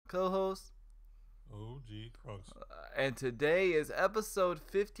co-host, OG Crunks. and today is episode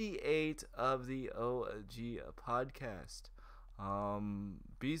 58 of the OG podcast.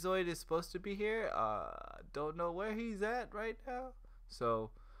 Bezoid is supposed to be here. Don't know where he's at right now,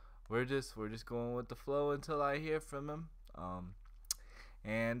 so we're just going with the flow until I hear from him.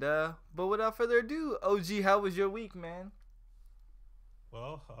 But without further ado, OG, how was your week, man?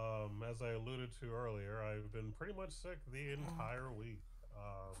 Well, as I alluded to earlier, I've been pretty much sick the entire week.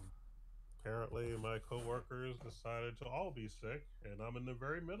 Apparently, my coworkers decided to all be sick, and I'm in the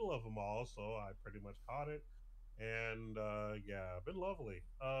very middle of them all, so I pretty much caught it. And yeah, been lovely.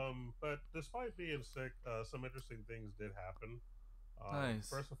 But despite being sick, some interesting things did happen. Nice.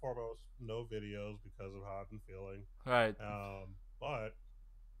 First and foremost, no videos because of how I've been feeling. All right. But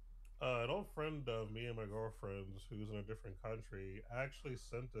an old friend of me and my girlfriend's who's in a different country actually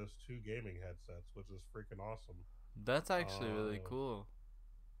sent us two gaming headsets, which is freaking awesome. That's actually really Uh, cool.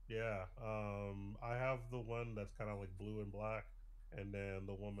 yeah, I have the one that's kind of like blue and black, and then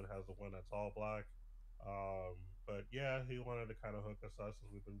the woman has the one that's all black. Um, but yeah, he wanted to kind of hook us up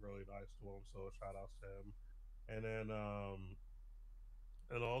since we've been really nice to him, so shout outs to him. And then,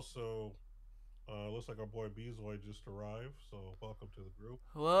 and also, looks like our boy Bezoid just arrived, so welcome to the group.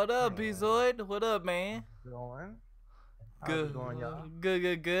 What up, Uh, Bezoid? What up, man? Going. How's it Good, going, y'all?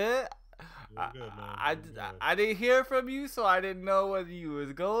 good. I, Doing good, man. I, Doing good. I didn't hear from you, so I didn't know whether you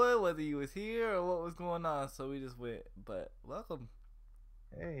was going, whether you was here, or what was going on. So we just went. But welcome.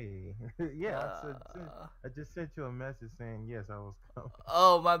 Hey, yeah, Uh, I just sent you a message saying yes, I was coming.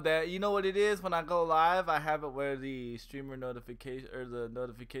 oh, my bad. You know what it is? When I go live, I have it where the streamer notification or the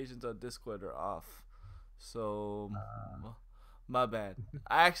notifications on Discord are off. So, my bad.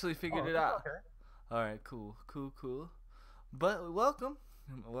 I actually figured Oh, it it's out. okay. All right, cool. But welcome.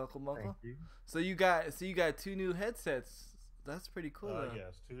 Thank you. So you got two new headsets. That's pretty cool.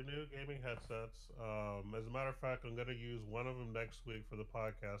 Yes, two new gaming headsets. As a matter of fact, I'm gonna use one of them next week for the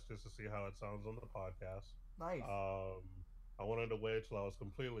podcast just to see how it sounds on the podcast. Nice. Um, I wanted to wait till I was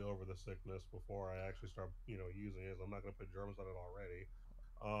completely over the sickness before I actually start, using it. I'm not gonna put germs on it already.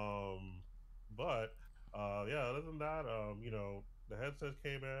 Um, but yeah, other than that, the headset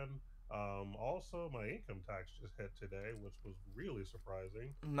came in. Also, my income tax just hit today, which was really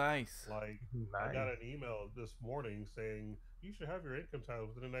surprising. Nice. Like, I got Nice. an email this morning saying you should have your income tax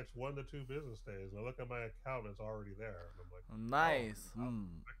within the next 1 to 2 business days. And I look at my account, and it's already there. And I'm like, oh, Nice.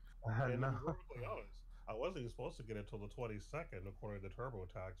 I and to know. be perfectly honest, I wasn't even supposed to get it until the 22nd, according to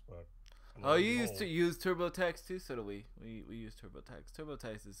TurboTax. But Oh, lo and you used to behold, use TurboTax too, so do we. We use TurboTax.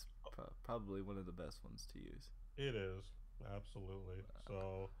 TurboTax is probably one of the best ones to use. it is absolutely.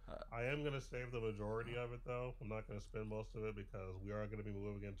 So Uh, I am gonna save the majority of it, though. I'm not gonna spend most of it because we are gonna be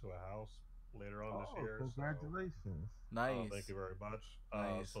moving into a house later on this Oh, year. So congratulations. thank nice. you very much.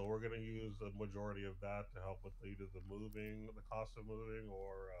 Nice. So we're going to use the majority of that to help with either the cost of moving,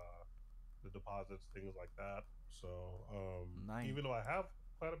 or the deposits, things like that. So Nice. even though I have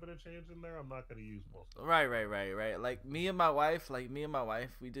quite a bit of change in there, I'm not going to use most of it. Right. Like me and my wife,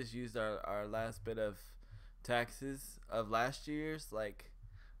 we just used our last bit of taxes of last year's like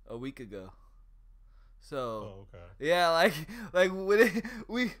a week ago. So Oh, okay. yeah, like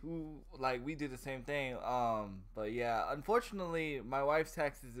when we did the same thing. But yeah, unfortunately, my wife's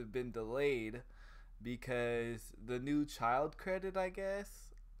taxes have been delayed because the new child credit, I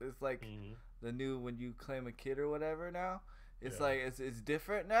guess, is like Hmm. the new when you claim a kid or whatever now. It's Yeah. like it's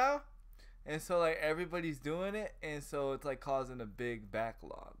different now, and so like everybody's doing it, and so it's like causing a big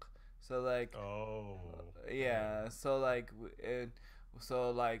backlog. So like Oh, yeah, so like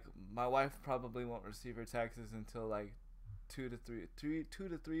my wife probably won't receive her taxes until like 2 to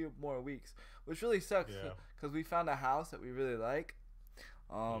 3 more weeks, which really sucks yeah. because we found a house that we really like.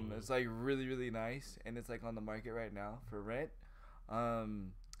 Hmm. It's like really nice, and it's like on the market right now for rent.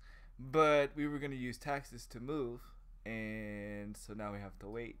 Um, but we were gonna use taxes to move, and so now we have to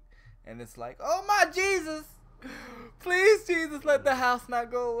wait. And it's like, oh my Jesus, please Jesus, let the house not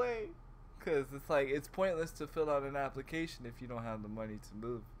go away. Cause it's like it's pointless to fill out an application if you don't have the money to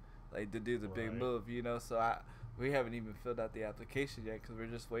move, like to do the big Right. move, So we haven't even filled out the application yet because we're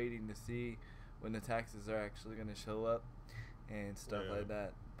just waiting to see when the taxes are actually gonna show up and stuff Yeah. like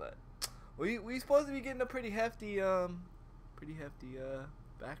that. But we supposed to be getting a pretty hefty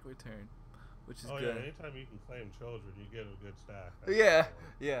back return, which is Oh, yeah. good. Anytime you can claim children, you get a good stack. That's for Yeah, sure.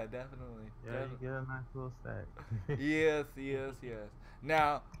 yeah, definitely. Yeah, you get a nice little stack. Yes.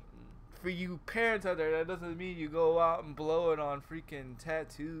 Now, for you parents out there, that doesn't mean you go out and blow it on freaking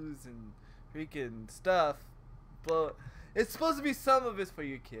tattoos and freaking stuff. Blow it. It's supposed to be some of it's for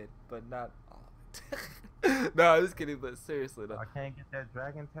your kid, but not all of No, I'm just kidding, but seriously though. I can't get that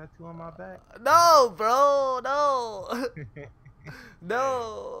dragon tattoo on my back. No, bro, no.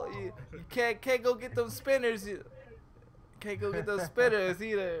 No, you can't go get those spinners. You can't go get those spinners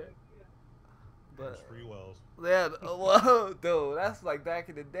either. There's But free wells. yeah, whoa, dude, that's like back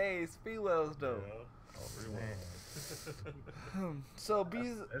in the days, free wells though. Yeah. Oh, free Man. wells. So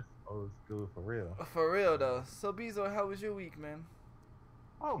Bees, That's old school for real. for real though. So Bezo, how was your week, man?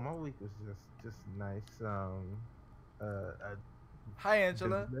 Oh, my week was just nice. I Hi,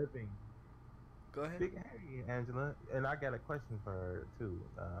 Angela. been living. Go ahead. Hey, Angela, and I got a question for her too.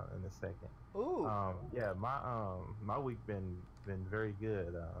 In a second. Ooh. Yeah, my week been very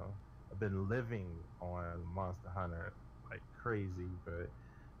good. I've been living on Monster Hunter like crazy, but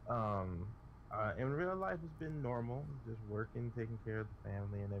in real life it's been normal, just working, taking care of the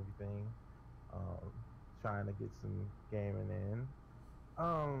family and everything. Trying to get some gaming in.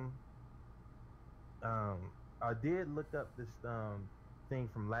 Um, I did look up this thing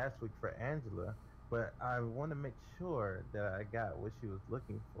from last week for Angela, but I want to make sure that I got what she was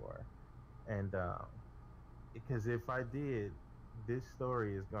looking for, and because if I did, this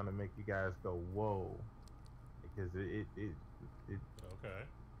story is gonna make you guys go whoa, because Okay.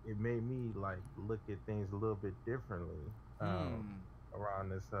 it made me like look at things a little bit differently around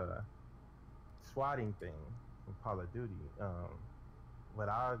this swatting thing from Call of Duty. But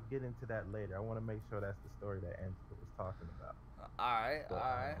I'll get into that later. I want to make sure that's the story that Angela was talking about. All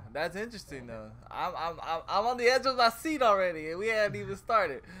right. That's interesting though. I'm on the edge of my seat already, and we hadn't even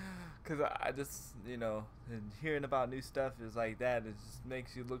started. Cause I just, and hearing about new stuff is like that. It just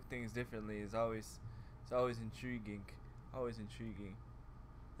makes you look things differently. It's always intriguing. Always intriguing.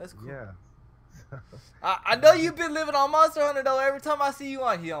 That's cool. Yeah. I know you've been living on Monster Hunter though. Every time I see you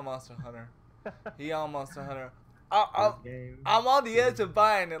on, he on Monster Hunter. He on Monster Hunter. I'm on the edge of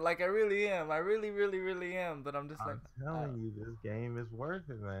buying it. Like I really am. I really, really, really am. But I'm just like, I'm telling you, this game is worth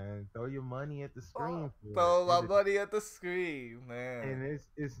it, man. Throw your money at the screen. For throw it. my money at the screen, man. And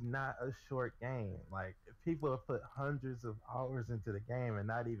it's not a short game. Like people have put hundreds of hours into the game and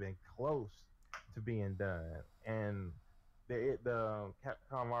not even close to being done. And the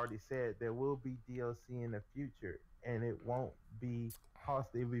Capcom already said there will be DLC in the future, and it won't be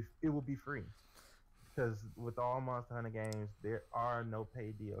costly. It will be free. Because with all Monster Hunter games, there are no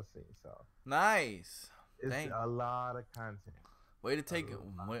paid DLC, so nice. it's Dang. a lot of content. Way to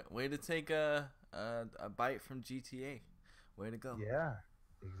take a bite from GTA. Way to go. Yeah,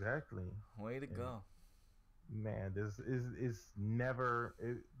 exactly. Way to go. Man, this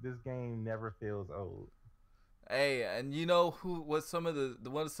game never feels old. Hey, and you know what some of the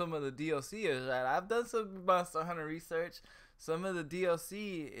DLC is, right? I've done some Monster Hunter research. Some of the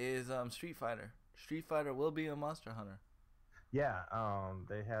DLC is Street Fighter. Street Fighter will be a Monster Hunter. Yeah,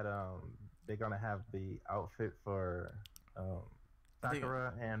 they're gonna have the outfit for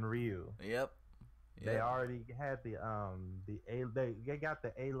Sakura and Ryu. Yep. They already had they got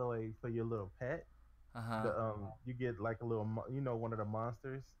the Aloy for your little pet. You get like a little one of the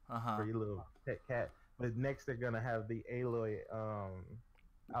monsters for your little pet cat. But next they're gonna have the Aloy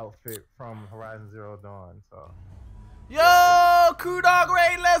outfit from Horizon Zero Dawn. So yo, Crew Dog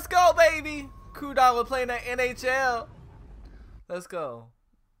Raid, let's go, baby. Crew Dog, we're playing that NHL. Let's go.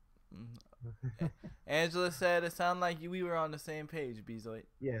 Angela said it sounded like we were on the same page, Bezoid.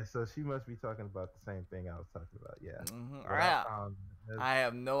 Yeah, so she must be talking about the same thing I was talking about. Yeah. I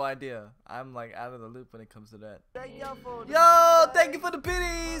have no idea. I'm like out of the loop when it comes to that. Yo, thank you for the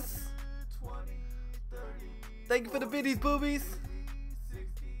biddies. Thank you for the biddies, boobies.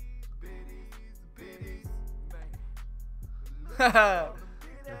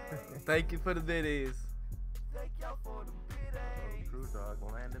 Thank you for the biddies. Crew Dog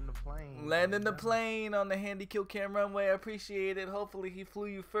landing the plane. Landing the plane on the Handy Kill Cam runway. I appreciate it. Hopefully he flew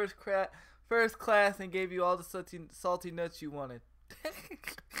you first class and gave you all the salty nuts you wanted.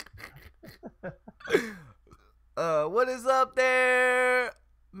 What is up there,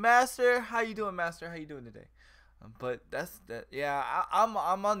 Master? How you doing, Master? How you doing today? But that's that. Yeah, I'm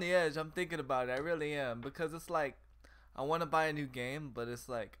on the edge. I'm thinking about it. I really am, because it's like I want to buy a new game, but it's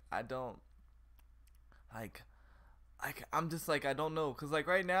like I don't like. I'm just like I don't know, cause like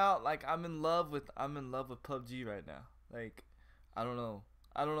right now, like I'm in love with PUBG right now. Like I don't know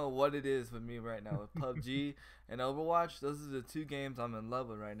what it is with me right now with PUBG and Overwatch. Those are the two games I'm in love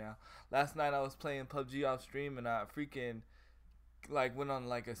with right now. Last night I was playing PUBG off stream and I freaking like went on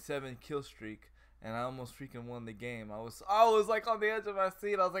like a 7 kill streak and I almost freaking won the game. I was like on the edge of my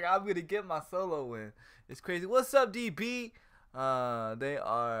seat. I was like, I'm gonna get my solo win. It's crazy. What's up, DB? They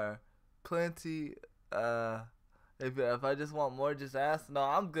are plenty. If I just want more, just ask. No,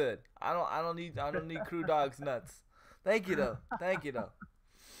 I'm good. I don't need Crew Dog's nuts. Thank you though. Thank you though.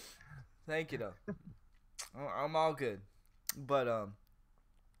 Thank you though. I'm all good. But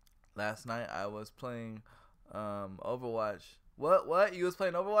last night I was playing Overwatch. What? You was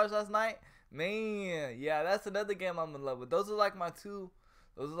playing Overwatch last night? Man, yeah, that's another game I'm in love with. Those are like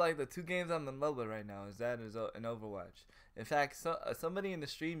the two games I'm in love with right now. Is an Overwatch. In fact, somebody in the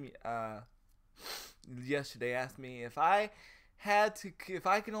stream yesterday asked me if I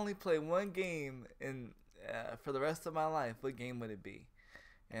could only play one game for the rest of my life, what game would it be?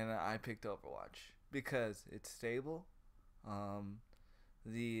 And I picked Overwatch because it's stable.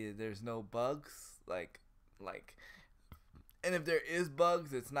 There's no bugs like, and if there is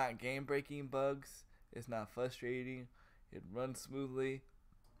bugs, it's not game breaking bugs. It's not frustrating. It runs smoothly.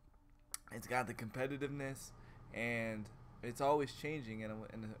 It's got the competitiveness, and it's always changing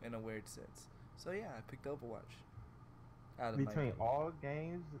in a weird sense. So yeah, I picked Overwatch. Between all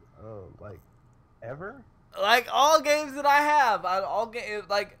games, like ever, like all games that I have,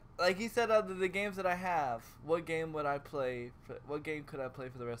 like he said, out of the games that I have, what game would I play? What game could I play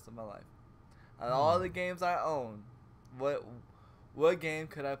for the rest of my life? Out of all the games I own, what game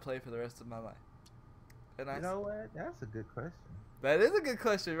could I play for the rest of my life? And you know what? That's a good question. That is a good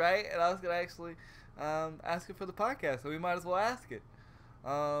question, right? And I was gonna actually ask it for the podcast, so we might as well ask it.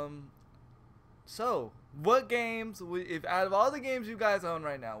 So, what games, if out of all the games you guys own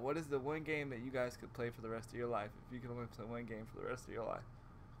right now, what is the one game that you guys could play for the rest of your life? If you could only play one game for the rest of your life.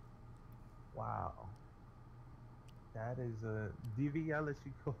 Wow. That is a DV. I'll let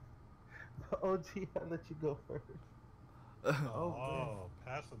you go. OG, I'll let you go first. Oh,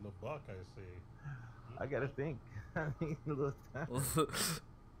 passing the buck, I see. I gotta think. I need a little time.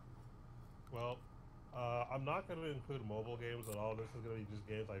 Well, I'm not going to include mobile games at all. This is going to be just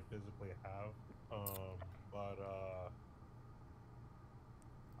games I physically have. But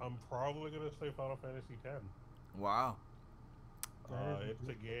I'm probably going to say Final Fantasy X. Wow. It's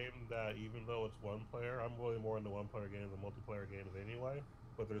a game that, even though it's one player, I'm really more into one-player games than multiplayer games anyway.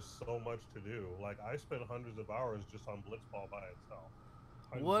 But there's so much to do. Like, I spent hundreds of hours just on Blitzball by itself.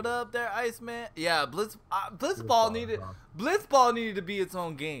 What up there, Iceman? Yeah, Blitzball needed to be its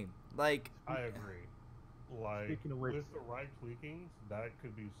own game. Like, I agree. Like, Speaking of which, with the right tweakings, that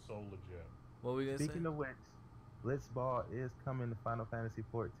could be so legit. what were you gonna Speaking say? of which, Blitzball is coming to Final Fantasy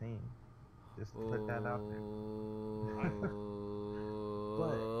 14. Just to put that out there.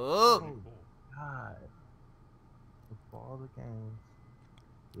 But, Oh. Pretty cool. God, of all the games,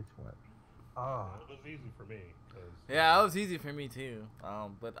 which one? Oh, It was easy for me. Yeah, it was easy for me too.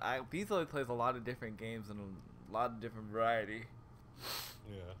 But Beasley plays a lot of different games and a lot of different variety.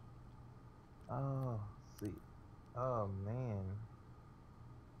 Yeah. oh, see, oh man.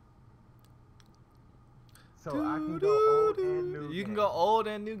 So I can go old and new. You can games. go old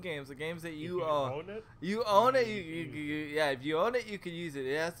and new games. The games that you own. Own it? You own it. Yeah. If you own it, you can use it.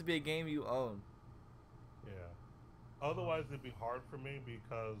 It has to be a game you own. Yeah. Otherwise, it'd be hard for me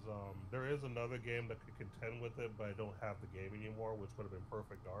because there is another game that could contend with it, but I don't have the game anymore, which would have been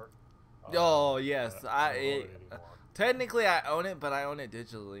Perfect Dark. Oh yes, but I don't own it anymore. technically I own it, but I own it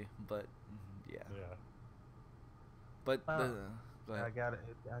digitally. But yeah. Yeah. But I but gotta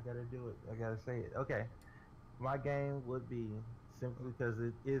do it. I gotta say it. Okay, my game would be simply because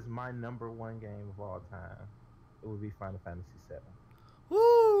it is my number one game of all time. It would be Final Fantasy VII.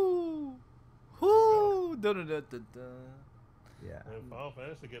 whoo, whoo, da da da da da. Yeah, And Final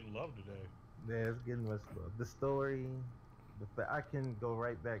Fantasy getting love today. yeah, it's getting much love. The story, I can go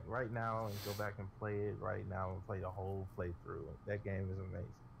right back right now and go back and play it right now and play the whole playthrough. That game is amazing.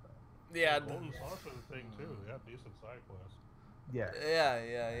 So, Yeah. Golden Saucer thing too. They have decent side quests. yeah,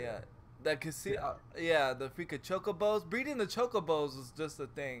 Yeah. That casino, yeah, the freaking chocobos. Breeding the chocobos was just a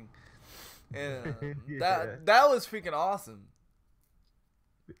thing, and Yeah. that was freaking awesome.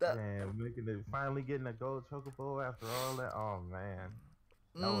 man, finally getting a gold chocobo after all that. Oh man,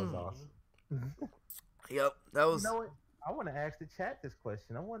 that was Mm. awesome. Yep, that was. You know what? I want to ask the chat this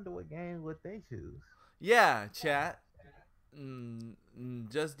question. I wonder what game would they choose. Yeah, chat.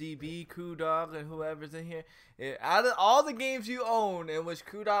 Just DB, Crew Dog, and whoever's in here. Out of all the games you own, in which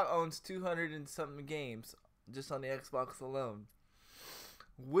Crew Dog owns 200 and something games, just on the Xbox alone,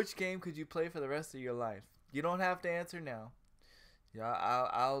 which game could you play for the rest of your life? You don't have to answer now. Yeah,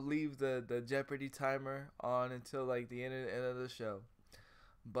 I'll leave the Jeopardy timer on until like the end of the show.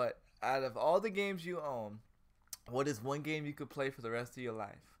 But out of all the games you own, what is one game you could play for the rest of your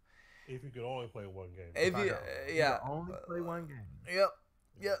life? If you could only play one game. If you, yeah, You only play one game.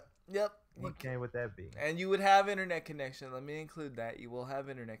 Yep. What game would that be? And you would have internet connection. Let me include that. You will have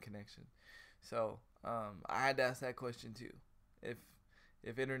internet connection. So, I had to ask that question too,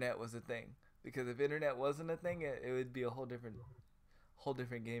 if internet was a thing. Because if internet wasn't a thing, it would be a whole different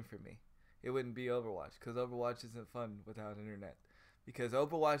game for me. It wouldn't be Overwatch, because Overwatch isn't fun without internet. Because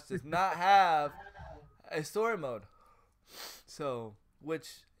Overwatch does not have a story mode. So,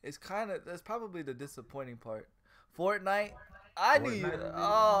 which is that's probably the disappointing part. Fortnite, I knew you.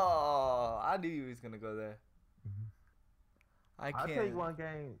 Oh, I knew you was gonna go there. I can't. I'll tell you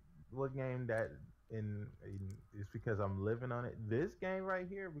what game that it's because I'm living on it. This game right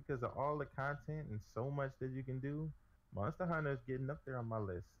here, because of all the content and so much that you can do, Monster Hunter is getting up there on my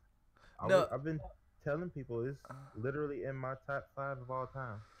list. No, I've been telling people it's literally in my top 5 of all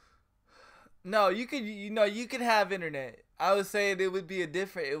time. No, you could have internet. I was saying it would be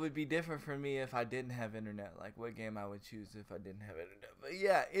different for me if I didn't have internet. Like what game I would choose if I didn't have internet. But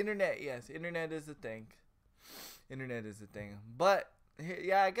yeah, internet, yes, internet is a thing. Internet is a thing. But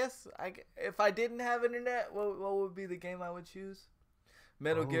yeah, I guess if I didn't have internet, what would be the game I would choose?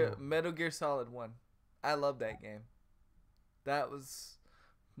 Metal Gear Solid 1. I love that game. That was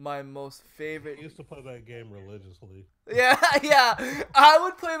my most favorite. I used to play that game religiously. Yeah. I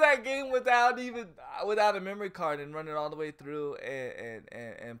would play that game without a memory card and run it all the way through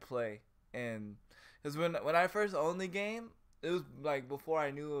and play. And because when I first owned the game, it was like before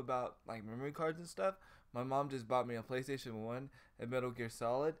I knew about like memory cards and stuff. My mom just bought me a PlayStation 1 and Metal Gear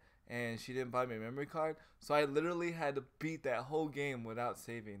Solid, and she didn't buy me a memory card. So I literally had to beat that whole game without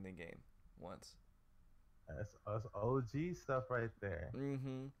saving the game once. That's us OG stuff right there.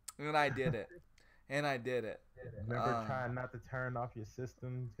 And I did it. Remember trying not to turn off your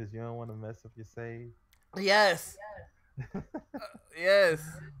system because you don't want to mess up your save? Yes. Yes.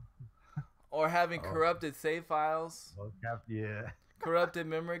 Or having corrupted save files. Yeah. Corrupted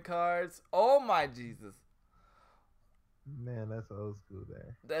memory cards. Oh my Jesus. Man, that's old school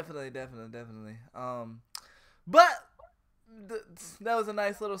there. Definitely. But that was a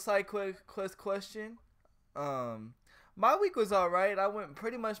nice little side quest question. My week was all right. My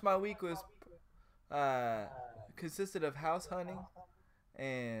week was consisted of house hunting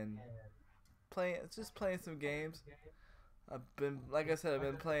and playing some games. I've been playing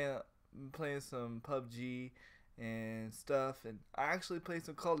some PUBG and stuff, and I actually played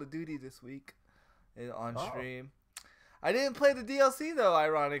some Call of Duty this week on stream. I didn't play the DLC though,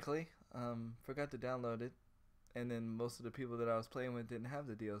 ironically. Forgot to download it, and then most of the people that I was playing with didn't have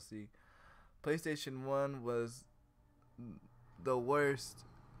the DLC. PlayStation 1 was the worst.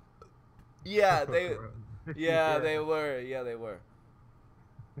 Yeah, they were.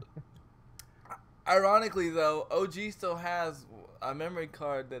 Ironically though, OG still has a memory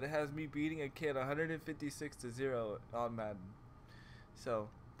card that has me beating a kid 156-0 on Madden. So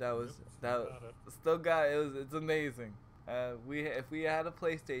it's amazing. If we had a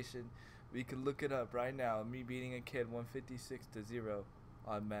PlayStation, we could look it up right now. Me beating a kid 156-0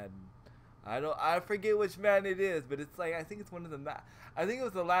 on Madden. I forget which Madden it is, but it's like I think it's one of the I think it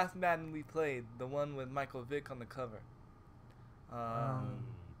was the last Madden we played, the one with Michael Vick on the cover. I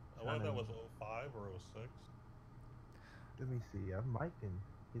wonder that was 05 or 06. Let me see. I might can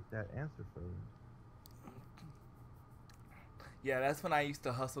get that answer for you. Yeah, that's when I used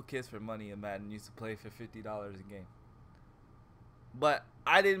to hustle kids for money in Madden. Used to play for $50 a game. But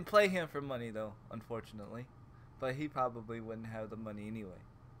I didn't play him for money though, unfortunately. But he probably wouldn't have the money anyway.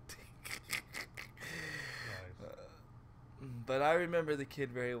 But I remember the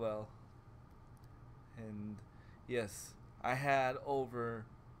kid very well. And yes, I had over,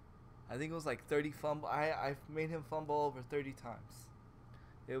 I think it was like 30 fumble. I made him fumble over 30 times.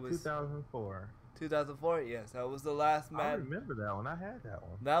 It was 2004. 2004, yes. That was the last Madden. I remember that one. I had that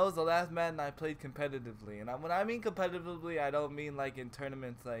one. That was the last Madden I played competitively. And when I mean competitively, I don't mean like in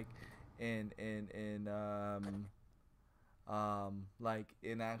tournaments, like like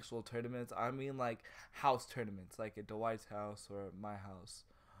in actual tournaments. I mean like house tournaments, like at Dwight's house or my house.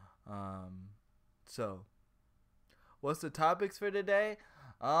 So what's the topics for today?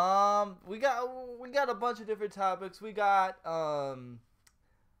 We got a bunch of different topics. We got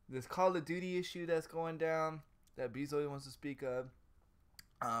this Call of Duty issue that's going down that Beasley wants to speak of.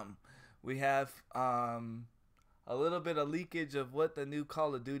 We have a little bit of leakage of what the new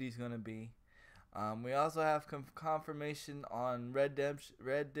Call of Duty is going to be. We also have confirmation on Red Dead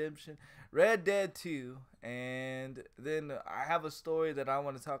 2, and then I have a story that I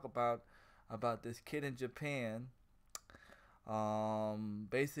want to talk about this kid in Japan.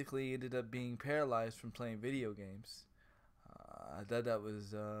 Basically ended up being paralyzed from playing video games. I thought that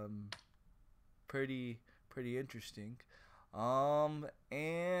was pretty interesting.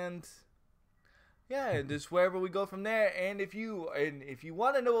 And Yeah, and just wherever we go from there. And if you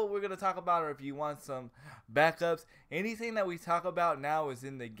want to know what we're gonna talk about, or if you want some backups, anything that we talk about now is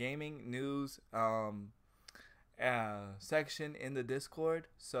in the gaming news section in the Discord.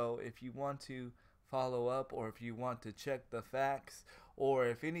 So if you want to follow up, or if you want to check the facts, or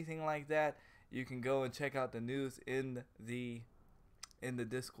if anything like that, you can go and check out the news in the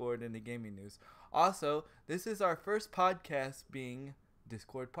Discord in the gaming news. Also, this is our first podcast being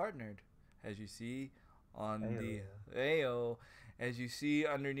Discord partnered. As you see on as you see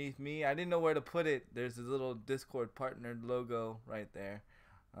underneath me, I didn't know where to put it. There's a little Discord partnered logo right there,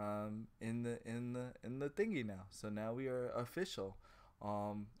 in the thingy now. So now we are official.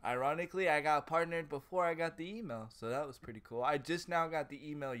 Ironically, I got partnered before I got the email, so that was pretty cool. I just now got the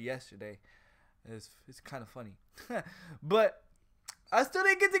email yesterday. It's kind of funny, but I still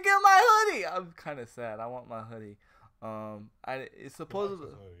didn't get to get my hoodie. I'm kind of sad. I want my hoodie. It's supposedly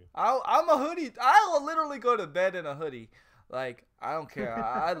I'm a hoodie. I will literally go to bed in a hoodie. Like, I don't care.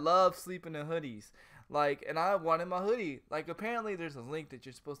 I love sleeping in hoodies. Like, and I wanted my hoodie. Like, apparently there's a link that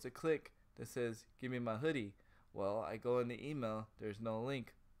you're supposed to click that says, give me my hoodie. Well, I go in the email. There's no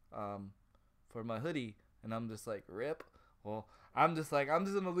link for my hoodie. And I'm just like, rip. Well, I'm just going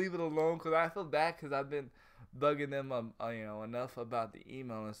to leave it alone because I feel bad because I've been bugging them, enough about the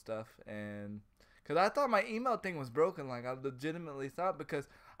email and stuff. And because I thought my email thing was broken. Like, I legitimately thought, because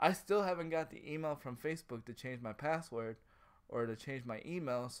I still haven't got the email from Facebook to change my password or to change my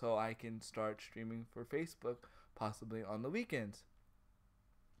email so I can start streaming for Facebook possibly on the weekends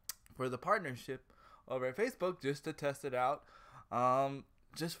for the partnership over at Facebook, just to test it out,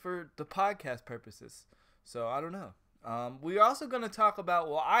 just for the podcast purposes. So I don't know. We're also going to talk about,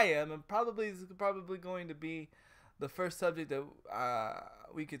 and this is probably going to be the first subject that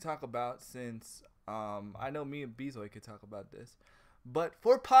we could talk about, since I know me and Bezoy could talk about this. But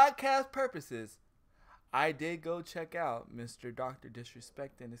for podcast purposes, I did go check out Mr. Dr.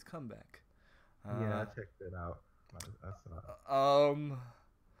 Disrespect and his comeback. Yeah, I checked it out.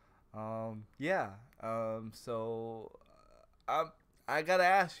 So I gotta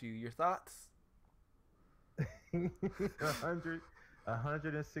ask you your thoughts.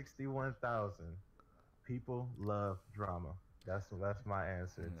 161,000 people love drama. That's my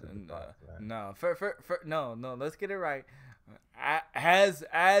answer to the thoughts, man. No. Let's get it right. As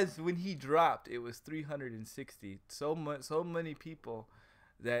when he dropped, it was 360. So many people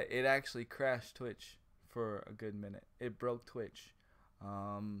that it actually crashed Twitch for a good minute. It broke Twitch.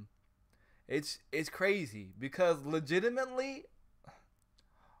 It's crazy because legitimately,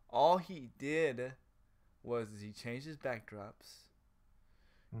 all he did was he changed his backdrops,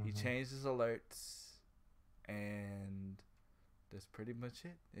 he changed his alerts, and that's pretty much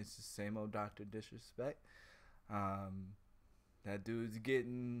it. It's the same old Dr. Disrespect. That dude's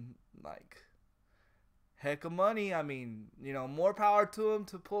getting like heck of money. I mean, more power to him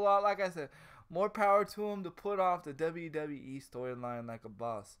to pull out, like I said, more power to him to put off the WWE storyline like a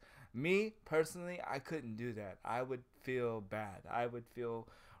boss. Me, personally, I couldn't do that. I would feel bad. I would feel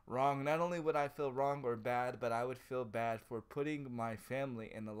wrong. Not only would I feel wrong or bad, but I would feel bad for putting my family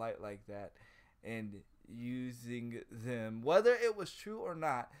in the light like that and using them, whether it was true or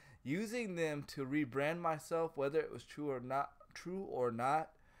not, using them to rebrand myself, whether it was true or not,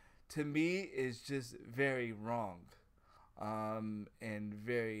 to me is just very wrong. And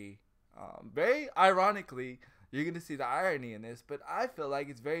very ironically, you're going to see the irony in this, but I feel like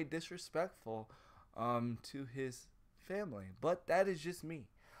it's very disrespectful to his family. But that is just me.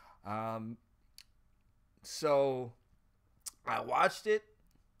 So I watched it.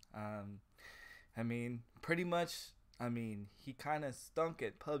 Pretty much, he kind of stunk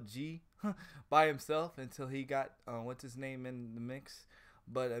at PUBG by himself until he got, what's his name in the mix.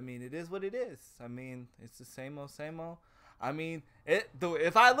 But, it is what it is. It's the same old, same old.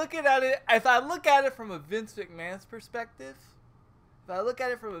 If I look at it from a Vince McMahon's perspective,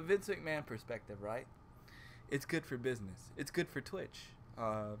 right, it's good for business. It's good for Twitch,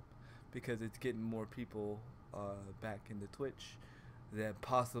 because it's getting more people back into Twitch that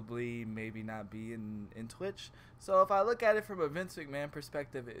possibly maybe not be in Twitch. So if I look at it from a Vince McMahon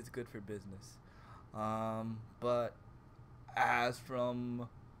perspective, it's good for business. But as from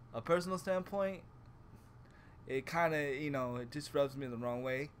a personal standpoint, it kind of, it just rubs me the wrong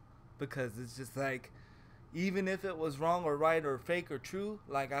way, because it's just like, even if it was wrong or right or fake or true,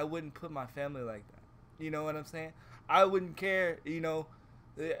 like, I wouldn't put my family like that. You know what I'm saying? I wouldn't care,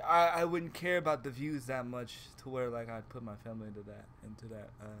 I wouldn't care about the views that much to where, like, I'd put my family into that.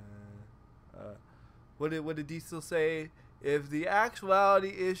 What did Diesel say? If the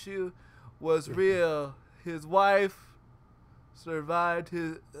actuality issue was real, his wife survived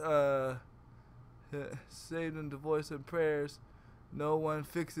Saved in divorce and prayers. No one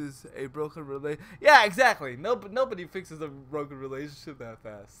fixes a broken relation. Yeah, exactly. Nobody fixes a broken relationship that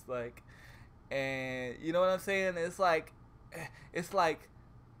fast. Like, and you know what I'm saying? It's like,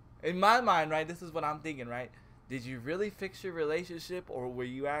 in my mind, right? This is what I'm thinking, right? Did you really fix your relationship, or were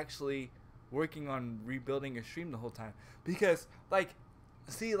you actually working on rebuilding your stream the whole time? Because, like,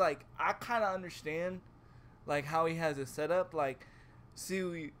 see, like, I kind of understand, like, how he has it set up. Like,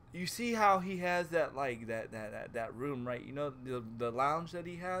 see, you see how he has that, like, that room, right? You know, the lounge that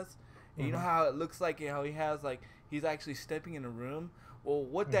he has, and you know how it looks like, how he has, like, he's actually stepping in a room. Well,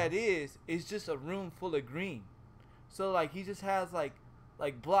 what that is just a room full of green. So, like, he just has, like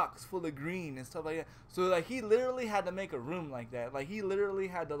blocks full of green and stuff like that. So, like, he literally had to make a room like that. Like, he literally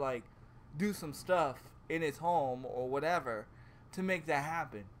had to, like, do some stuff in his home or whatever to make that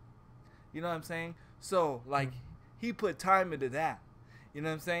happen. You know what I'm saying? So, like, he put time into that. You know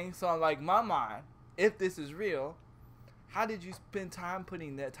what I'm saying? So, like, my mind, if this is real, how did you spend time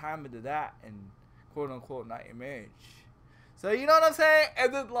putting that time into that and quote unquote not your marriage? So, you know what I'm saying?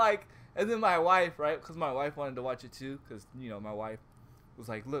 And then my wife, right? Because my wife wanted to watch it too. Because, you know, my wife was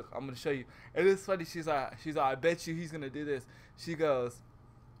like, look, I'm going to show you. And it's funny. She's like, I bet you he's going to do this.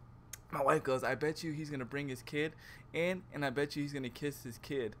 My wife goes, I bet you he's going to bring his kid in. And I bet you he's going to kiss his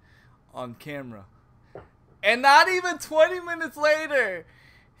kid on camera. And not even 20 minutes later,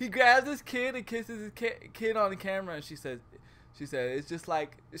 he grabs his kid and kisses his kid on the camera. And she said, it's just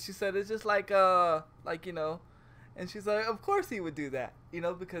like, you know. And she's like, of course he would do that, you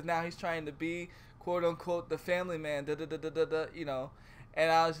know, because now he's trying to be, quote unquote, the family man, you know. And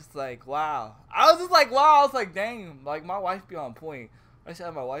I was just like, wow. I was like, dang, like, my wife be on point. I should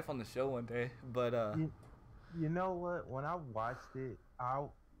have my wife on the show one day. But you know what? When I watched it,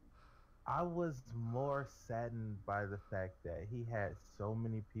 I was more saddened by the fact that he had so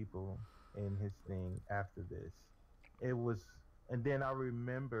many people in his thing after this. It was, and then I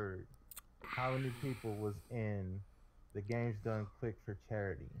remembered how many people was in the Games Done Quick for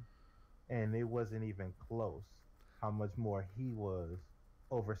charity, and it wasn't even close how much more he was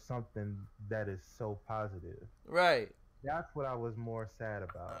over something that is so positive. Right. That's what I was more sad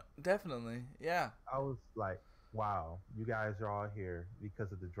about. Definitely. Yeah. I was like, wow, you guys are all here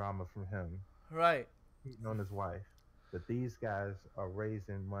because of the drama from him. Right. Cheating on his wife. But these guys are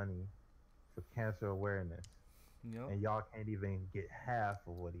raising money for cancer awareness. Yep. And y'all can't even get half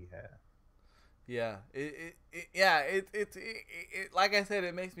of what he had. Yeah. It like I said,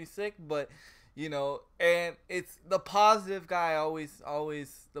 it makes me sick, but you know, and it's the positive guy always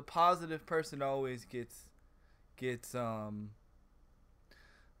the positive person always gets how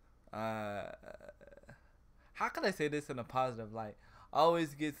can I say this in a positive light?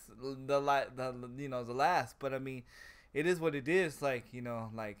 Always gets the last. But I mean, it is what it is. Like, you know,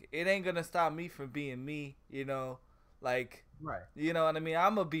 like, it ain't gonna stop me from being me. You know, like, right. You know what I mean?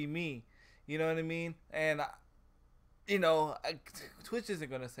 I'm gonna be me. You know what I mean? And you know, Twitch isn't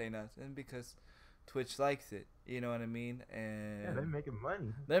gonna say nothing because Twitch likes it. You know what I mean? And yeah, they're making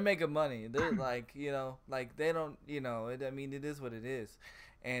money. They're making money. They're like, you know, like, they don't, you know. I mean, it is what it is,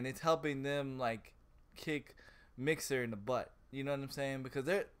 and it's helping them, like, kick Mixer in the butt. You know what I'm saying? Because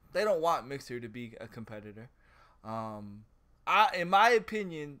they don't want Mixer to be a competitor. In my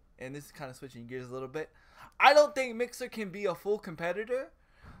opinion, and this is kind of switching gears a little bit, I don't think Mixer can be a full competitor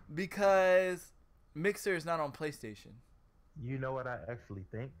because Mixer is not on PlayStation. You know what I actually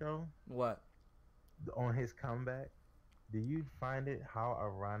think, though? What? On his comeback, do you find it how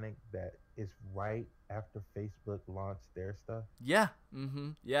ironic that it's right after Facebook launched their stuff? Yeah. Mm-hmm.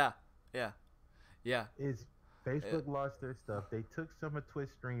 Yeah. Yeah. Yeah. It's Facebook launched their stuff. They took some of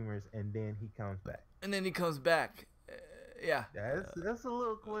Twitch streamers, and then he comes back. Yeah. That's a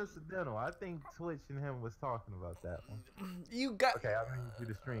little coincidental. I think Twitch and him was talking about that one. Okay, I'm gonna need you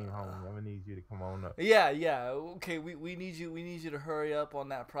to stream, homie. I'm gonna need you to come on up. Yeah. Okay, we need you to hurry up on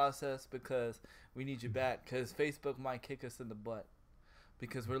that process because we need you back because Facebook might kick us in the butt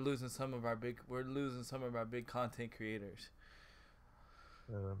because we're losing some of our big content creators.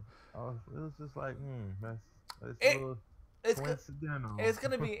 It was just like, that's coincidental. It's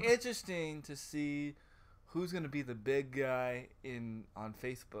gonna be interesting to see who's gonna be the big guy on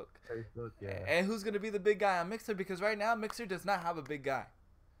Facebook. Facebook, yeah. And who's gonna be the big guy on Mixer? Because right now Mixer does not have a big guy.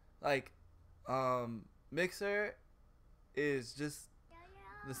 Like, Mixer is just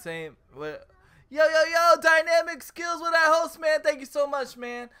the same. Yo, Dynamic Skills with that host, man. Thank you so much,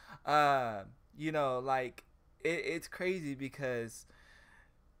 man. You know, like, it's crazy because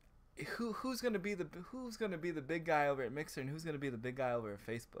who's gonna be the big guy over at Mixer and who's gonna be the big guy over at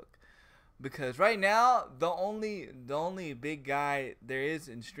Facebook? because right now the only big guy there is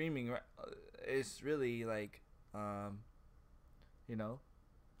in streaming is really like you know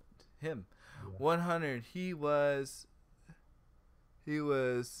him. Yeah. 100. He was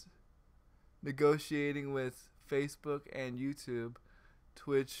negotiating with Facebook and YouTube,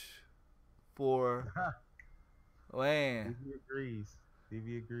 Twitch for man. DV agrees.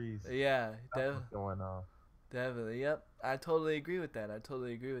 DV agrees. Yeah, That's what's going on. definitely. Yep, I totally agree with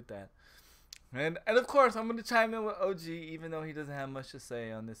that. And of course, I'm gonna chime in with OG, even though he doesn't have much to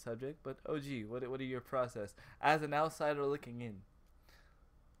say on this subject. But OG, what are your process as an outsider looking in?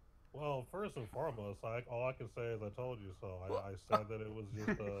 Well, first and foremost, all I can say is I told you so. I said that it was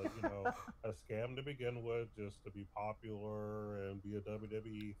just a scam to begin with, just to be popular and be a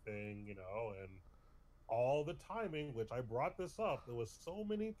WWE thing, and all the timing, which I brought this up, there was so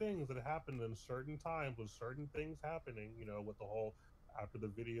many things that happened in certain times with certain things happening, with the whole after the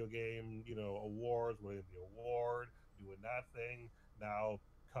video game, awards, winning the award, doing that thing, now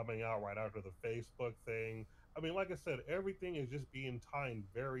coming out right after the Facebook thing. I mean, like I said, everything is just being timed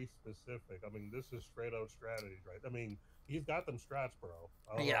very specific. I mean, this is straight up strategy, right? I mean, he's got them strats, bro.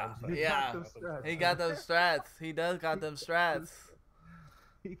 Yeah, He yeah. got them strats. He got those strats. He does got them strats.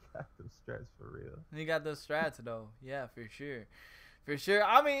 He got them strats for real. He got those strats though. Yeah, for sure. For sure.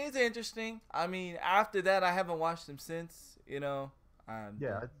 I mean, it's interesting. I mean, after that, I haven't watched him since. Yeah, I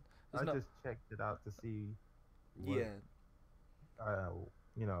there's no- just checked it out to see. What, yeah.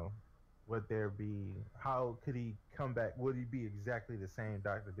 Would there be? How could he come back? Would he be exactly the same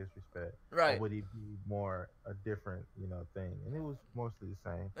Dr. Disrespect? Right. Or would he be more a different, thing? And it was mostly the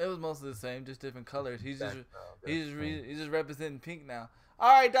same. It was mostly the same, just different colors. He's just Background, he's just representing pink now. All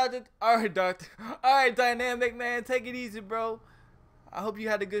right, doctor. All right, doctor. All right, dynamic man. Take it easy, bro. I hope you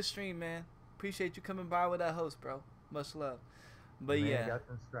had a good stream, man. Appreciate you coming by with that host, bro. Much love. But Man yeah, got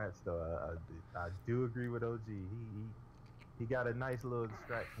some strats though. I do agree with OG. He got a nice little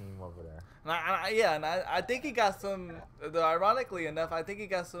strat team over there. and I think he got some. Though ironically enough, I think he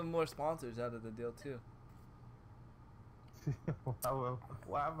got some more sponsors out of the deal too.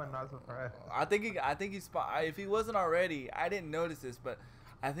 Why am I not surprised? I think he's if he wasn't already, I didn't notice this, but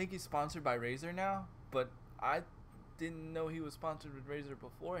I think he's sponsored by Razer now. But I didn't know he was sponsored with Razer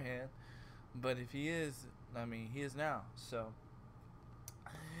beforehand. But if he is, I mean, he is now. So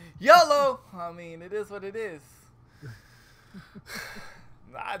YOLO. I mean, it is what it is.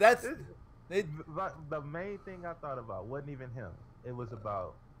 That's it. But the main thing I thought about wasn't even him. It was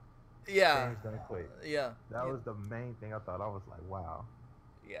about Yeah. James Gunn quit. Yeah. That was the main thing I thought. I was like, wow,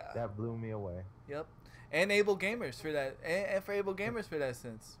 Yeah. that blew me away. Yep. And Able Gamers for that, and for Able Gamers for that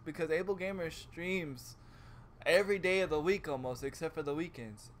sense, because Able Gamers streams every day of the week almost, except for the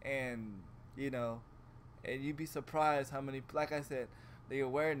weekends, and and you'd be surprised how many, like I said, the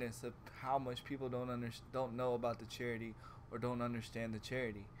awareness of how much people don't know about the charity or don't understand the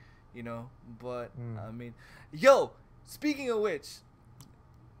charity, But I mean, yo, speaking of which,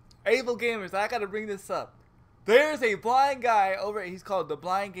 Able Gamers, I gotta bring this up. There's a blind guy over. He's called the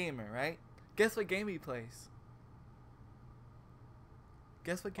Blind Gamer, right? Guess what game he plays?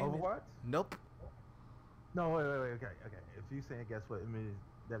 Guess what game? Overwatch? Nope. No, wait. Okay. If you saying guess what,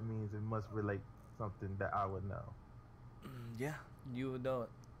 that means it must relate something that I would know. Yeah, you would know it.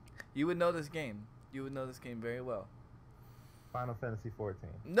 You would know this game. You would know this game very well. Final Fantasy 14.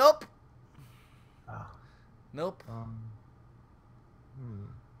 Nope. Oh. Nope.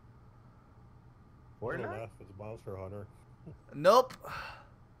 Fortnite? It's Monster Hunter. Nope.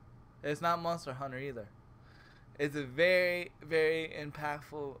 It's not Monster Hunter either. It's a very, very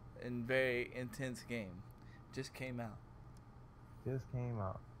impactful and very intense game. Just came out.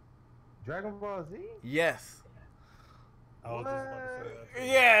 Dragon Ball Z? Yes. I was just about to say that too.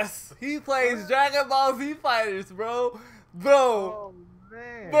 Yes. He plays Dragon Ball Z Fighters, bro. Oh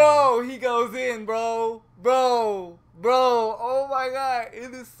man. Bro, he goes in, bro. Oh my god,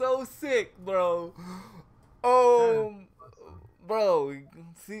 it is so sick, bro. Bro,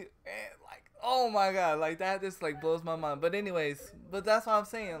 see, oh my god, like that just blows my mind. But anyways, that's what I'm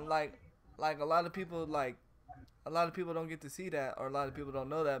saying. Like a lot of people don't get to see that, or a lot of people don't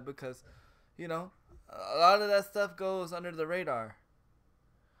know that because, a lot of that stuff goes under the radar.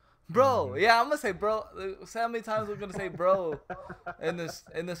 Bro, yeah, I'm gonna say bro. See how many times we're gonna say bro in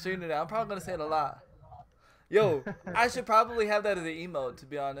the stream today? I'm probably gonna say it a lot. Yo, I should probably have that as an emote, to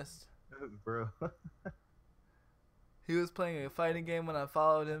be honest. Bro. He was playing a fighting game when I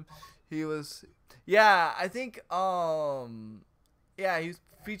followed him. He was, yeah, I think, yeah, he was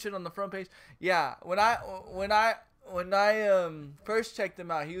featured on the front page. Yeah, when I first checked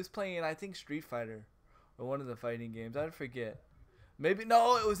him out, he was playing, I think, Street Fighter or one of the fighting games. I forget. Maybe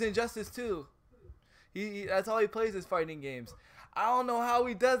no, it was Injustice 2. That's all he plays is fighting games. I don't know how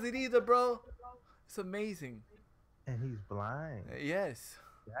he does it either, bro. It's amazing. And he's blind. Yes,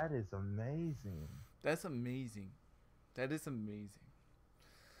 That is amazing. that's amazing. That is amazing.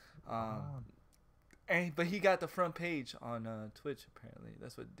 Um, Wow. but he got the front page on Twitch apparently.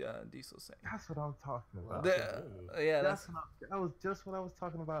 That's what Diesel's saying. That's what I'm talking about. Yeah, That was just what I was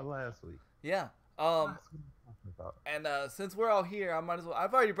talking about last week. yeah. That's what I'm talking about. And since we're all here, I might as well.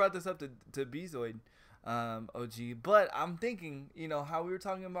 I've already brought this up to Bezoid, OG. But I'm thinking, how we were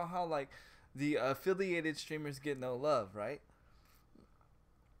talking about how like the affiliated streamers get no love, right?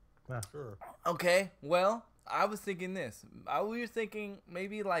 Sure. Okay. Well, I was thinking this. We were thinking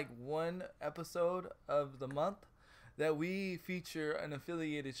maybe like one episode of the month that we feature an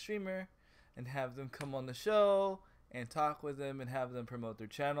affiliated streamer and have them come on the show and talk with them and have them promote their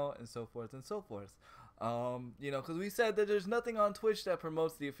channel and so forth and so forth. Because we said that there's nothing on Twitch that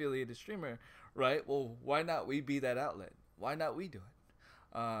promotes the affiliated streamer, right? Well, why not we be that outlet? Why not we do it?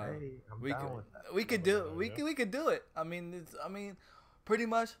 Hey, I'm down with that. We could do we could do it. I mean, pretty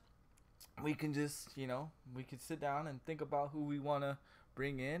much we can just we could sit down and think about who we want to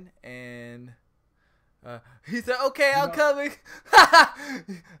bring in, and he said, "Okay, I'm coming."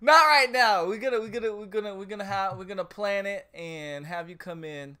 Not right now. We're gonna plan it and have you come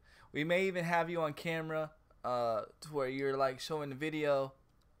in. We may even have you on camera, to where you're like showing the video,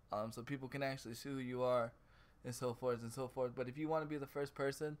 so people can actually see who you are, and so forth and so forth. But if you want to be the first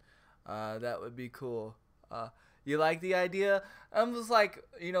person, that would be cool. You like the idea? I'm just like,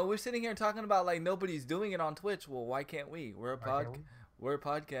 we're sitting here talking about like nobody's doing it on Twitch. Well, why can't we? We're a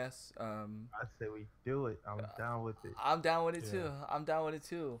podcast. I say we do it. I'm down with it. I'm down with it too. I'm down with it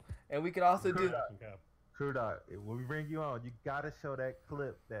too. And we can also do. Crew Dog, when we bring you on, you gotta show that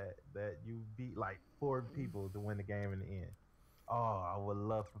clip that you beat like 4 people to win the game in the end. Oh, I would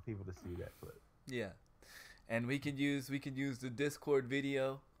love for people to see that clip. Yeah, and we could use the Discord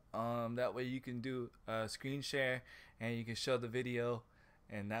video. That way you can do screen share and you can show the video,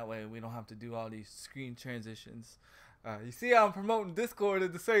 and that way we don't have to do all these screen transitions. You see how I'm promoting Discord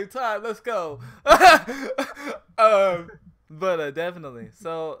at the same time. Let's go. But definitely.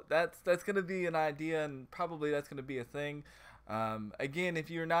 So that's gonna be an idea, and probably that's gonna be a thing. Again, if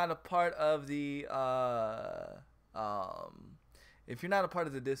you're not a part of the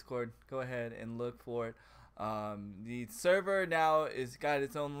Discord, go ahead and look for it. The server now is got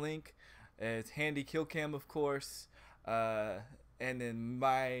its own link. It's Handy Killcam, of course. And then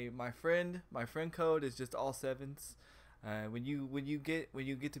my friend code is just all 7s. When you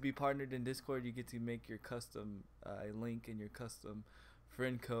get to be partnered in Discord, you get to make your custom link and your custom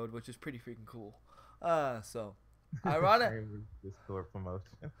friend code, which is pretty freaking cool. So ironic. Discord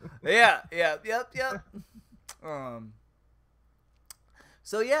promotion. Yep.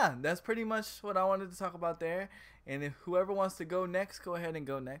 So yeah, that's pretty much what I wanted to talk about there. And if whoever wants to go next, go ahead and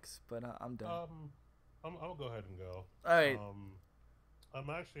go next. But I'm done. I'll go ahead and go. All right. I'm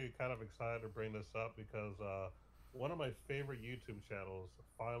actually kind of excited to bring this up because one of my favorite YouTube channels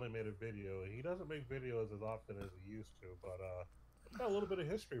finally made a video. He doesn't make videos as often as he used to, but got a little bit of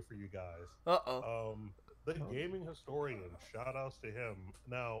history for you guys. The Gaming Historian. Shout outs to him.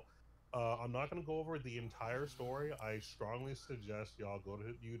 Now, I'm not going to go over the entire story. I strongly suggest y'all go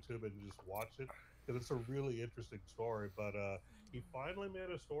to YouTube and just watch it because it's a really interesting story. But he finally made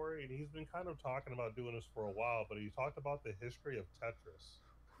a story, and he's been kind of talking about doing this for a while. But he talked about the history of Tetris.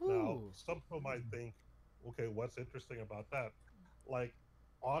 Now, some people might think, okay, what's interesting about that? Like,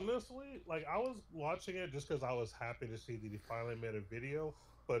 honestly, like I was watching it just because I was happy to see that he finally made a video.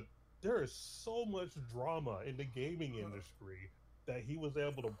 But there is so much drama in the gaming industry that he was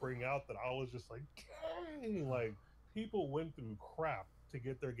able to bring out that I was just like, dang, like people went through crap to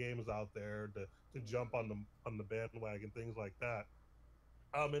get their games out there to jump on the bandwagon, things like that.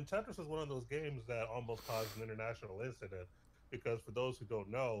 And Tetris is one of those games that almost caused an international incident because for those who don't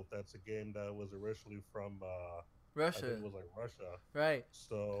know, that's a game that was originally from Russia. I think it was like Russia, right?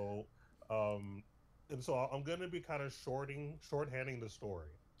 So, and so I'm gonna be kind of shorthanding the story.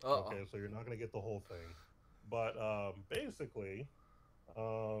 Okay, so you're not gonna get the whole thing. But basically,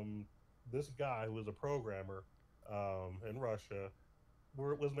 this guy who was a programmer in Russia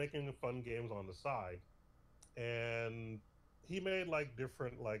was making fun games on the side, and he made like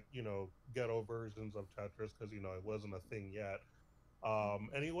different ghetto versions of Tetris because it wasn't a thing yet,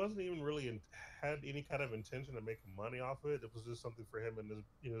 and he wasn't even really had any kind of intention of making money off of it. It was just something for him and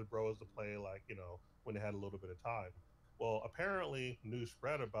his bros to play when they had a little bit of time. Well, apparently news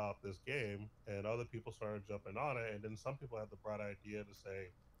spread about this game and other people started jumping on it. And then some people had the bright idea to say,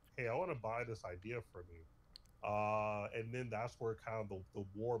 hey, I want to buy this idea from you. And then that's where kind of the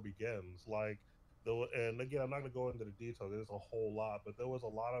war begins. Like, and again, I'm not going to go into the details. There's a whole lot, but there was a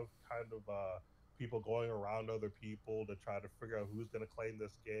lot of kind of people going around other people to try to figure out who's going to claim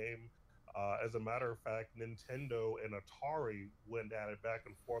this game. As a matter of fact, Nintendo and Atari went at it back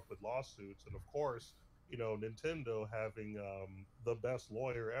and forth with lawsuits, and of course, Nintendo having the best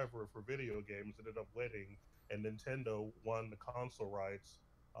lawyer ever for video games ended up winning, and Nintendo won the console rights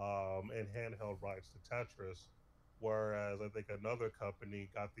and handheld rights to Tetris, whereas I think another company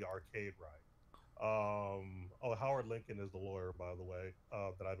got the arcade right. Oh, Howard Lincoln is the lawyer, by the way,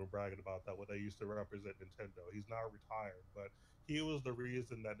 that I've been bragging about. That when they used to represent Nintendo, he's now retired, but he was the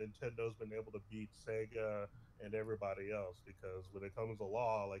reason that Nintendo's been able to beat Sega and everybody else because when it comes to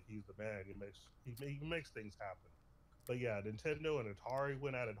law, like he's the man. He makes things happen. But yeah, Nintendo and Atari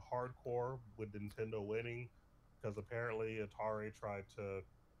went at it hardcore with Nintendo winning because apparently Atari tried to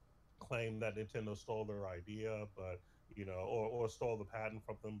claim that Nintendo stole their idea, but or stole the patent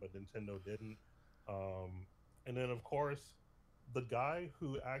from them, but Nintendo didn't. Um, and then of course, the guy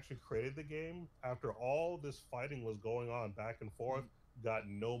who actually created the game, after all this fighting was going on back and forth, got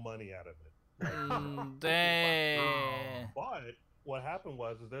no money out of it. Like nothing. Dang. But what happened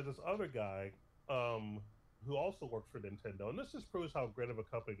was, is there's this other guy um, who also works for Nintendo, and this just proves how great of a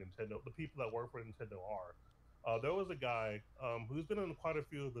company Nintendo, the people that work for Nintendo are. There was a guy who's been in quite a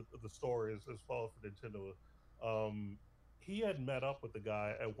few of the stories as well for Nintendo. Um, he had met up with the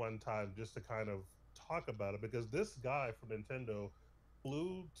guy at one time just to kind of talk about it because this guy from Nintendo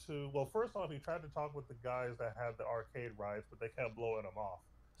flew to. Well, first off, he tried to talk with the guys that had the arcade rights, but they kept blowing him off.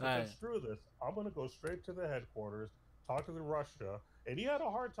 So he said, Right. "Screw this! I'm gonna go straight to the headquarters, talk to the Russia." And he had a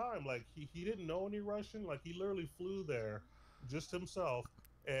hard time. Like he didn't know any Russian. Like he literally flew there just himself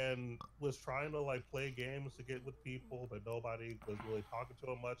and was trying to like play games to get with people, but nobody was really talking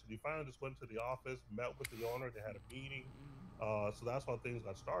to him much. And he finally just went to the office, met with the owner. They had a meeting. So that's how things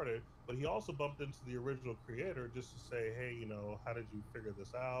got started. But he also bumped into the original creator just to say, hey, how did you figure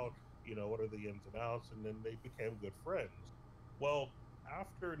this out? What are the ins and outs? And then they became good friends. Well,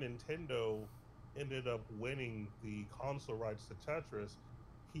 after Nintendo ended up winning the console rights to Tetris,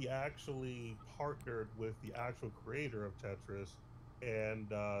 he actually partnered with the actual creator of Tetris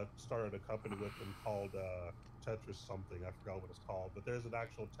and started a company with them called Tetris something. I forgot what it's called, but there's an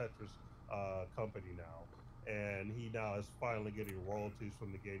actual Tetris company now, and he now is finally getting royalties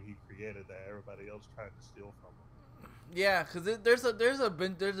from the game he created that everybody else tried to steal from him. Yeah, because there's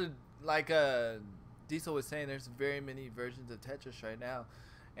a like Diesel was saying there's very many versions of Tetris right now,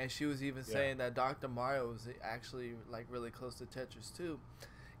 and she was even Yeah, saying that Dr. Mario was actually like really close to Tetris too.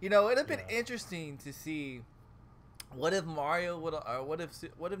 It'd have been yeah, interesting to see what if Mario would or what if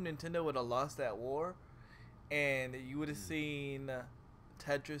Nintendo would have lost that war, and you would have mm, seen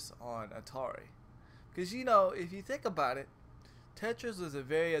Tetris on Atari. Because if you think about it, Tetris was a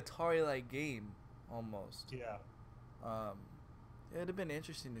very Atari-like game almost. yeah. Um, it'd have been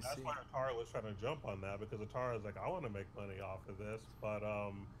interesting to That's see. why Atari was trying to jump on that because Atari is like, I want to make money off of this. But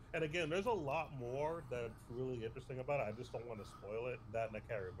and again, there's a lot more that's really interesting about it. I just don't want to spoil it. That and I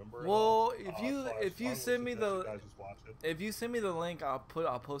can't remember it all. Well, if you So I if you strongly send me suggest you the guys just watch it. if you send me the link, I'll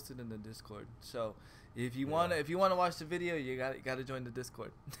post it in the Discord. So Yeah, if you wanna watch the video, you gotta join the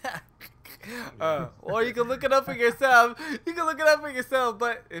Discord. yeah, Or you can look it up for yourself. You can look it up for yourself.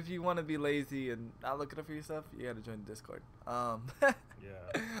 But if you want to be lazy and not look it up for yourself, you gotta join the Discord.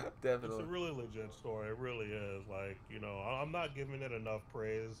 yeah. It's a Definitely. really legit story. It really is. Like, I'm not giving it enough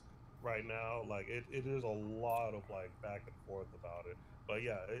praise right now. Like, it is a lot of like back and forth about it. But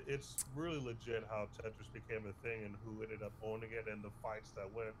yeah, it's really legit how Tetris became a thing and who ended up owning it and the fights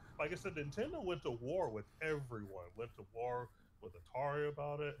that went. Like I said, Nintendo went to war with everyone. Went to war with Atari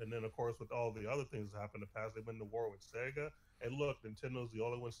about it, and then of course with all the other things that happened in the past, they went to war with Sega. And look, Nintendo's the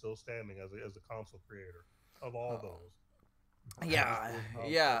only one still standing as a console creator of all Oh, those. That just yeah, proves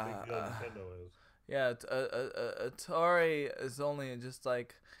how big yeah, deal Nintendo is. yeah. Atari is only just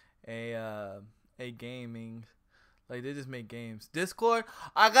like a gaming. Like they just make games. Discord.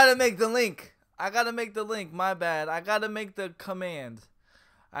 I gotta make the link. I gotta make the link. My bad. I gotta make the command.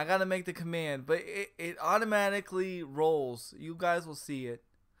 I gotta make the command, but it automatically rolls. You guys will see it.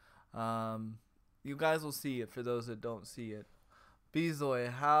 Um, you guys will see it for those that don't see it.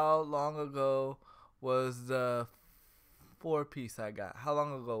 Bezoy, how long ago was the four piece I got? How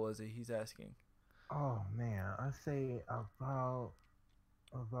long ago was it? He's asking. Oh man, I say about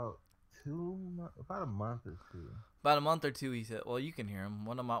about a month or two. About a month or two, he said. Well, you can hear him.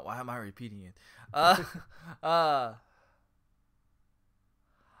 Why am I repeating it? Uh, uh,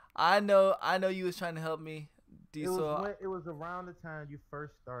 I know you was trying to help me, It was Diesel. when it was around the time you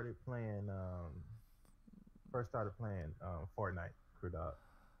first started playing first started playing Fortnite, Crew Dog.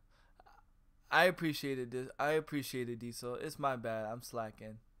 I appreciated this. I appreciated Diesel. It's my bad. I'm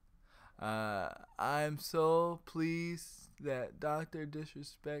slacking. I'm so pleased that Doctor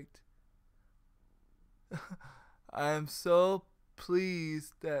Disrespect. I'm so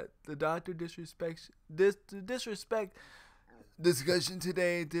pleased that the Doctor Disrespect the disrespect discussion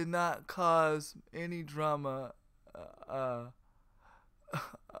today did not cause any drama uh,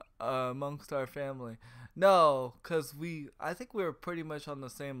 amongst our family. No, cause I think we were pretty much on the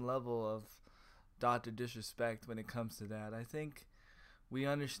same level of Doctor Disrespect when it comes to that. I think we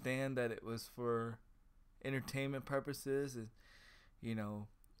understand that it was for entertainment purposes, and you know,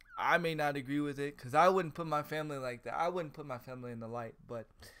 I may not agree with it because I wouldn't put my family like that. I wouldn't put my family in the light, but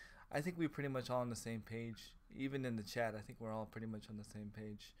I think we're pretty much all on the same page. Even in the chat, I think we're all pretty much on the same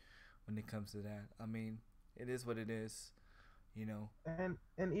page when it comes to that. I mean, it is what it is, you know. And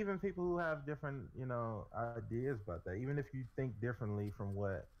even people who have different, ideas about that, even if you think differently from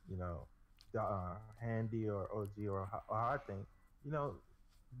what, Handy or OG or how I think, you know,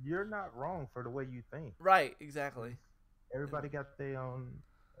 you're not wrong for the way you think. Right, exactly. Everybody got their own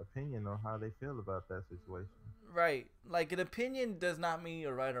opinion on how they feel about that situation. Right. Like an opinion does not mean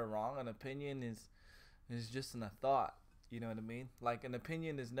you're right or wrong. An opinion is just a thought. You know what I mean? Like an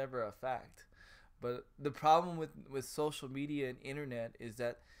opinion is never a fact. But the problem with social media and internet is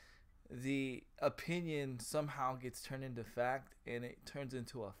that the opinion somehow gets turned into fact and it turns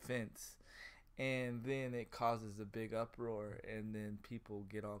into offense. And then it causes a big uproar and then people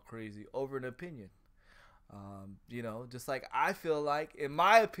get all crazy over an opinion. Just like I feel like, in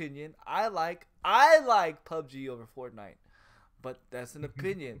my opinion, I like PUBG over Fortnite, but that's an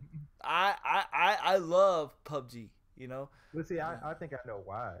opinion. I love PUBG. You know. Well, see, I think I know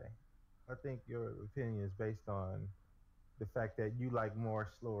why. I think your opinion is based on the fact that you like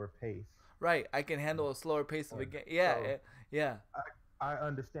more slower pace. Right, I can handle a slower pace of a game. Yeah, so, yeah. I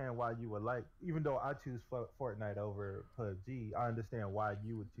understand why you would like, even though I choose Fortnite over PUBG. I understand why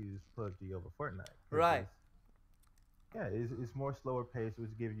you would choose PUBG over Fortnite. Right. It's more slower pace,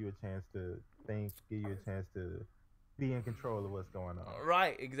 which gives you a chance to think, give you a chance to be in control of what's going on.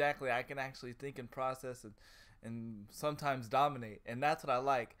 Right, exactly. I can actually think and process and sometimes dominate, and that's what I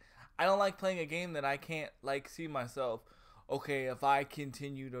like. I don't like playing a game that I can't see myself. Okay, if I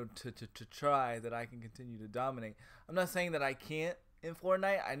continue to try, that I can continue to dominate. I'm not saying that I can't in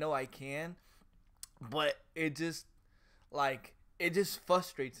Fortnite. I know I can, but it just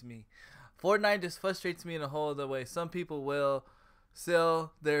frustrates me. Fortnite just frustrates me in a whole other way. Some people will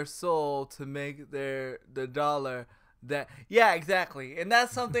sell their soul to make the dollar. That exactly, and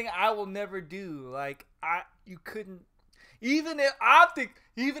that's something I will never do. Like you couldn't. Even if Optic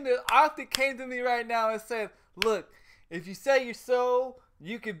came to me right now and said, "Look, if you sell your soul,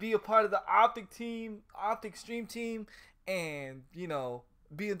 you could be a part of the Optic team, Optic Stream team, and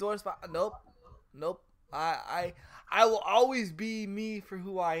be endorsed by." Nope. I will always be me for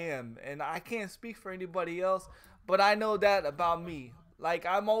who I am, and I can't speak for anybody else, but I know that about me. Like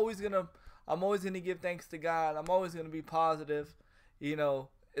I'm always gonna give thanks to God. I'm always gonna be positive,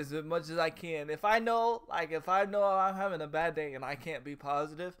 as much as I can. If I know I'm having a bad day and I can't be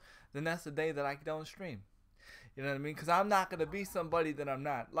positive, then that's the day that I don't stream. You know what I mean? Because I'm not gonna be somebody that I'm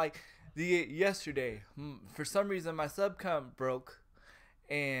not. Like yesterday, for some reason my sub count broke,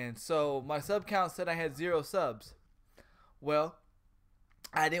 and so my sub count said I had 0 subs. Well,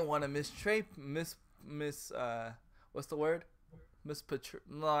 I didn't want to what's the word?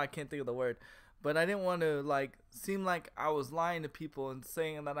 No, I can't think of the word. But I didn't want to seem like I was lying to people and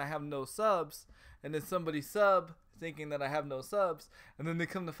saying that I have no subs, and then somebody sub thinking that I have no subs, and then they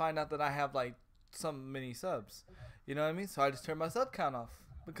come to find out that I have so many subs. You know what I mean? So I just turned my sub count off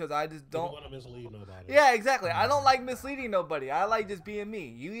because I just don't want to mislead nobody. Yeah, exactly. I don't like misleading nobody. I like just being me.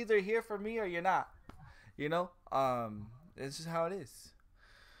 You either here for me or you're not. It's just how it is.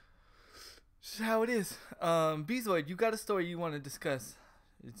 It's just how it is. Bezoid, you got a story you want to discuss?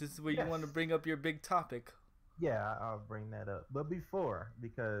 Is this where you want to bring up your big topic? Yeah, I'll bring that up. But before,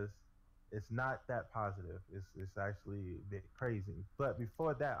 because it's not that positive. It's actually a bit crazy. But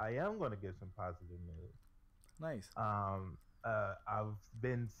before that, I am going to give some positive news. Nice. I've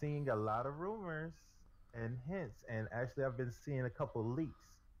been seeing a lot of rumors and hints, and actually I've been seeing a couple leaks.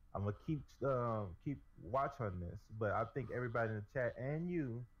 I'm gonna keep watch on this, but I think everybody in the chat and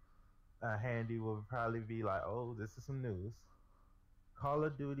you, Handy, will probably be like, "Oh, this is some news." Call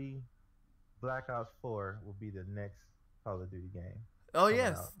of Duty Black Ops 4 will be the next Call of Duty game. Oh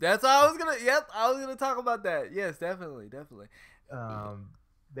yes, that's all I was gonna. Yep, I was gonna talk about that. Yes, definitely.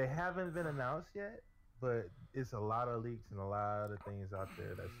 They haven't been announced yet, but it's a lot of leaks and a lot of things out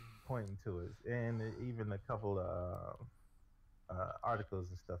there that's pointing to it, and even a couple of articles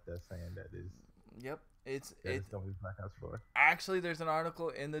and stuff that's saying Yep. that it's gonna be Black Ops 4. Actually, there's an article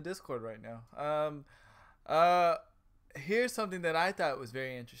in the Discord right now. Uh, Here's something that I thought was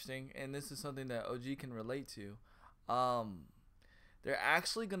very interesting, and this is something that OG can relate to. They're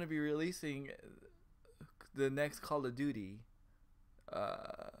actually going to be releasing the next Call of Duty.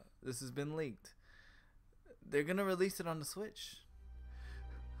 This has been leaked. They're going to release it on the Switch.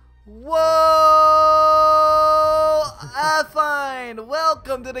 Whoa! I find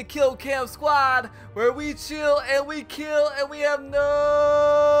welcome to the Kill Cam Squad, where we chill and we kill and we have no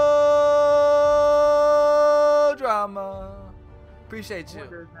drama. Appreciate you.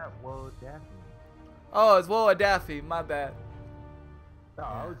 What is that? Whoa, Daphne. Oh, it's Whoa Daffy. My bad. No,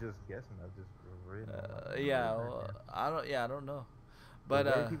 I was just guessing. I just read. Yeah, well, I don't know. But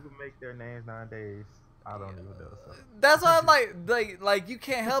the way people make their names nowadays, I don't even know. So. That's why I'm like you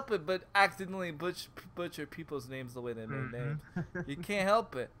can't help it but accidentally butcher people's names the way they make names. You can't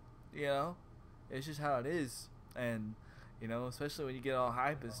help it, you know. It's just how it is, and you know, especially when you get all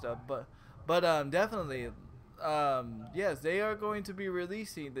hype and stuff. But definitely, yes, they are going to be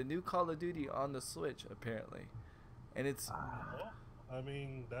releasing the new Call of Duty on the Switch apparently, and it's. I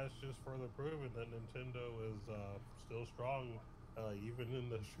mean, that's just further proving that Nintendo is still strong. Even in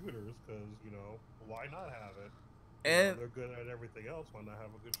the shooters, because you know, why not have it? And they're good at everything else. Why not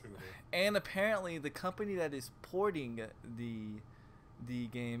have a good shooter? And apparently, the company that is porting the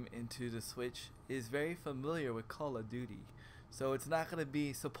game into the Switch is very familiar with Call of Duty, so it's not going to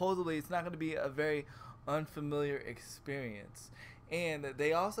be supposedly it's not going to be a very unfamiliar experience. And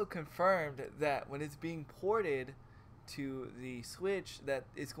they also confirmed that when it's being ported to the Switch, that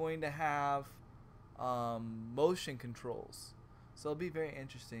it's going to have motion controls. So it'll be very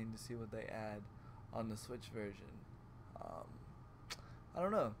interesting to see what they add on the Switch version. I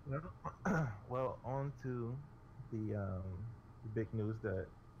don't know. Well, on to the big news that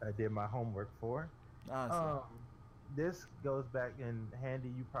I did my homework for. Awesome. This goes back in handy.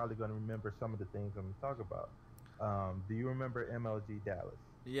 You're probably going to remember some of the things I'm going to talk about. Do you remember MLG Dallas?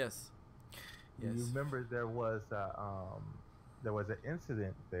 Yes. Do you remember there was an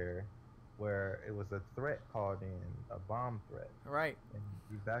incident there where it was a threat called in, a bomb threat. Right. And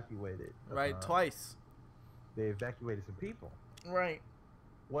evacuated. Right, twice. They evacuated some people. Right.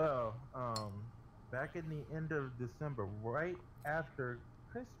 Well, back in the end of December, right after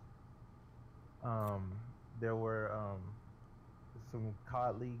Christmas, there were some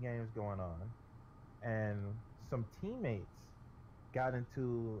COD League games going on, and some teammates got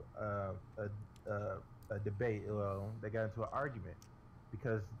into a debate. Well, they got into an argument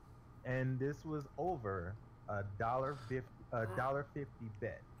because. And this was over $1.50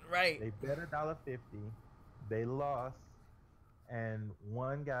 bet. Right. They bet $1.50. They lost, and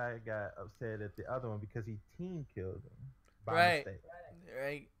one guy got upset at the other one because he team killed him by mistake.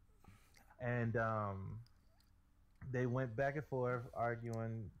 Right. And they went back and forth,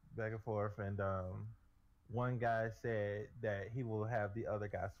 arguing back and forth, and one guy said that he will have the other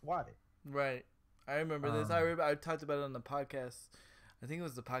guy swatted. Right. I remember this. I talked about it on the podcast. I think it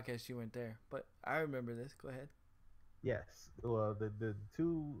was the podcast you went there, but I remember this. Go ahead. Yes. Well, the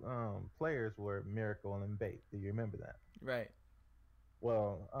two players were Miracle and Bait. Do you remember that? Right.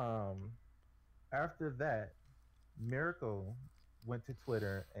 Well, after that, Miracle went to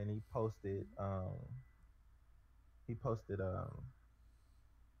Twitter and he posted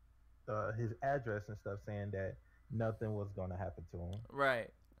his address and stuff, saying that nothing was going to happen to him.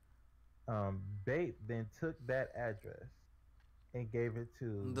 Right. Bait then took that address and gave it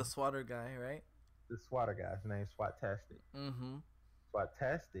to the swatter guy, right? The swatter guy. His name's Swatastic. Mm-hmm.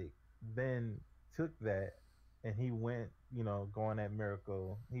 Swatastic then took that and he went, going at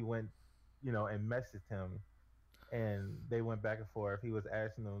Miracle. He went, and messaged him, and they went back and forth. He was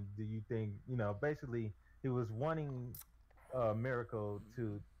asking him, "Do you think, basically he was wanting Miracle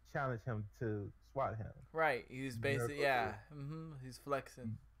to challenge him to swat him." Right. He was basically he's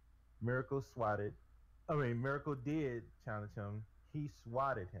flexing. Miracle did challenge him. He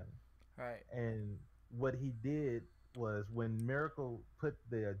swatted him. Right. And what he did was, when Miracle put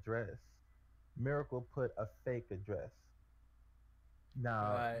the address, Miracle put a fake address.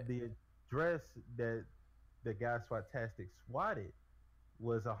 Now, the address that the guy Swatastic swatted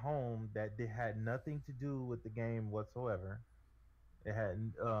was a home that had nothing to do with the game whatsoever. It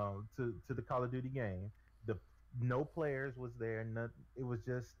had to the Call of Duty game. No players was there. It was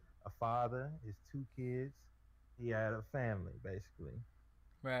just a father, his two kids. He had a family, basically.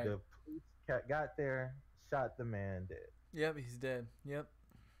 Right. The police got there, shot the man dead. Yep, he's dead. Yep.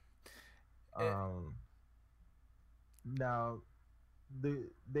 Now,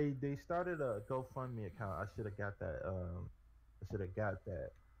 they started a GoFundMe account. I should have got that. I should have got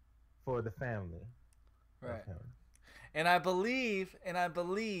that for the family of Right. him. And I believe,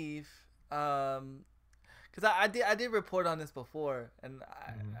 because I did report on this before, and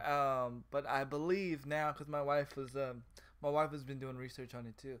Hmm. but I believe now because my wife has been doing research on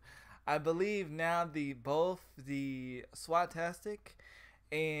it too. I believe now the both the SWAT tastic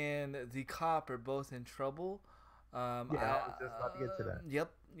and the cop are both in trouble. Yeah, I was just about to get to that.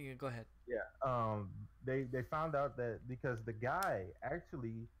 Yep. You can go ahead. Yeah. They found out that because the guy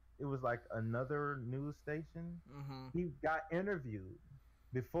actually, it was like another news station. Mm-hmm. He got interviewed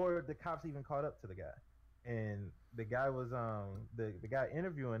before the cops even caught up to the guy, and the guy was the guy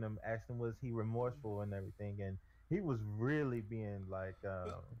interviewing him asked him was he remorseful and everything, and he was really being like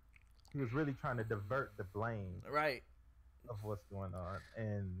he was really trying to divert the blame Right. of what's going on,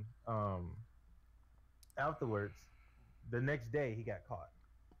 and afterwards, the next day he got caught.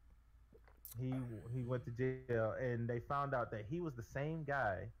 He went to jail, and they found out that he was the same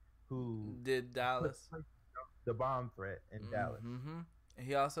guy who Did put Dallas. the bomb threat in Dallas. Mm-hmm.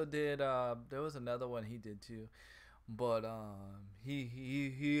 He also did. There was another one he did too, but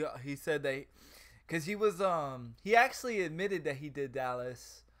he said that because he actually admitted that he did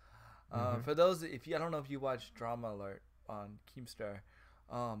Dallas. Hmm. For those if you I don't know if you watched Drama Alert on Keemstar,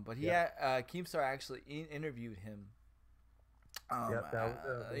 but Yep, Keemstar actually interviewed him. yep, that was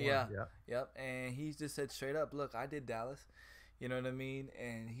the one. Yeah, Yep. yep, and he just said straight up, "Look, I did Dallas." You know what I mean?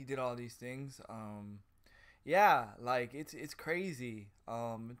 And he did all these things. Yeah, like it's crazy.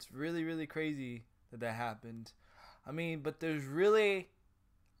 It's really really crazy that happened. I mean, but there's really,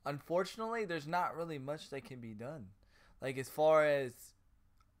 unfortunately, there's not really much that can be done. Like as far as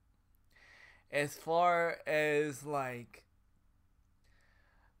like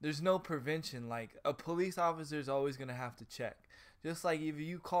there's no prevention. Like a police officer is always gonna have to check. Just like if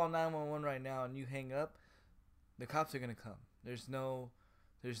you call 911 right now and you hang up, the cops are gonna come. There's no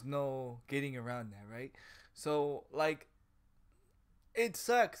getting around that, right? So like it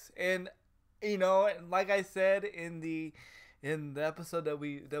sucks, and like I said in the episode that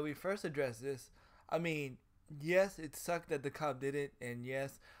we first addressed this, I mean, yes, it sucked that the cop did it, and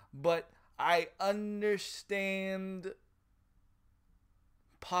yes, but I understand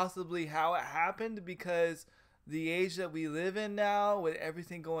possibly how it happened because the age that we live in now with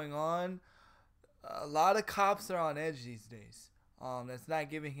everything going on, a lot of cops are on edge these days. That's not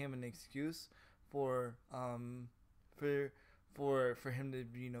giving him an excuse for for for him to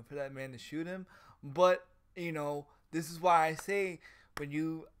for that man to shoot him. But this is why I say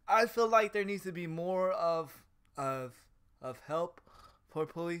I feel like there needs to be more of of help for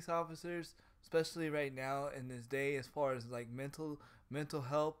police officers, especially right now in this day, as far as like mental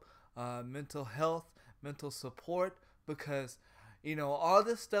help, mental health, mental support, because all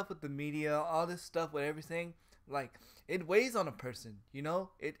this stuff with the media, all this stuff with everything, like it weighs on a person.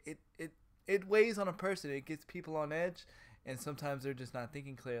 It weighs on a person. It gets people on edge, and sometimes they're just not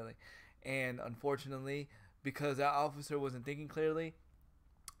thinking clearly. And unfortunately, because that officer wasn't thinking clearly,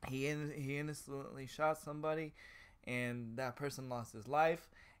 he innocently shot somebody, and that person lost his life.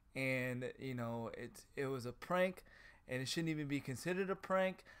 And it was a prank, and it shouldn't even be considered a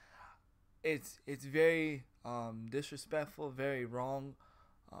prank. It's very disrespectful, very wrong.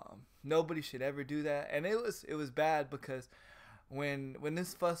 Nobody should ever do that, and it was bad because when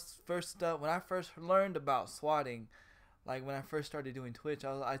this first stuff when I first learned about swatting, like when I first started doing Twitch,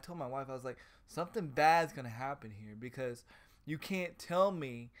 I told my wife, I was like, something bad's gonna happen here, because you can't tell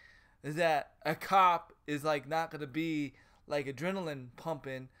me that a cop is like not gonna be like adrenaline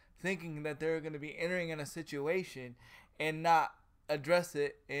pumping, thinking that they're gonna be entering in a situation and not address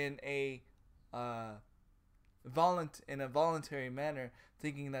it uh, in a voluntary manner,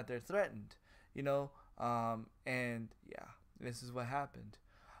 thinking that they're threatened, and yeah, this is what happened.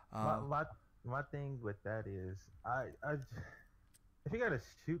 My Um, my my thing with that is if you gotta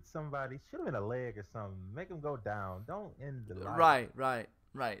shoot somebody, shoot him in the leg or something. Make him go down. Don't end the life.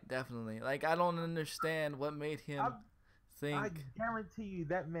 right, definitely. Like I don't understand what made I him I think, guarantee you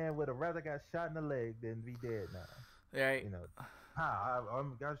that man would have rather got shot in the leg than be dead now. right? You know, I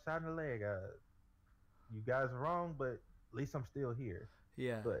got shot in the leg. You guys are wrong, but at least I'm still here.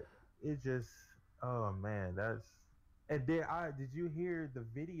 Yeah, But it just, oh man, that's. And then did you hear the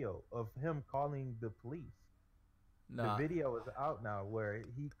video of him calling the police? The nah, video is out now where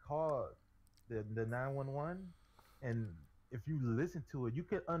he called the 911, and if you listen to it, you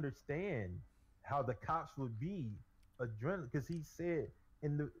can understand how the cops would be adrenaline, because he said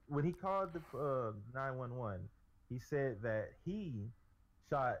in the when he called the 911, he said that he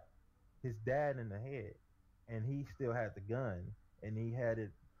shot his dad in the head, and he still had the gun, and he had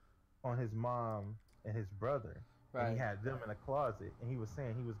it on his mom and his brother, and he Right. had them in a closet, and he was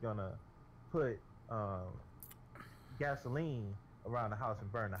saying he was gonna put um, gasoline around the house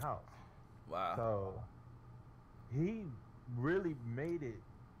and burn the house. Wow. So he really made it,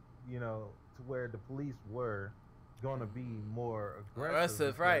 to where the police were gonna be more aggressive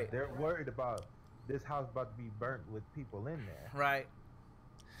Aggressive, because right. they're worried about this house about to be burnt with people in there. Right.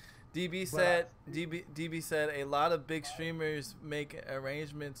 DB But I said DB said a lot of big streamers make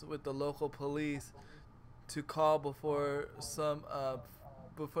arrangements with the local police to call before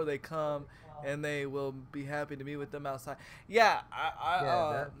they come, and they will be happy to meet with them outside. Yeah,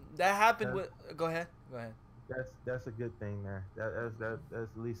 yeah, that that happened that's with. Go ahead. Go ahead. that's a good thing there. That's at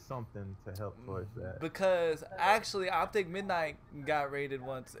least something to help towards that. Because actually, Optic Midnight got raided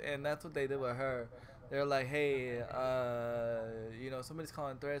once, and that's what they did with her. They're like, hey, somebody's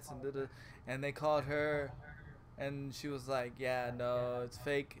calling threats, and they called her, and she was like, yeah, no, it's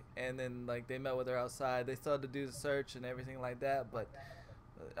fake. And then like they met with her outside. They started to do the search and everything like that. But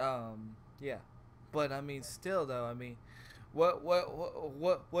yeah. But I mean, still though, I mean,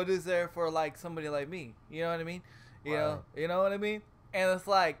 what is there for like somebody like me? You know what I mean? Right. You know what I mean? And it's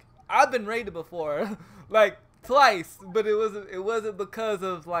like I've been raided before, like twice, but it wasn't because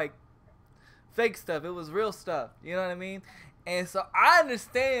of like fake stuff. It was real stuff. You know what I mean? And so I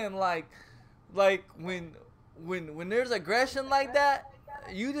understand like when there's aggression like that,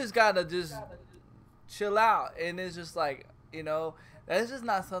 you just gotta just chill out, and it's just like that's just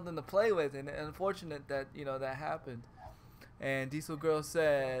not something to play with, and unfortunate that that happened. And Diesel Girl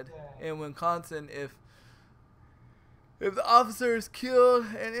said in Wisconsin, if the officers killed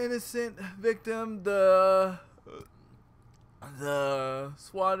an innocent victim, the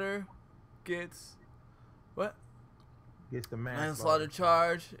swatter gets what? Gets the Manslaughter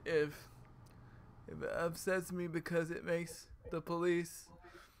charge if it upsets me because it makes the police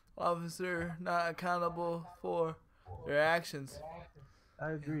officer not accountable for their actions.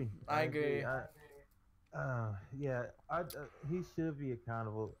 I agree. I agree. Yeah, he should be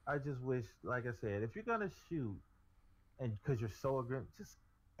accountable. I just wish, like I said, if you're gonna shoot, and because you're so aggressive, just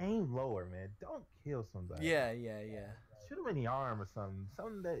aim lower, man. Don't kill somebody. Yeah. Shoot him in the arm or something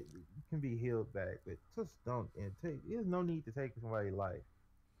that can be healed back. But just don't. And there's no need to take somebody's life.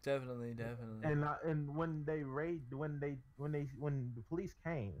 Definitely. And when the police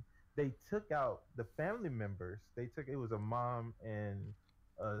came, they took out the family members. It was a mom and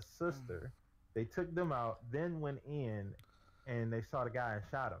a sister. They took them out, then went in, and they saw the guy and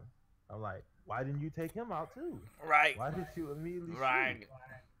shot him. I'm like, why didn't you take him out too? Right. Why did you immediately Right. shoot?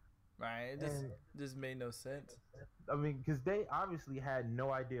 Right. It just made no sense. I mean, because they obviously had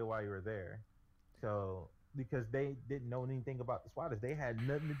no idea why you were there. So because they didn't know anything about the squatters, they had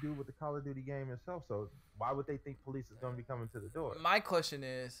nothing to do with the Call of Duty game itself. So why would they think police is going to be coming to the door? My question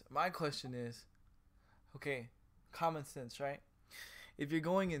is, okay, common sense, right? If you're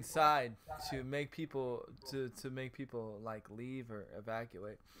going inside to make people like leave or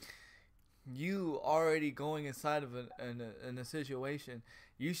evacuate, you already going inside of in a situation,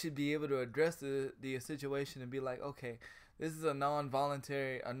 you should be able to address the situation and be like, okay, this is a non-violent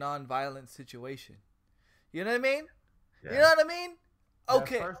situation. You know what I mean? Yeah. You know what I mean?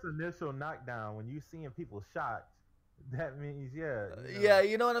 Okay. That first initial knockdown, when you seeing people shot, that means yeah,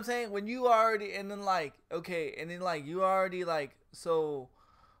 you know what I'm saying? When you already, and then like, okay, and then like you already like, so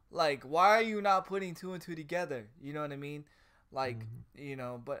like, why are you not putting two and two together? You know what I mean? Like,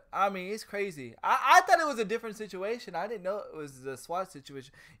 but I mean, it's crazy. I thought it was a different situation. I didn't know it was the SWAT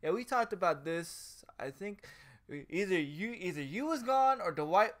situation. Yeah, we talked about this. I think either you was gone or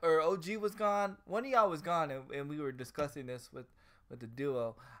Dwight or OG was gone. One of y'all was gone, and we were discussing this with the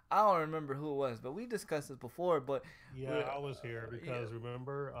duo. I don't remember who it was, but we discussed this before. But yeah, I was here because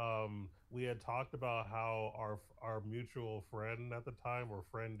remember, we had talked about how our mutual friend at the time, or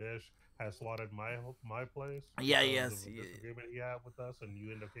friend-ish, had swatted my place. Yes. The disagreement he had with us, and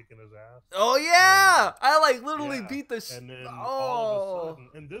you ended up kicking his ass. Oh yeah, I like literally beat the. And then all of a sudden,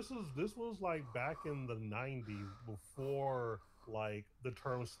 and this was like back in the '90s, before like the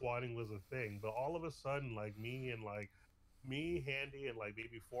term swatting was a thing. But all of a sudden, like me, Handy, and like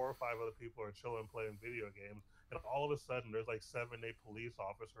maybe 4 or 5 other people are chilling playing video games, and all of a sudden there's like 7, 8 police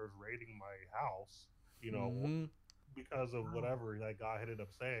officers raiding my house, because of whatever that guy ended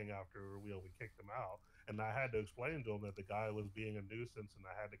up saying after we kicked him out. And I had to explain to him that the guy was being a nuisance and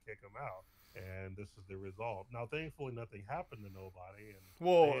I had to kick him out. And this is the result. Now, thankfully, nothing happened to nobody, and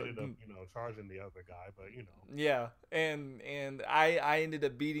they ended up, charging the other guy. But yeah, and I ended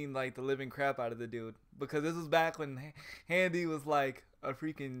up beating like the living crap out of the dude, because this was back when Handy was like a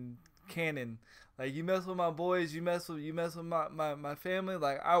freaking cannon. Like, you mess with my boys, you mess with my family.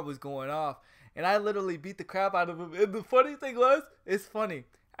 Like, I was going off, and I literally beat the crap out of him. And the funny thing was, it's funny.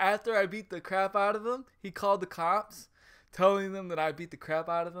 After I beat the crap out of him, he called the cops, telling them that I beat the crap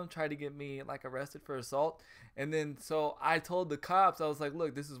out of him, tried to get me like arrested for assault. And then so I told the cops, I was like,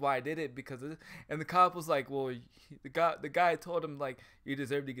 look, this is why I did it, because of this. And the cop was like, well, the guy told him, like, you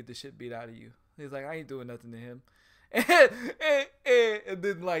deserve to get the shit beat out of you. He's like, I ain't doing nothing to him. And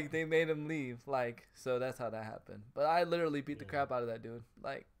then like they made him leave. Like, so that's how that happened. But I literally beat the crap out of that dude.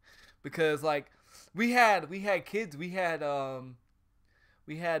 Like, because like we had kids. We had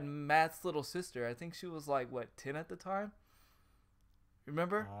Matt's little sister. I think she was like, what, 10 at the time?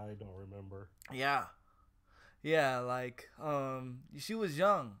 Remember? I don't remember. Yeah. Yeah, like she was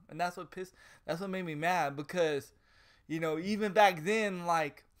young, and that's what made me mad, because, you know, even back then,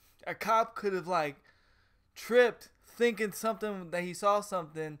 like, a cop could have like tripped thinking something, that he saw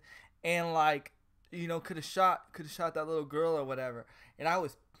something, and like, you know, could have shot that little girl or whatever. And I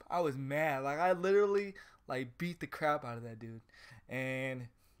was mad. Like, I literally like beat the crap out of that dude. And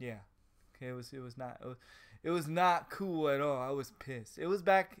yeah, it was not cool at all. I was pissed. It was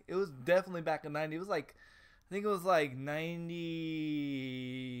definitely back in 90. It was like, I think it was like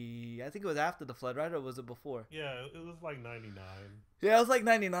 90. I think it was after the flood, right? Or was it before? Yeah, it was like 99. Yeah, it was like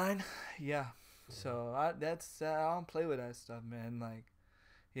 99. Yeah. So I don't play with that stuff, man. Like,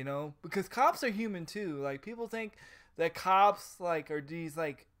 you know, because cops are human too. Like, people think that cops like are these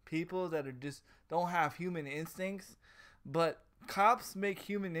like people that are just don't have human instincts, but cops make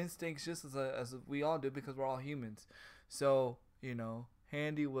human instincts just as we all do, because we're all humans. So, you know,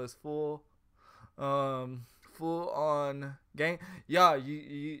 Handy was full on gang. Yeah,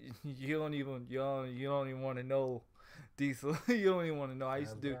 you don't even want to know, Diesel. You don't even want to know. I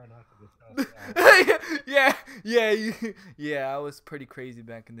used to do. Yeah. I was pretty crazy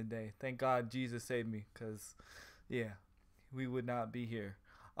back in the day. Thank God Jesus saved me, cause yeah, we would not be here.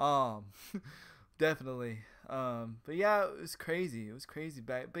 Definitely. But yeah, it was crazy. It was crazy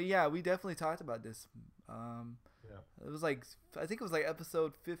back. But yeah, we definitely talked about this. It was like, I think it was like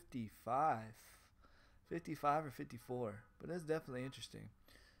episode 55 or 54. But that's definitely interesting.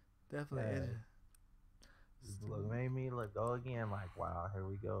 Definitely. Look, made me go again. Like, wow, here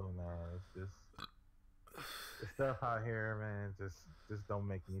we go, man. It's just the stuff out here, man. Just don't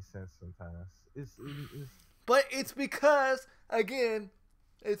make any sense sometimes. But it's because again,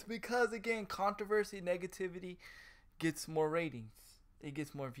 controversy, negativity gets more ratings. It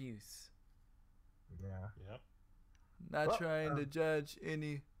gets more views. Yeah. Yep. Not trying to judge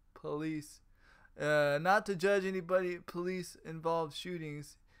any police. Not to judge anybody police involved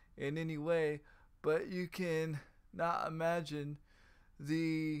shootings in any way, but you can not imagine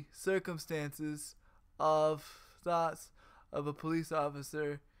the circumstances of thoughts of a police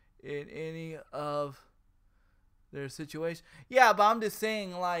officer in any of their situation. Yeah, but I'm just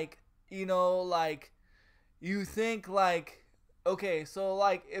saying, like, you know, like, you think, like, okay, so,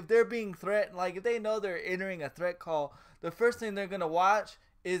 like, if they're being threatened, like, if they know they're entering a threat call, the first thing they're gonna watch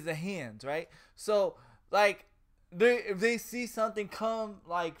is the hands, right? So, like, if they see something come,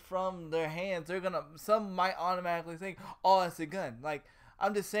 like, from their hands, some might automatically think, oh, it's a gun. Like,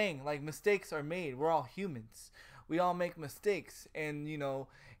 I'm just saying, like, mistakes are made. We're all humans. We all make mistakes. And, you know,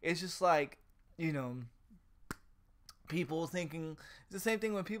 it's just like, you know, people thinking, it's the same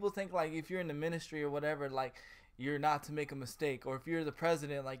thing when people think, like, if you're in the ministry or whatever, like, you're not to make a mistake. Or if you're the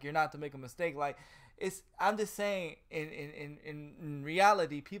president, like, you're not to make a mistake. Like, I'm just saying, in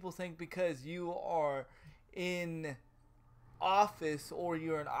reality, people think because you are in office or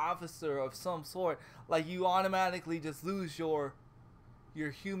you're an officer of some sort, like, you automatically just lose your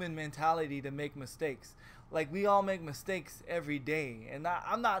human mentality to make mistakes. Like, we all make mistakes every day, and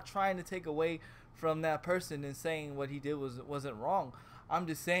I'm not trying to take away from that person and saying what he did wasn't wrong. I'm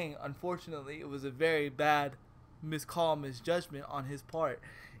just saying, unfortunately, it was a very bad misjudgment on his part,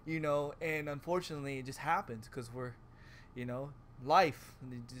 you know, and unfortunately it just happens because we're, you know, life,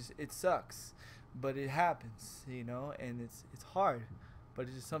 it sucks, but it happens, you know, and it's hard, but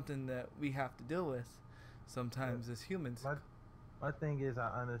it's just something that we have to deal with sometimes as humans. My thing is,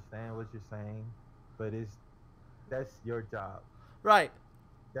 I understand what you're saying, but that's your job. Right.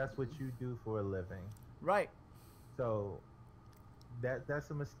 That's what you do for a living. Right. So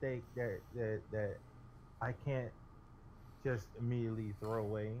that's a mistake that I can't just immediately throw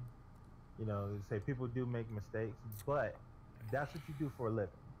away. You know, say people do make mistakes, but that's what you do for a living.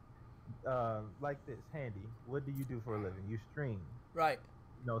 Like this, Handy, what do you do for a living? You stream. Right.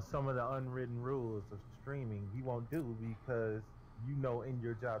 You know, some of the unwritten rules of streaming you won't do because you know in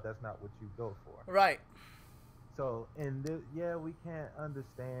your job that's not what you go for. Right. So, and yeah, we can't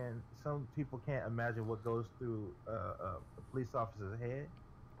understand. Some people can't imagine what goes through a police officer's head,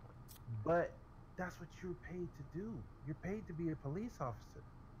 but that's what you're paid to do. You're paid to be a police officer.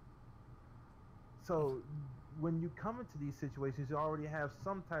 So, when you come into these situations, you already have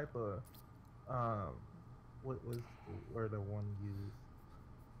some type of um, what was the word I want to use?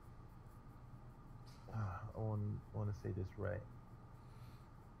 I want to say this right.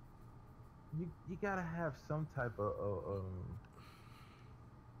 You gotta have some type of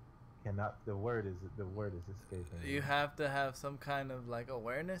cannot the word is escaping me. You have to have some kind of like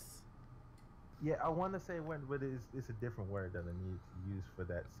awareness. Yeah, I want to say when, but it's a different word that I need to use for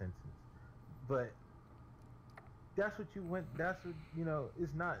that sentence. But that's what you went. That's what you know.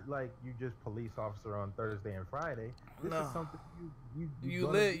 It's not like you just police officer on Thursday and Friday. This No. is something You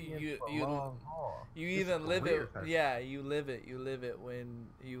gonna live be in you for a you long haul. you This is even live career it. type Yeah, you live it. You live it when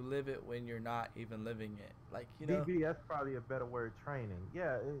you're not even living it. Like, you know. DB, that's probably a better word. Training.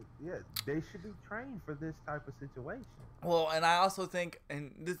 Yeah, yeah. They should be trained for this type of situation. Well, and I also think,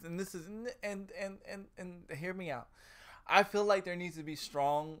 and this is, and hear me out. I feel like there needs to be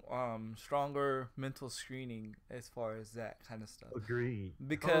stronger mental screening as far as that kind of stuff. Agreed.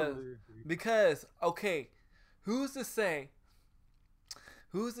 Because Totally agreed. because okay, who's to say?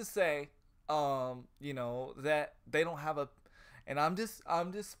 Who's to say? You know, that they don't have a, and I'm just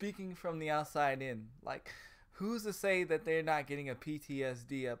speaking from the outside in. Like, who's to say that they're not getting a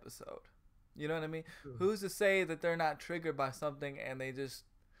PTSD episode? You know what I mean? Who's to say that they're not triggered by something and they just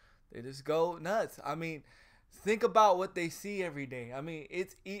go nuts? I mean, think about what they see every day. I mean,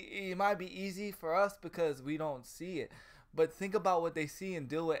 it might be easy for us because we don't see it, but think about what they see and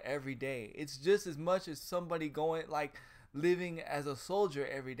deal with every day. It's just as much as somebody going like living as a soldier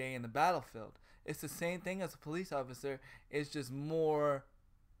every day in the battlefield. It's the same thing as a police officer. It's just more.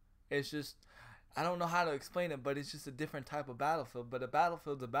 It's just, I don't know how to explain it, but it's just a different type of battlefield. But a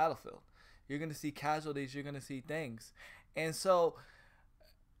battlefield's a battlefield. You're going to see casualties. You're going to see things. And so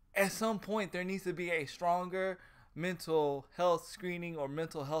at some point there needs to be a stronger mental health screening or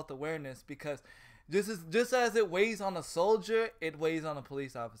mental health awareness, because just as it weighs on a soldier, it weighs on a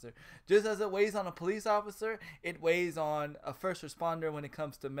police officer. Just as it weighs on a police officer, it weighs on a first responder when it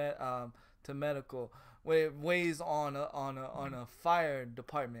comes to medical. When it weighs on a fire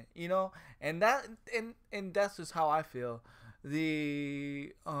department, you know, and that's just how I feel.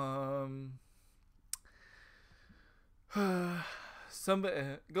 The somebody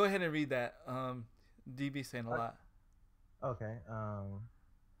go ahead and read that. DB saying a lot. Okay.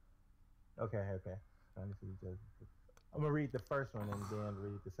 Okay. I'm gonna read the first one and then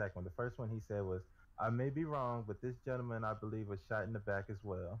read the second one. The first one he said was, "I may be wrong, but this gentleman I believe was shot in the back as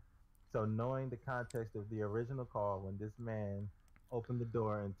well. So knowing the context of the original call, when this man opened the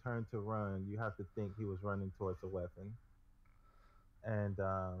door and turned to run, you have to think he was running towards a weapon." And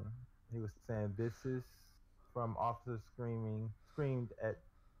he was saying this is from officers screamed at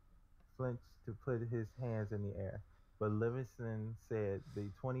Flinch to put his hands in the air. But Livingston said the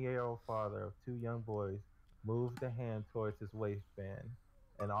 28-year-old father of two young boys moved a hand towards his waistband.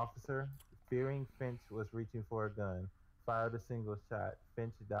 An officer, fearing Finch was reaching for a gun, fired a single shot.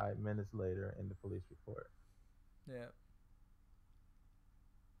 Finch died minutes later in the police report. Yeah.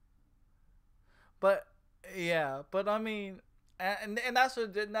 But I mean, and that's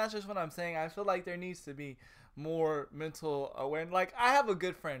just what I'm saying. I feel like there needs to be more mental awareness. Like, I have a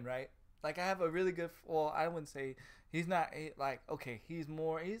good friend, right? Like, I have a really good. Well, I wouldn't say he's not like, okay. He's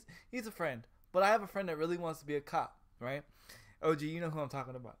a friend, but I have a friend that really wants to be a cop, right? OG, you know who I'm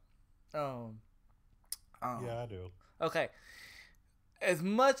talking about. Yeah, I do. Okay. As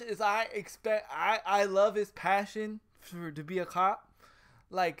much as I expect, I love his passion to be a cop.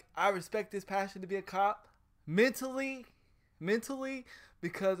 Like, I respect his passion to be a cop. Mentally,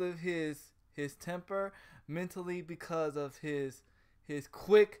 because of his temper. Mentally, because of his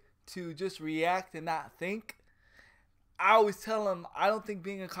quick to just react and not think. I always tell him, I don't think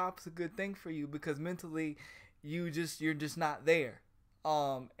being a cop is a good thing for you, because mentally you're just not there.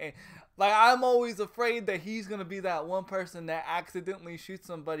 And like, I'm always afraid that he's gonna be that one person that accidentally shoots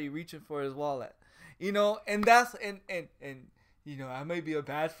somebody reaching for his wallet, you know. And that's and you know, I may be a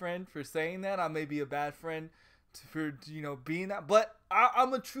bad friend for saying that. I may be a bad friend for, you know, being that, but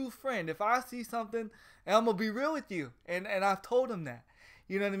I'm a true friend. If I see something, and I'm gonna be real with you, and I've told him that,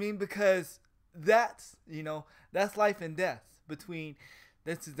 you know what I mean, because that's, you know, that's life and death between.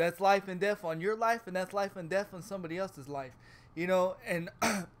 That's life and death on your life, and that's life and death on somebody else's life. You know, and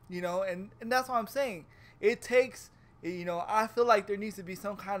you know, and that's what I'm saying. It takes, you know, I feel like there needs to be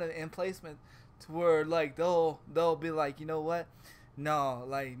some kind of emplacement to where, like, they'll be like, you know what, no,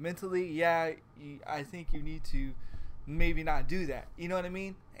 like mentally, yeah, I think you need to maybe not do that. You know what I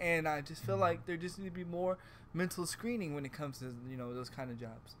mean? And I just feel like there just need to be more mental screening when it comes to those kind of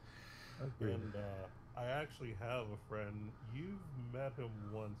jobs. Agreed. And I actually have a friend. You've met him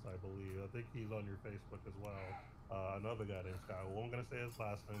once, I believe. I think he's on your Facebook as well. Another guy named Sky. Well, I'm gonna say his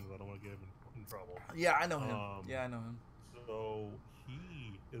last name because I don't want to get him in trouble. Yeah, I know him. Um, Yeah, I know him. so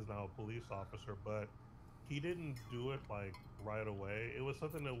he is now a police officer, but he didn't do it like right away. It was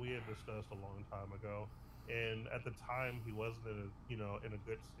something that we had discussed a long time ago, and at the time he wasn't in a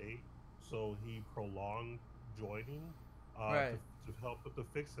good state, so he prolonged joining Right. to help to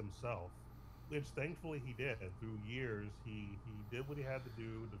fix himself, which thankfully he did. Through years, he did what he had to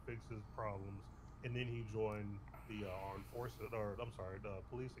do to fix his problems, and then he joined the armed forces, or I'm sorry, the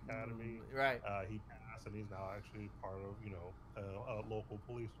police academy. Right. He passed, and he's now actually part of a local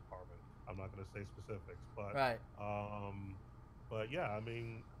police department. I'm not going to say specifics, Right. um, but yeah, I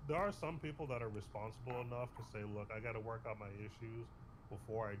mean, there are some people that are responsible enough to say, look, I got to work out my issues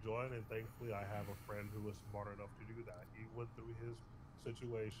before I join, and thankfully, I have a friend who was smart enough to do that. He went through his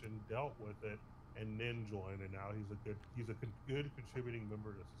situation, dealt with it, and then joined, and now good contributing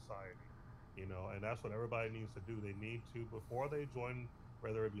member to society. And that's what everybody needs to do. They need to, before they join,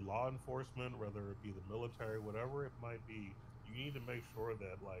 whether it be law enforcement, whether it be the military, whatever it might be, you need to make sure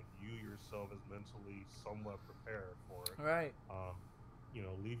that like you yourself is mentally somewhat prepared for it. Right.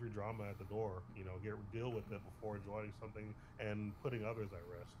 Leave your drama at the door. Deal with it before joining something and putting others at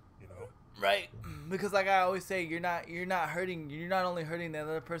risk. Right. Because like I always say, you're not only hurting the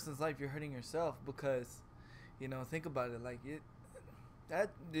other person's life, you're hurting yourself because, think about it, like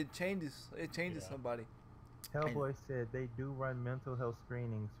it changes Yeah. somebody. Hellboy said they do run mental health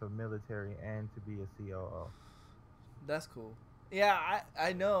screenings for military and to be a COO. That's cool. Yeah,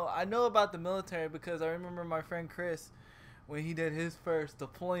 I know about the military because I remember my friend Chris when he did his first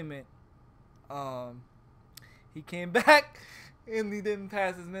deployment. Um, he came back and he didn't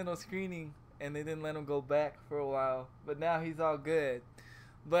pass his mental screening, and they didn't let him go back for a while. But now he's all good.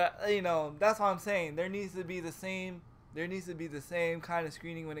 But that's what I'm saying. There needs to be the same. There needs to be the same kind of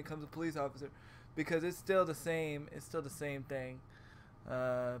screening when it comes to police officer, because it's still the same. It's still the same thing.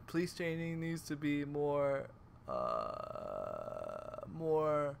 Police training needs to be more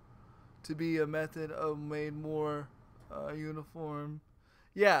to be a method of made more uniform.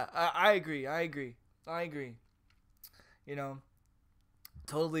 Yeah, I agree. I agree. You know,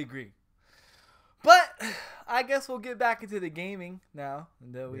 totally agree. But I guess we'll get back into the gaming now.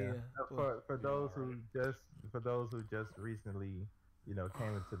 And then Yeah. For Yeah, those all who right. just recently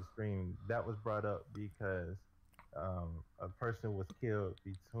came into the stream, that was brought up because a person was killed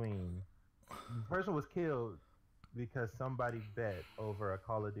between the person was killed because somebody bet over a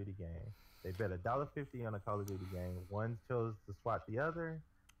Call of Duty game. They bet $1.50 on a Call of Duty game. One chose to swat the other,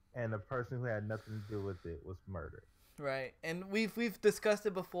 and the person who had nothing to do with it was murdered. right, and we've discussed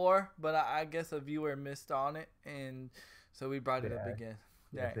it before, but I guess a viewer missed on it, and so we brought it They up asked, again.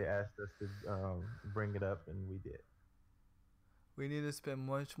 yes, Right. they asked us to bring it up, and we did. We need to spend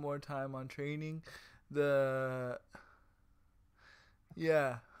much more time on training. The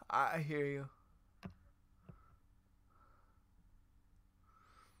Yeah, I hear you.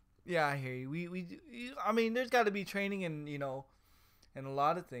 Yeah, I hear you. I mean, there's got to be training in a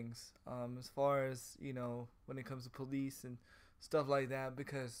lot of things. As far as when it comes to police and stuff like that,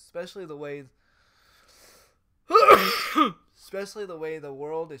 because especially the way the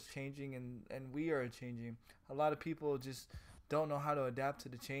world is changing and we are changing. A lot of people just don't know how to adapt to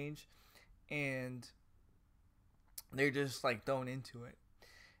the change, and they're just like thrown into it,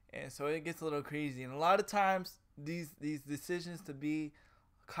 and so it gets a little crazy. And a lot of times, these decisions to be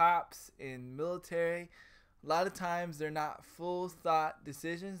cops in military, a lot of times they're not full thought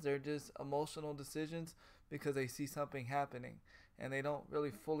decisions. They're just emotional decisions because they see something happening and they don't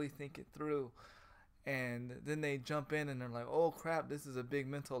really fully think it through. And then they jump in and they're like, "Oh crap, this is a big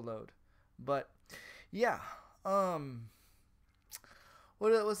mental load." But yeah, um,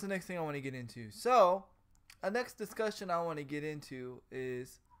 what's the next thing I want to get into? So, a next discussion I want to get into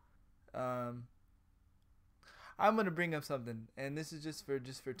is, um, I'm gonna bring up something, and this is just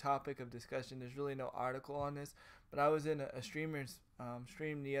for topic of discussion. There's really no article on this, but I was in a streamer's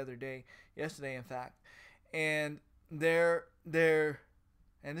stream the other day, yesterday in fact, and they're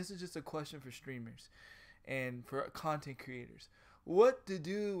and this is just a question for streamers and for content creators. What to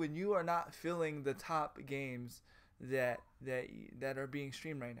do when you are not feeling the top games that are being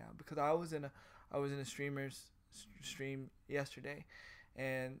streamed right now? Because I was in a streamer's stream yesterday,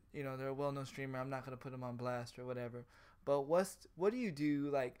 and they're a well-known streamer. I'm not gonna put them on blast or whatever. But what do you do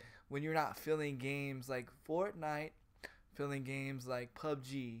like when you're not feeling games like Fortnite, feeling games like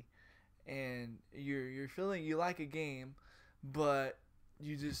PUBG, and you're feeling you like a game, but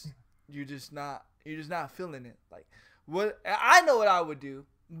you just you're just not feeling it. Like what I know what I would do,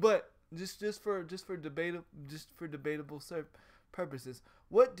 but just for debatable purposes.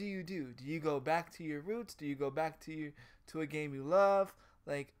 What do you do? Do you go back to your roots? Do you go back to a game you love?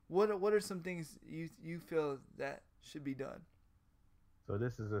 Like what are some things you feel that should be done? So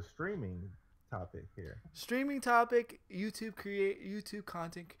this is a streaming topic here. Streaming topic, YouTube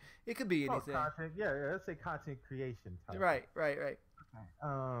content. It could be Oh, anything. content. Yeah, yeah. Let's say content creation topic. Right.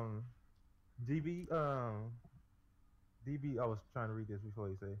 Um, DB. DB. I was trying to read this before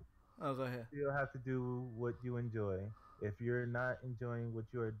you say. Oh, go ahead. You'll have to do what you enjoy. If you're not enjoying what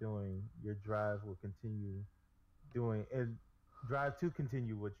you are doing, your drive will continue doing and drive to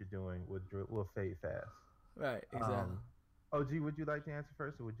continue what you're doing will fade fast. Right, exactly. OG, would you like to answer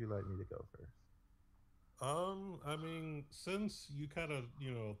first, or would you like me to go first? I mean, since you kind of,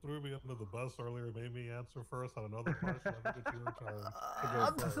 threw me under the bus earlier, made me answer first on another question, I think it's your turn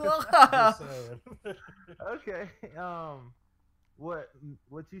to go first. Just saying. Okay. What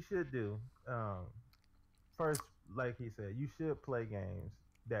you should do, first, like he said, you should play games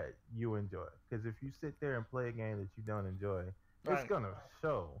that you enjoy. Because if you sit there and play a game that you don't enjoy, it's Right. gonna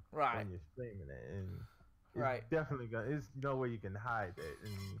show Right. when you're streaming it, and it's Right. definitely gonna. It's no way you can hide it,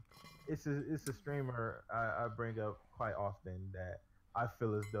 and it's a streamer I bring up quite often that I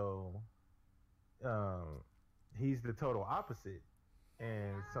feel as though he's the total opposite,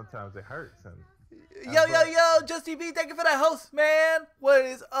 and sometimes it hurts him. Yo, Justy B, thank you for that host, man. What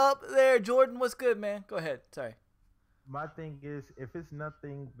is up there? Jordan, what's good, man? Go ahead. Sorry. My thing is, if it's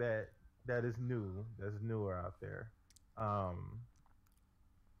nothing that is new, that's newer out there, I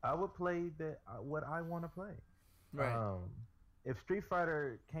would play what I want to play. Right. If Street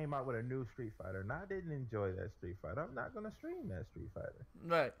Fighter came out with a new Street Fighter and I didn't enjoy that Street Fighter, I'm not gonna stream that Street Fighter.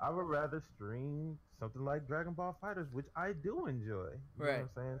 Right. I would rather stream something like Dragon Ball Fighters, which I do enjoy. You know what I'm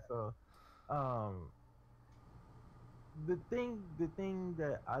saying? So, the thing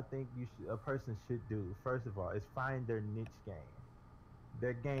that I think a person should do first of all is find their niche game,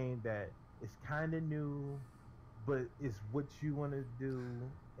 their game that is kind of new, but is what you want to do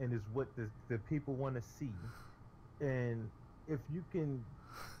and is what the people want to see. And if you can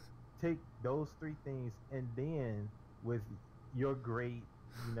take those three things and then with your great,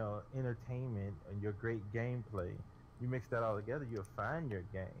 entertainment and your great gameplay, you mix that all together, you'll find your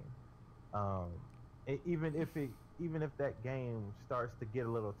game. Even if that game starts to get a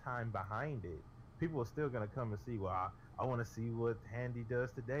little time behind it, people are still gonna come and see. Well, I want to see what Handy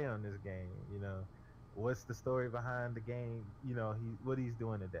does today on this game. What's the story behind the game? What he's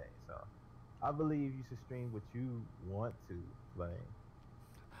doing today. So, I believe you should stream what you want to play.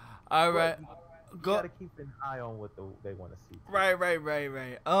 All right. You gotta keep an eye on what they want to see. Right.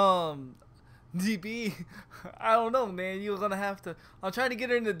 DB, I don't know, man. You're gonna have to. I'm trying to get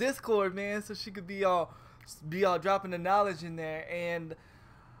her in the Discord, man, so she could be all dropping the knowledge in there. And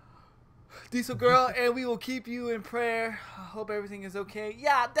Diesel girl, and we will keep you in prayer. I hope everything is okay.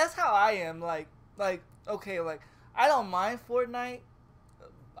 Yeah, that's how I am. Like okay, like I don't mind Fortnite.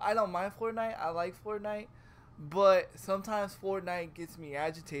 I like Fortnite, but sometimes Fortnite gets me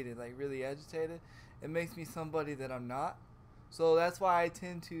agitated, like really agitated. It makes me somebody that I'm not. So that's why I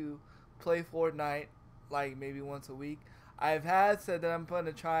tend to play Fortnite like maybe once a week. I've said that I'm going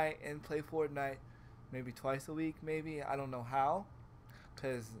to try and play Fortnite maybe twice a week, maybe. I don't know how,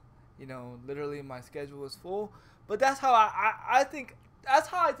 because, literally my schedule is full. But that's how I think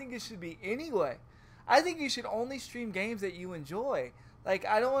it should be anyway. I think you should only stream games that you enjoy. Like,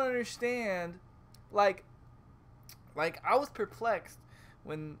 I don't understand, like I was perplexed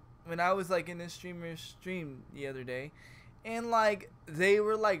when I was like in this streamer's stream the other day, and like they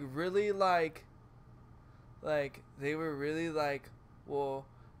were really, well,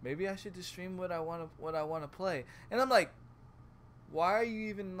 maybe I should just stream what I want to play. And I'm like, why are you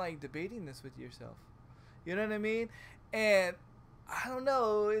even like debating this with yourself? You know what I mean? And I don't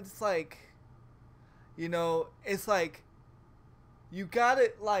know, it's like, it's like you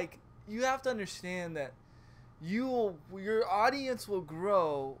have to understand that your audience will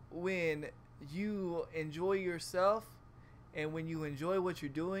grow when you enjoy yourself, and when you enjoy what you're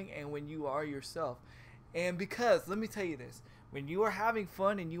doing, and when you are yourself. And because, let me tell you this, when you are having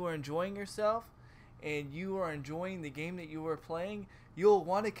fun and you are enjoying yourself and you are enjoying the game that you are playing, you'll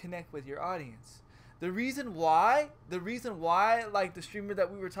want to connect with your audience. The reason why like the streamer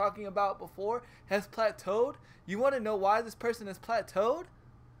that we were talking about before has plateaued, you want to know why this person has plateaued?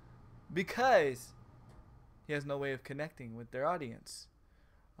 Because he has no way of connecting with their audience.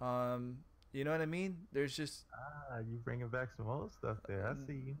 You know what I mean? There's just You bringing back some old stuff there. I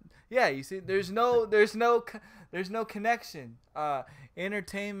see you. yeah. You see, there's no connection.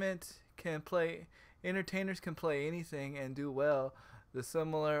 Entertainment can play. Entertainers can play anything and do well. The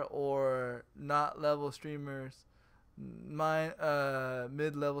similar or not level streamers, mid-level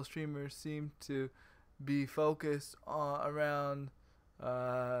streamers seem to be focused on around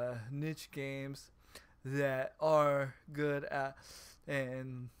niche games that are good at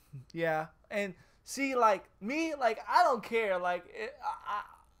and yeah and see like me like I don't care I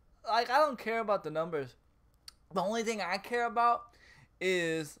don't care about the numbers. The only thing I care about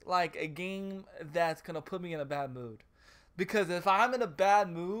is like a game that's gonna put me in a bad mood, because if I'm in a bad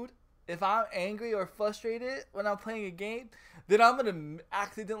mood, if I'm angry or frustrated when I'm playing a game, then I'm gonna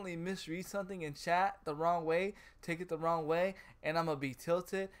accidentally misread something in chat the wrong way, take it the wrong way, and I'm gonna be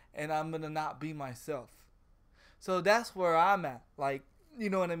tilted, and I'm gonna not be myself. So that's where I'm at. Like, you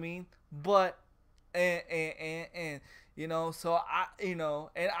know what I mean? But and you know, so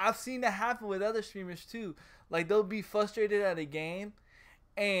and I've seen that happen with other streamers too. Like they'll be frustrated at a game,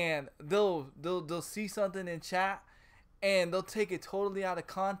 and they'll see something in chat, and they'll take it totally out of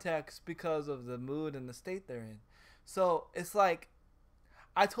context because of the mood and the state they're in. So it's like,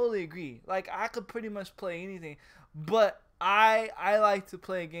 I totally agree. Like I could pretty much play anything, but I like to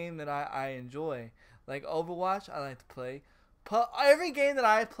play a game that I enjoy. Like Overwatch, I like to play. Every game that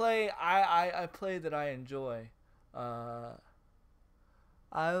I play, I play that I enjoy. I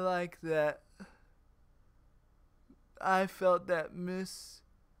like that. I felt that misguided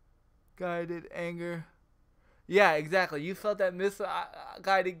anger. Yeah, exactly. You felt that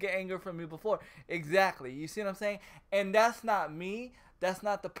misguided anger from me before. Exactly. You see what I'm saying? And that's not me. That's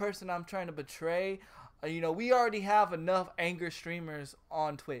not the person I'm trying to betray. We already have enough anger streamers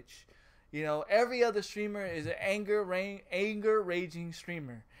on Twitch. Every other streamer is an anger raging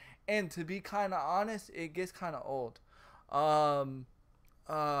streamer. And to be kind of honest, it gets kind of old. Hold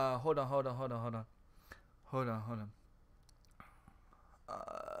on.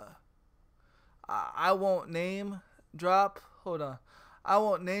 I won't name drop. Hold on. I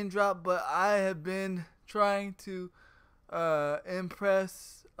won't name drop, but I have been trying to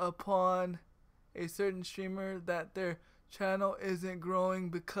impress upon a certain streamer that their channel isn't growing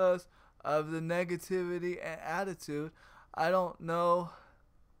because of the negativity and attitude. I don't know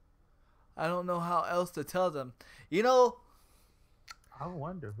how else to tell them. I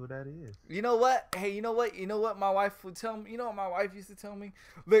wonder who that is. You know what? Hey, you know what my wife would tell me? You know what my wife used to tell me?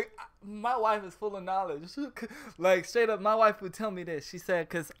 Like, my wife is full of knowledge. Like, straight up, my wife would tell me this. She said,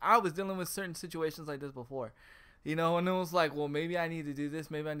 because I was dealing with certain situations like this before. And it was like, well, maybe I need to do this.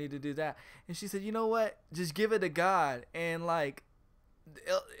 Maybe I need to do that. And she said, you know what? Just give it to God. And, like,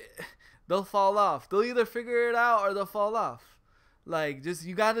 they'll fall off. They'll either figure it out or they'll fall off. Like,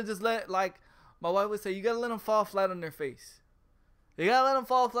 you got to just like my wife would say, you got to let them fall flat on their face. You gotta let them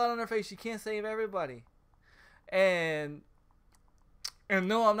fall flat on their face. You can't save everybody. And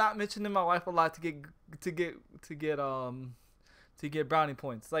no, I'm not mentioning my wife a lot to get brownie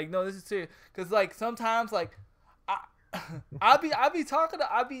points. Like, no, this is serious. Cause like sometimes like I'll be talking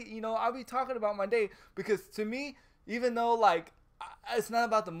about my day, because to me, even though like it's not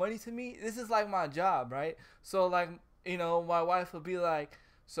about the money to me, this is like my job, right? So like my wife will be like,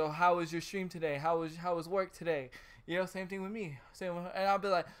 so how was your stream today? How was work today? Same thing with me. And I'll be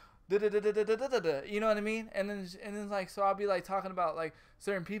like, da da da da da da da da. You know what I mean? And then like, so I'll be like talking about like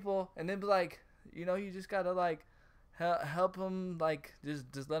certain people, and then be like, you just gotta like help them, like just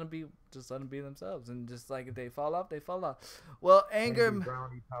let them be themselves, and just like if they fall off, they fall off. Well, anger.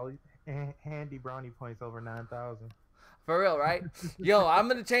 Handy brownie points over 9,000. For real, right? Yo, I'm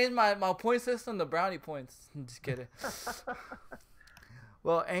gonna change my point system to brownie points. I'm just kidding.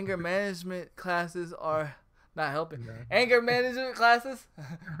 Well, anger management classes are not helping. No. Anger management classes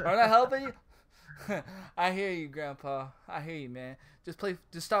are not helping you. I hear you, Grandpa. I hear you, man.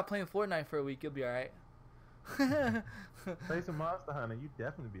 Just stop playing Fortnite for a week. You'll be all right. Play some Monster Hunter. You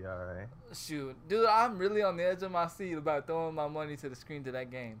definitely be all right. Shoot, dude, I'm really on the edge of my seat about throwing my money to the screen to that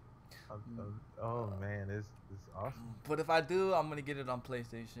game. Oh man, it's awesome. But if I do, I'm gonna get it on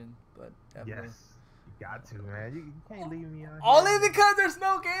PlayStation. But definitely. Yes. You got to, man. You can't leave me out here. Only because there's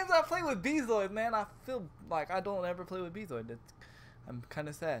no games I play with Bezoid, man. I feel like I don't ever play with Bezoid. I'm kind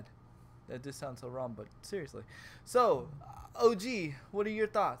of sad. That just sounds so wrong, but seriously. So, OG, what are your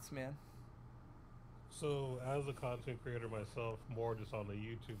thoughts, man? So, as a content creator myself, more just on the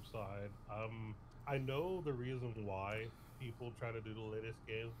YouTube side, I know the reason why people try to do the latest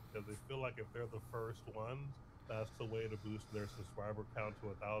games, because they feel like if they're the first ones, that's the way to boost their subscriber count to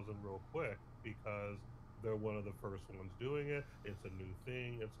 1,000 real quick, because they're one of the first ones doing it. It's a new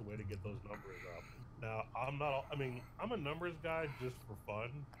thing. It's a way to get those numbers up. Now, I'm not. I mean, I'm a numbers guy just for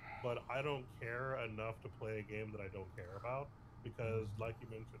fun, but I don't care enough to play a game that I don't care about because, like you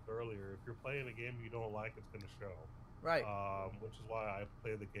mentioned earlier, if you're playing a game you don't like, it's going to show. Right. Which is why I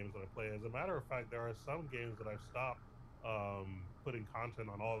play the games that I play. As a matter of fact, there are some games that I've stopped putting content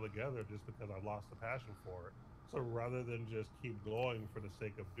on altogether just because I've lost the passion for it. So rather than just keep going for the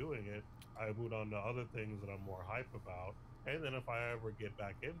sake of doing it, I moved on to other things that I'm more hype about. And then if I ever get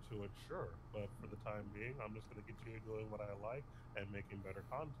back into it, sure. But for the time being, I'm just going to continue doing what I like and making better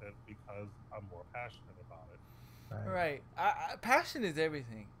content because I'm more passionate about it. Right. Passion is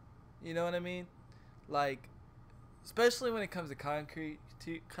everything. You know what I mean? Like, especially when it comes to content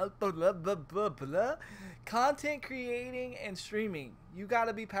creating and streaming. You got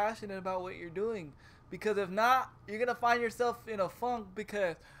to be passionate about what you're doing because if not, you're going to find yourself in a funk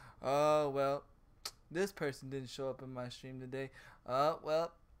because, oh, well, this person didn't show up in my stream today.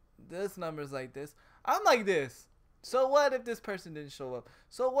 Well, this number's like this. I'm like this. So what if this person didn't show up?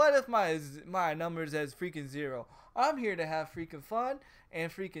 So what if my number's as freaking 0? I'm here to have freaking fun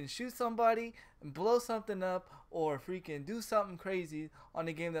and freaking shoot somebody and blow something up or freaking do something crazy on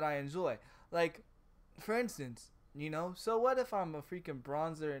the game that I enjoy. Like, for instance, you know, so what if I'm a freaking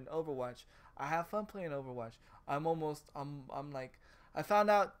bronzer in Overwatch? I have fun playing Overwatch. I'm like, I found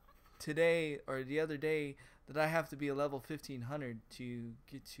out today or the other day that I have to be a level 1500 to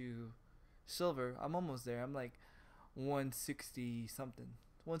get to silver. I'm almost there. I'm like 160 something,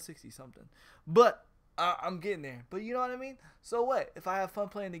 but I'm getting there. But you know what I mean? So what if I have fun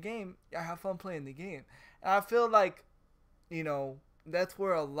playing the game? I have fun playing the game, and I feel like, you know, that's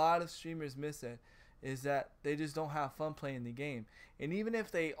where a lot of streamers miss it, is that they just don't have fun playing the game. And even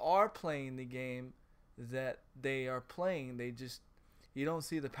if they are playing the game that they are playing, they just, you don't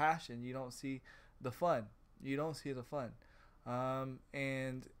see the passion, you don't see the fun,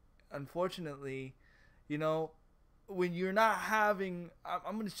 and unfortunately, you know, when you're not having,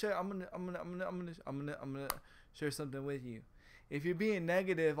 I'm gonna share something with you. If you're being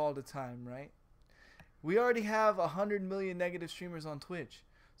negative all the time, right? We already have 100 million negative streamers on Twitch,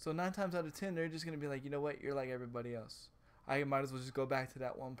 so 9 times out of 10, they're just gonna be like, you know what, you're like everybody else. I might as well just go back to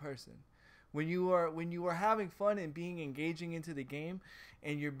that one person. When you are having fun and being engaging into the game,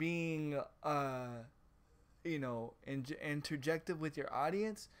 and you're being you know, interjective with your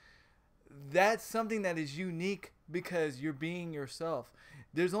audience, that's something that is unique because you're being yourself.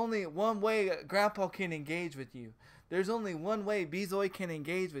 There's only one way Grandpa can engage with you. There's only one way Bezoy can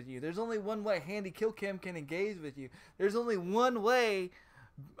engage with you. There's only one way Handy Killcam can engage with you. There's only one way,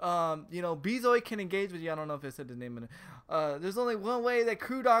 you know, Bezoy can engage with you. I don't know if I said the name of it. There's only one way that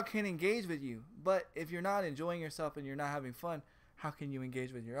Crew Dog can engage with you. But if you're not enjoying yourself and you're not having fun, how can you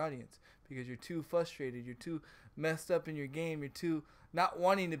engage with your audience? Because you're too frustrated. You're too messed up in your game. You're too not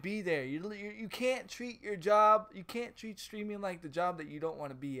wanting to be there. You can't treat your job. You can't treat streaming like the job that you don't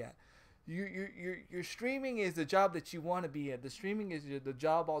want to be at. Your streaming is the job that you want to be at. The streaming is the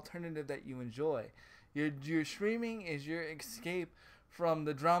job alternative that you enjoy. Your streaming is your escape from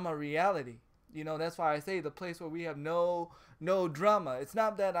the drama reality. You know, that's why I say the place where we have no drama. It's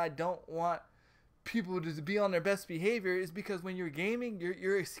not that I don't want people to be on their best behavior. Is because when you're gaming,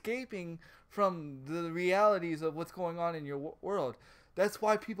 you're escaping from the realities of what's going on in your world. That's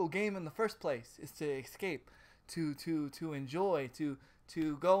why people game in the first place, is to escape, to enjoy, to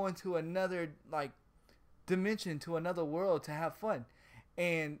go into another like dimension, to another world, to have fun.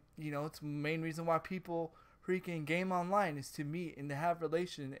 And you know, it's the main reason why people freaking game online, is to meet and to have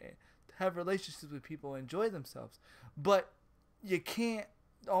relationships with people, enjoy themselves. But you can't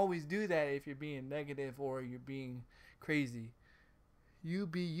always do that if you're being negative or you're being crazy. You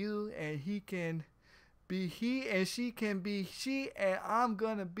be you and he can be he and she can be she and I'm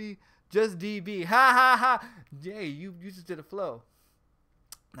gonna be just DB. Ha ha ha. Jay, you just did a flow.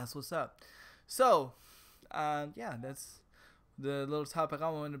 That's what's up. So, yeah, that's the little topic I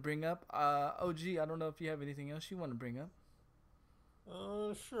wanted to bring up. OG, I don't know if you have anything else you want to bring up.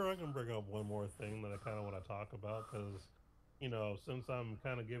 Sure, I can bring up one more thing that I kind of want to talk about because, you know, since I'm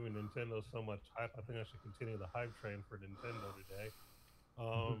kind of giving Nintendo so much hype, I think I should continue the hype train for Nintendo today.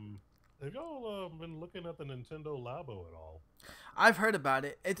 Have y'all been looking at the Nintendo Labo at all? I've heard about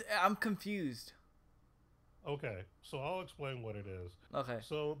it. I'm confused. Okay, so I'll explain what it is. Okay.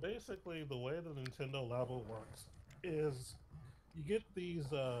 So basically, the way the Nintendo Labo works is you get these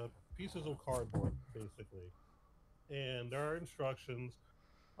pieces of cardboard, basically, and there are instructions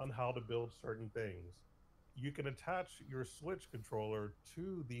on how to build certain things. you can attach your Switch controller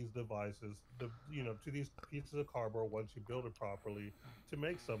to these devices, to these pieces of cardboard once you build it properly to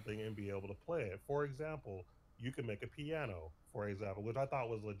make something and be able to play it. For example, you can make a piano, for example, which I thought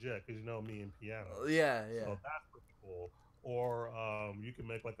was legit because you know me and pianos. Yeah, yeah. So that's pretty cool. Or you can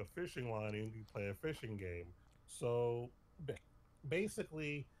make like a fishing line and you can play a fishing game. So ba-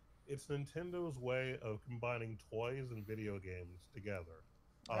 basically, it's Nintendo's way of combining toys and video games together.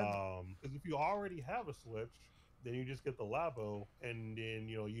 That- Because if you already have a Switch, then you just get the Labo, and then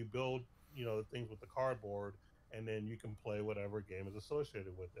you build things with the cardboard, and then you can play whatever game is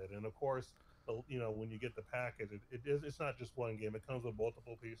associated with it. And of course, when you get the package, it's not just one game. It comes with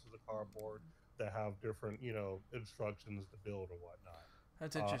multiple pieces of cardboard that have different instructions to build or whatnot.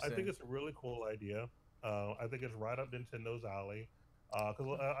 that's I think interesting. it's a really cool idea. I think it's right up Nintendo's alley.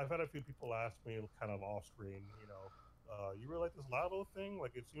 Because I've had a few people ask me kind of off screen, you really like this Labo thing?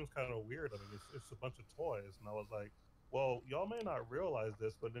 Like, it seems kind of weird. I mean, it's a bunch of toys. And I was like, well, y'all may not realize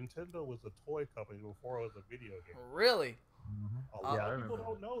this, but Nintendo was a toy company before it was a video game. Really? A Uh, lot Yeah, I of people remember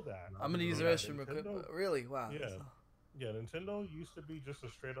don't that. know that. I I'm gonna use the remember Yeah, that. restroom real quick. Nintendo. Really? Wow. Yeah, yeah, Nintendo used to be just a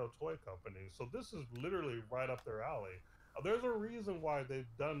straight up toy company. So this is literally right up their alley. There's a reason why they've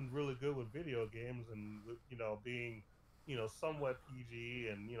done really good with video games and with, being, somewhat PG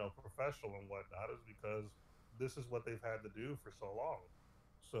and, professional and whatnot is because this is what they've had to do for so long.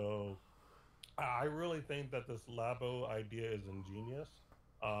 So I really think that this Labo idea is ingenious.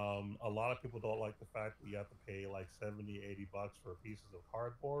 A lot of people don't like the fact that you have to pay like 70, $80 for pieces of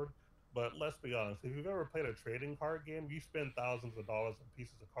cardboard. But let's be honest, if you've ever played a trading card game, you spend thousands of dollars on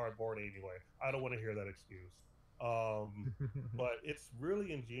pieces of cardboard anyway. I don't want to hear that excuse. But it's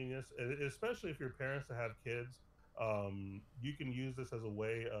really ingenious, especially if your parents that have kids. You can use this as a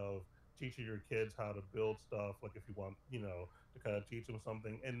way of teaching your kids how to build stuff. Like if you want, to kind of teach them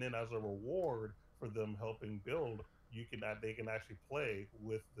something, and then as a reward for them helping build, they can actually play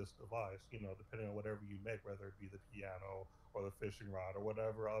with this device. Depending on whatever you make, whether it be the piano or the fishing rod or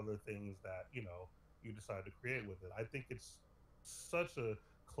whatever other things that you decide to create with it. I think it's such a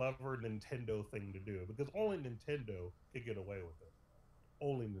clever Nintendo thing to do because only Nintendo could get away with it.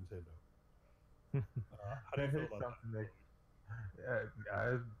 Only Nintendo. How do you That feel is about that? something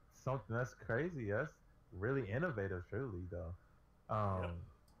something that's crazy. That's really innovative, truly, though. Yep.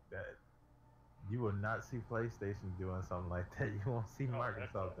 That you will not see PlayStation doing something like that. You won't see Oh, heck no.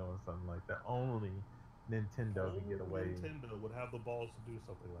 Microsoft doing something like that. Only Nintendo can Only get away. Nintendo would have the balls to do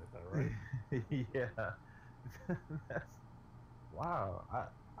something like that, right? Yeah, that's wow.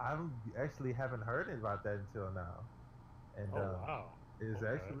 I actually haven't heard about that until now, and Oh wow. it's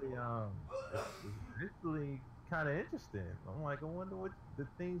Okay. actually it's actually kind of interesting. I'm like, I wonder what the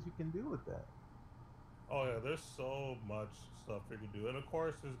things you can do with that. Oh yeah, there's so much stuff you can do, and of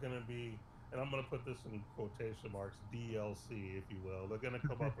course there's gonna be, and I'm gonna put this in quotation marks, DLC, if you will. They're gonna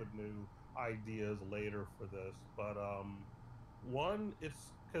come up with new ideas later for this, but one,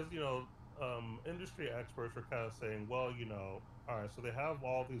 it's because industry experts are kind of saying, well, all right, so they have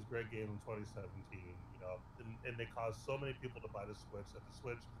all these great games in 2017, and they caused so many people to buy the Switch that the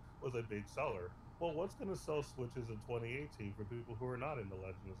Switch was a big seller. Well, what's going to sell Switches in 2018 for people who are not into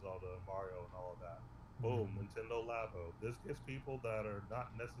Legend of Zelda and Mario and all of that? Boom, Mhm. Nintendo Labo. This gets people that are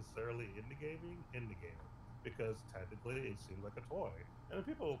not necessarily into gaming because technically it seems like a toy. And then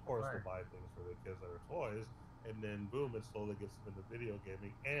people, of course, will Right. buy things for their kids that are toys, and then boom, it slowly gets them into video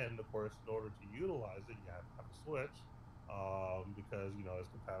gaming. And of course, in order to utilize it, you have to have a Switch because it's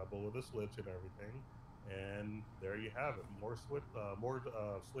compatible with the Switch and everything. And there you have it, more Switch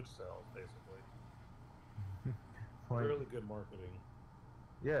sales, basically. Point. Really good marketing.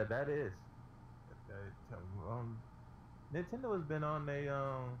 Yeah, that is. Um, Nintendo has been on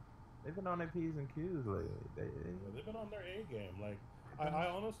they've been on their P's and Q's lately. Yeah, they've been on their A game. Like, I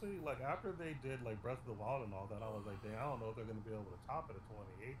honestly like after they did like Breath of the Wild and all that, I was like, dang, I don't know if they're gonna be able to top it in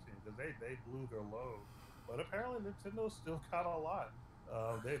 2018 because they blew their load. But apparently Nintendo's still got a lot.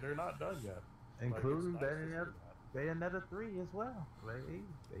 They're not done yet. Like it's including nice to see that. Bayonetta 3 as well. They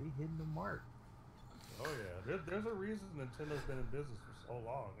hitting the mark. Oh yeah, there's a reason Nintendo's been in business for so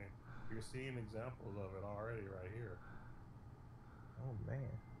long, and you're seeing examples of it already right here. Oh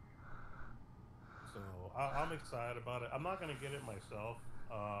man. So I'm excited about it. I'm not gonna get it myself,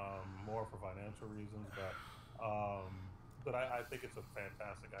 more for financial reasons, but I think it's a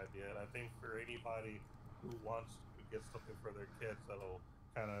fantastic idea, and I think for anybody who wants to get something for their kids that'll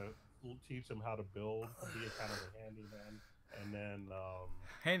kind of teach them how to build, be a kind of a handyman, and then be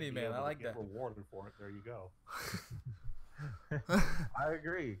Handyman, I able to like get that. rewarded for it. There you go. I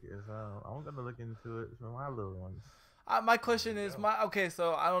agree. 'Cause, I'm gonna look into it for my little ones. My question There you is go. okay.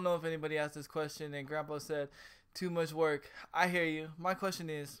 So I don't know if anybody asked this question, and Grandpa said too much work. I hear you. My question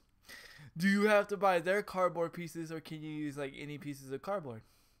is, do you have to buy their cardboard pieces, or can you use like any pieces of cardboard?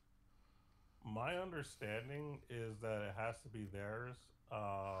 My understanding is that it has to be theirs.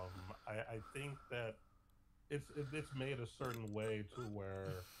 I think that it's made a certain way to where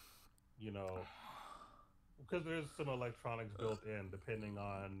you know because there's some electronics built in depending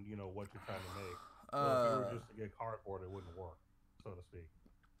on what you're trying to make. So if you were Uh, just to get cardboard, it wouldn't work, so to speak.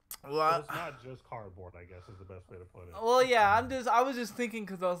 So well, it's not just cardboard, I guess, is the best way to put it. well, yeah. I was just thinking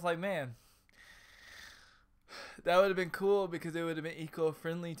because I was like, man, that would have been cool because it would have been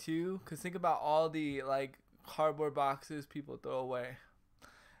eco-friendly too. Because think about all the like cardboard boxes people throw away,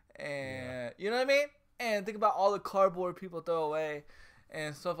 Yeah. and you know what I mean. And think about all the cardboard people throw away,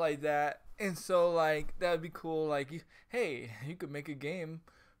 and stuff like that. And so like that would be cool. Like, hey, you could make a game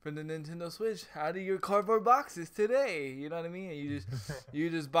for the Nintendo Switch out of your cardboard boxes today. You know what I mean? And you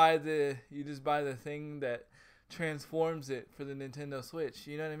just buy the thing that transforms it for the Nintendo Switch.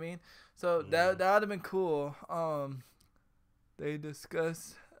 You know what I mean? So Hmm. that would have been cool. They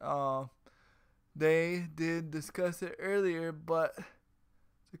discussed they did discuss it earlier, but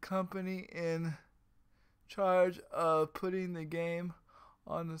the company in charge of putting the game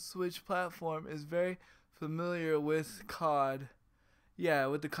on the Switch platform is very familiar with COD. Yeah,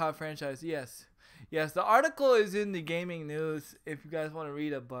 with the COD franchise. Yes. Yes, the article is in the gaming news if you guys want to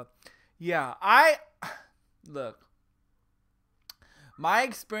read it, but yeah, I look, my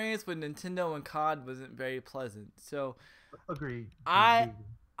experience with Nintendo and COD wasn't very pleasant. So, Agreed. I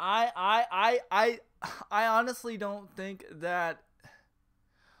I I I I I honestly don't think that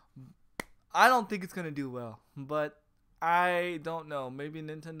I don't think it's gonna do well, but I don't know. Maybe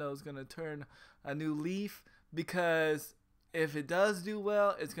Nintendo's gonna turn a new leaf because if it does do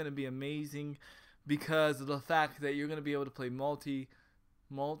well, it's gonna be amazing because of the fact that you're gonna be able to play multiplayer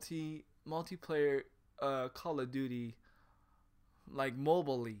Call of Duty like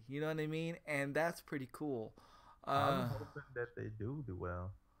mobilely. You know what I mean? And that's pretty cool. I'm Uh, hoping that they do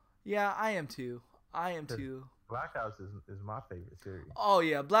well yeah, I am too. I am because too. Black Ops is my favorite series. Oh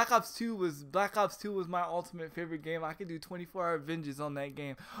yeah, Black Ops 2 was my ultimate favorite game. I could do 24-hour vengeance on that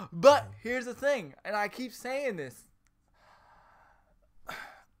game. But Mhm. here's the thing, and I keep saying this.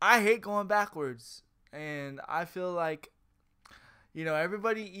 I hate going backwards. And I feel like,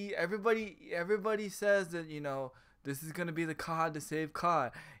 everybody says that, this is going to be the COD to save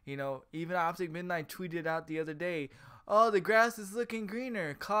COD. Even Optic Midnight tweeted out the other day, "Oh, the grass is looking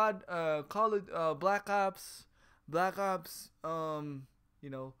greener. COD Call of Black Ops,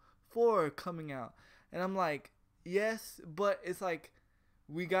 4 coming out." And I'm like, yes, but it's like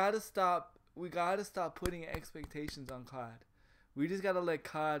we gotta stop putting expectations on COD. We just gotta let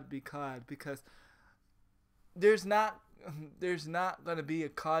COD be COD because there's not there's not gonna be a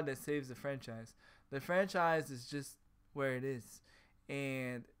COD that saves the franchise. The franchise is just where it is,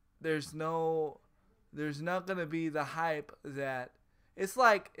 and there's no there's not gonna be the hype that it's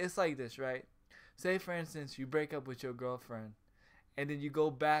like this, right? Say for instance you break up with your girlfriend and then you go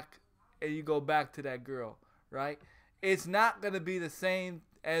back to that girl, right? It's not gonna be the same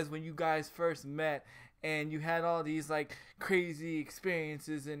as when you guys first met and you had all these like crazy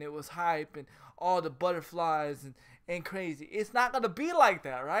experiences and it was hype and all the butterflies and crazy. It's not gonna be like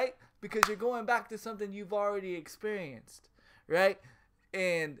that, right? Because you're going back to something you've already experienced, right?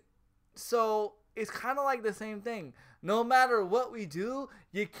 And so it's kind of like the same thing. No matter what we do,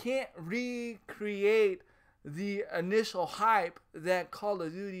 you can't recreate the initial hype that Call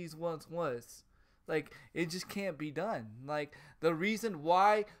of Duty's once was. Like it just can't be done. Like the reason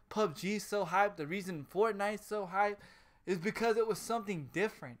why PUBG's so hyped, the reason Fortnite's so hyped, is because it was something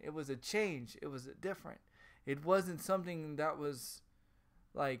different. It was a change. It was different. It wasn't something that was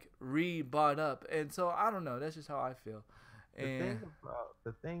like re-bought up. And so I don't know. That's just how I feel. And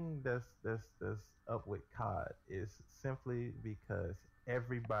The thing that's up with COD is simply because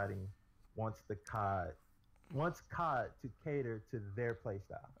everybody wants the COD wants COD to cater to their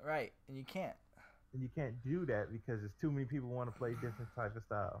playstyle. right, and you can't. And you can't do that because there's too many people want to play different type of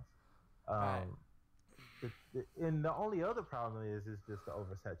styles. Right. Um, and the only other problem is just the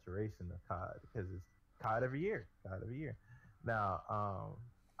oversaturation of COD because it's COD every year, COD every year. Now,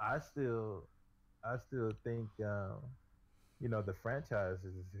 I still, I still think, the franchise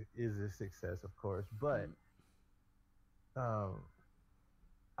is a success, of course, but Mm. um,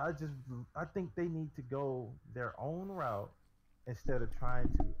 I just, I think they need to go their own route instead of trying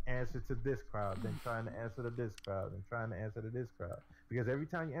to answer to this crowd, then trying to answer to this crowd, and trying to answer to this crowd. Because every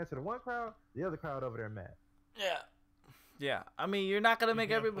time you answer to one crowd, the other crowd over there mad. Yeah. Yeah. I mean, you're not gonna You make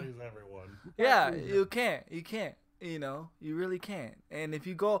can't everybody. please everyone. You can't Yeah, please you can't. You can't. You know, you really can't. And if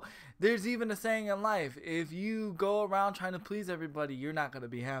you go, there's even a saying in life: if you go around trying to please everybody, you're not gonna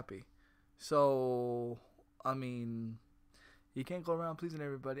be happy. So, I mean, you can't go around pleasing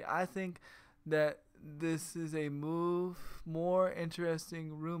everybody. I think that this is a more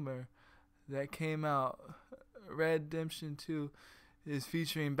interesting rumor that came out. Red Redemption 2 is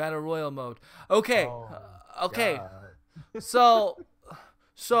featuring Battle Royale mode. Okay. Oh, Okay. God.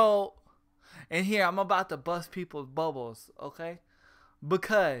 So, and here I'm about to bust people's bubbles, okay?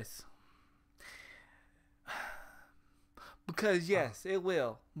 Because yes, it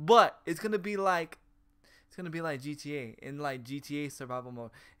will. But it's going to be like GTA in like GTA survival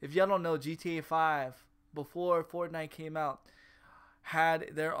mode. If y'all don't know, GTA 5 before Fortnite came out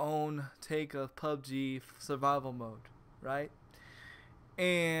had their own take of PUBG survival mode, right?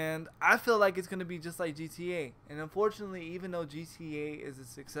 And I feel like it's going to be just like GTA. And unfortunately, even though GTA is a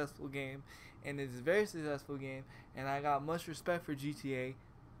successful game and it's a very successful game, and I got much respect for GTA,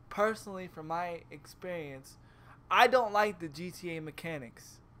 personally, from my experience, I don't like the GTA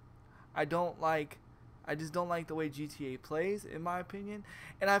mechanics. I just don't like the way GTA plays, in my opinion.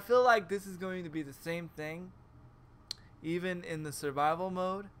 And I feel like this is going to be the same thing, even in the survival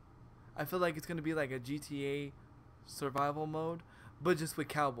mode. I feel like it's going to be like a GTA survival mode, but just with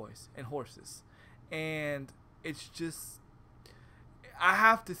cowboys and horses. And it's just, I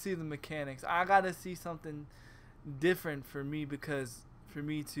have to see the mechanics. I got to see something different for me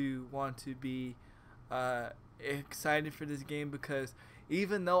to want to be excited for this game, because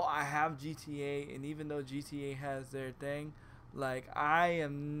even though I have GTA and even though GTA has their thing, like I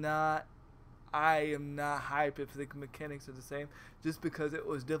am not hyped if the mechanics are the same, just because it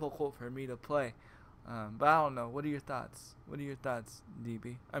was difficult for me to play. But I don't know. What are your thoughts?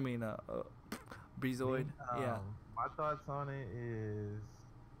 DB? I mean, Breezoid. Yeah. My thoughts on it is,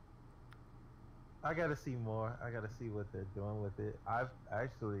 I gotta see more. I gotta see what they're doing with it. I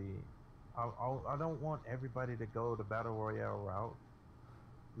don't want everybody to go the battle royale route,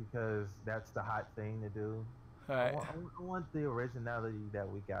 because that's the hot thing to do. Right. I want the originality that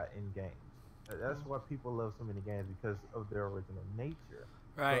we got in games. That's why people love so many games, because of their original nature.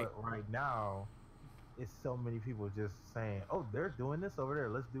 Right. But right now, it's so many people just saying, "Oh, they're doing this over there.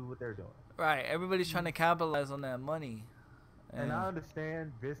 Let's do what they're doing." Right. Everybody's trying to capitalize on that money. And I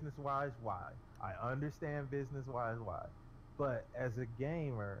understand business-wise why. But as a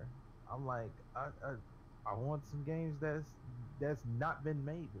gamer, I'm like, I want some games that's not been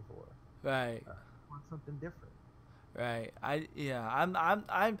made before. Right. I want something different. Right.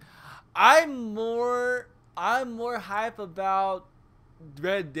 I'm more hype about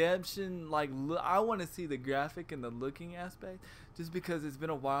Redemption. Like, I want to see the graphic and the looking aspect, just because it's been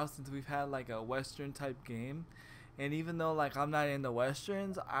a while since we've had like a Western type game. And even though like I'm not in the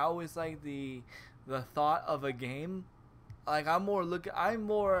Westerns, I always like the thought of a game. Like I'm more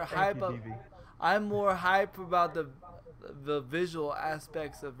hype about the visual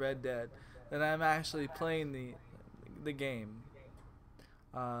aspects of Red Dead than I'm actually playing the game.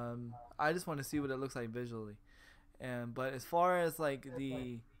 I just want to see what it looks like visually. But as far as like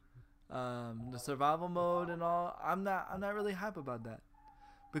the survival mode and all, I'm not really hype about that,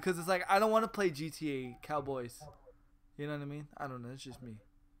 because it's like I don't want to play GTA Cowboys. You know what I mean? I don't know. It's just me.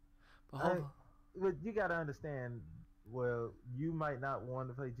 But you gotta understand. Well, you might not want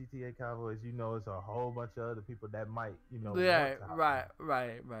to play GTA Cowboys. You know, it's a whole bunch of other people that might, Yeah. Right.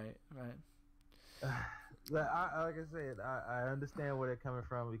 Like I said, I understand where they're coming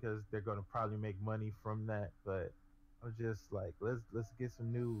from, because they're gonna probably make money from that. But I'm just like, let's get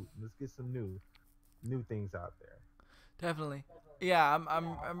some new things out there. Definitely. Yeah.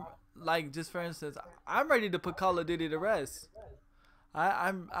 I'm like, just for instance, I'm ready to put Call of Duty to rest.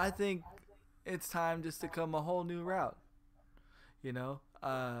 I think it's time just to come a whole new route. You know.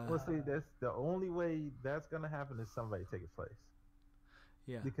 Well, see, that's the only way that's gonna happen, is somebody take its place.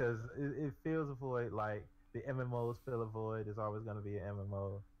 Yeah. Because it fills a void. Like the MMOs fill a void. There's always gonna be an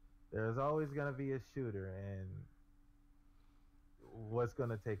MMO. There's always gonna be a shooter, and what's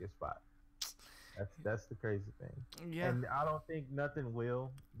gonna take a spot? That's the crazy thing. Yeah. And I don't think nothing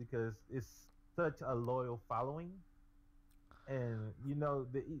will, because it's such a loyal following, and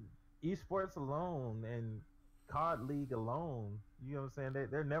the esports alone and COD League alone. You know what I'm saying?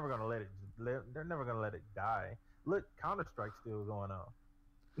 They're never gonna let it. They're never gonna let it die. Look, Counter Strike's still going on.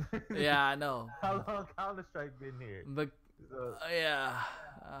 Yeah, I know. How long Counter Strike been here? But yeah,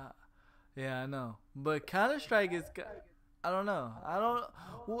 I know. But Counter Strike is, I don't know.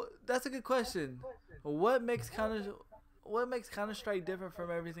 That's a good question. What makes Counter Strike different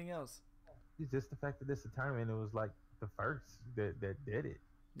from everything else? It's just the fact that this is a tournament. It was like the first that did it.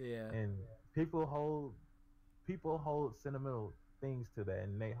 Yeah. And people people hold sentimental things to that,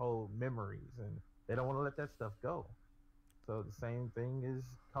 and they hold memories, and they don't want to let that stuff go. So the same thing is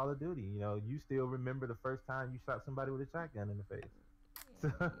Call of Duty. You know, you still remember the first time you shot somebody with a shotgun in the face.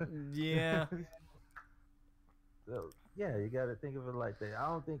 Yeah. So yeah, you got to think of it like that. I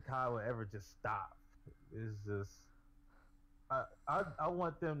don't think COD will ever just stop. It's just I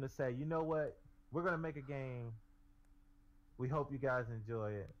want them to say, you know what, we're gonna make a game. We hope you guys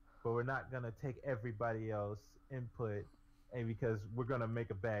enjoy it, but we're not gonna take everybody else input, and because we're gonna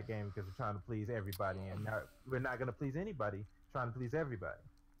make a bad game because we're trying to please everybody, and we're not gonna please anybody trying to please everybody.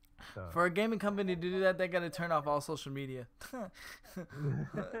 So. For a gaming company to do that, they gotta turn off all social media.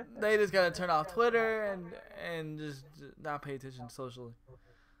 They just gotta turn off Twitter and just not pay attention socially.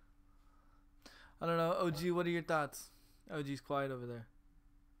 I don't know, OG. What are your thoughts? OG's quiet over there.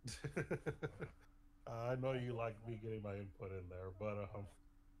 I know you like me getting my input in there, but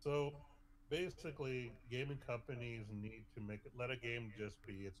so basically, gaming companies need to let a game just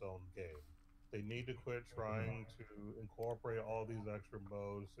be its own game. They need to quit trying to incorporate all these extra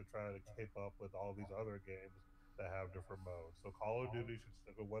modes to try to keep up with all these other games that have different modes. So Call of Duty should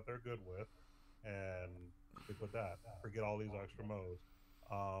stick with what they're good with and stick with that. Forget all these extra modes.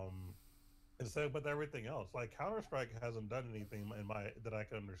 Instead with everything else, like Counter-Strike hasn't done anything that I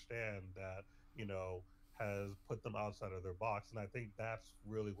can understand that, you know, has put them outside of their box, and I think that's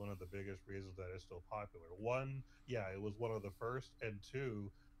really one of the biggest reasons that it's still popular. One, yeah, it was one of the first, and two,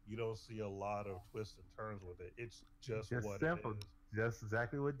 you don't see a lot of twists and turns with it. It's just what simple. it is. Just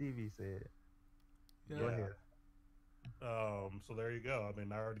exactly what DV said. Yeah. Go ahead. So there you go. I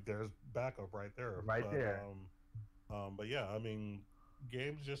mean, there's backup right there. There. But yeah, I mean,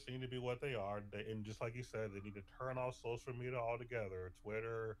 games just need to be what they are, and just like you said, they need to turn off social media altogether.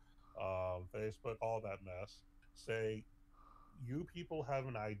 Twitter, Facebook, all that mess. Say, you people have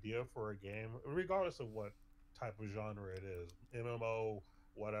an idea for a game, regardless of what type of genre it is, MMO,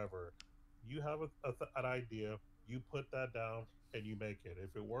 whatever. You have an idea, you put that down, and you make it.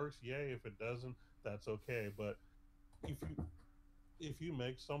 If it works, yay. If it doesn't, that's okay. But if you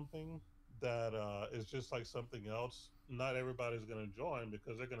make something that is just like something else, not everybody's going to join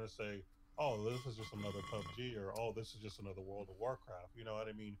because they're going to say, oh, this is just another PUBG, or oh, this is just another World of Warcraft. You know what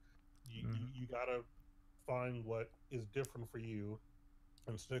I mean? You got to find what is different for you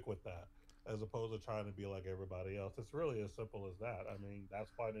and stick with that, as opposed to trying to be like everybody else. It's really as simple as that. I mean,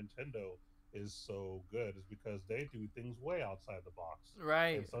 that's why Nintendo is so good, is because they do things way outside the box.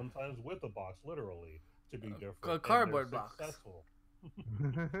 Right. And sometimes with a box, literally, to be different. A cardboard box. Successful.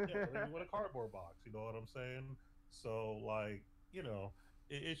 Yeah, with a cardboard box, you know what I'm saying? So, like, you know,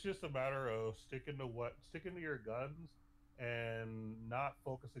 it's just a matter of sticking to your guns and not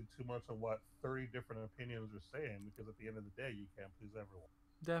focusing too much on what 30 different opinions are saying, because at the end of the day, you can't please everyone.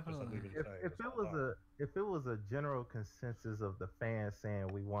 Definitely. If it was a general consensus of the fans saying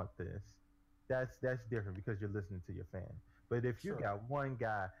we want this, that's different because you're listening to your fans. But if you got one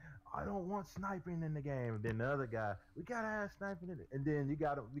guy, I don't want sniping in the game, then the other guy, we gotta have sniping in it, and then you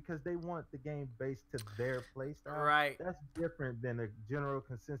gotta, because they want the game based to their play style. Right. That's different than a general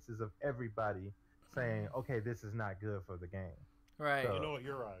consensus of everybody saying, okay, this is not good for the game. Right. You know what?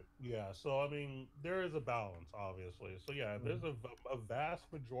 You're right. Yeah. So I mean, there is a balance, obviously. So yeah, there's a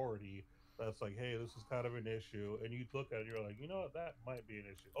vast majority that's like, hey, this is kind of an issue, and you look at it, you're like, you know what, that might be an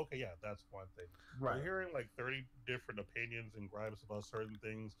issue. Okay, yeah, that's one thing. Right. We're hearing like 30 different opinions and gripes about certain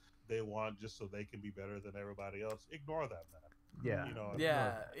things they want just so they can be better than everybody else. Ignore that, man. Yeah. You know.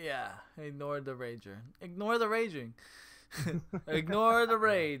 Yeah. Ignore the rager. Ignore the raging. Ignore the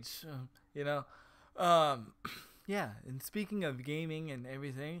rage. You know. Yeah. And speaking of gaming and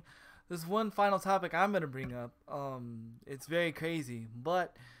everything, there's one final topic I'm gonna bring up. It's very crazy,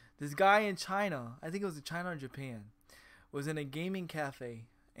 but this guy in China, I think it was in China or Japan, was in a gaming cafe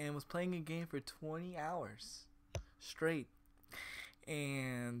and was playing a game for 20 hours straight.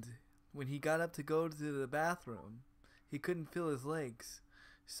 And when he got up to go to the bathroom, he couldn't feel his legs.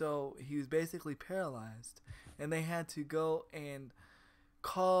 So he was basically paralyzed. And they had to go and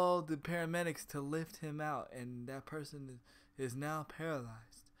call the paramedics to lift him out. And that person is now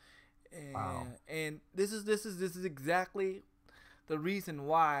paralyzed. And, wow. And this is exactly the reason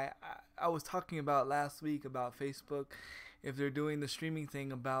why I was talking about last week about Facebook, if they're doing the streaming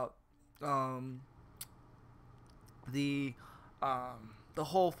thing about the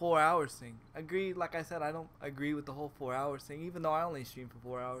whole 4 hours thing. Agree, like I said, I don't agree with the whole 4 hours thing, even though I only stream for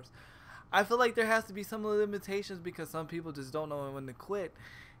 4 hours. I feel like there has to be some limitations because some people just don't know when to quit.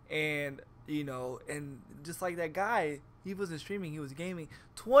 And, you know, and just like that guy, he wasn't streaming, he was gaming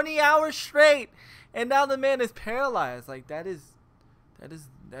 20 hours straight, and now the man is paralyzed. Like, that is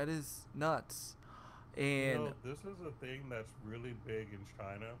nuts. And This is a thing that's really big in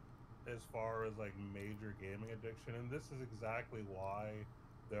China as far as like major gaming addiction. And this is exactly why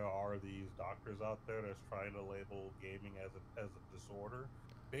there are these doctors out there that's trying to label gaming as a disorder.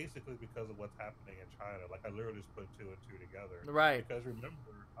 Basically because of what's happening in China. Like I literally just put two and two together. right, Because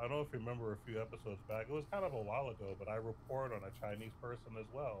remember, I don't know if you remember a few episodes back, it was kind of a while ago, but I report on a Chinese person as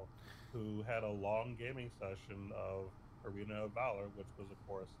well who had a long gaming session of Arena of Valor, which was, of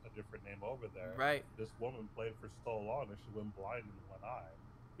course, a different name over there. right, This woman played for so long that she went blind in one eye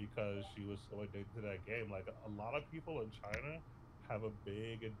because she was so addicted to that game. Like, a lot of people in China have a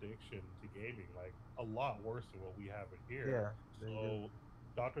big addiction to gaming, like, a lot worse than what we have in here. Yeah, they do. So,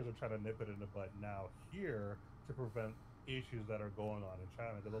 doctors are trying to nip it in the bud now here to prevent issues that are going on in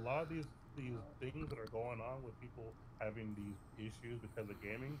China. Because a lot of these things that are going on with people having these issues because of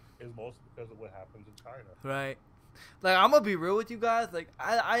gaming is mostly because of what happens in China. right. Like I'm gonna be real with you guys. Like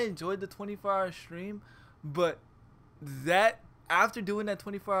I enjoyed the 24-hour stream, but that after doing that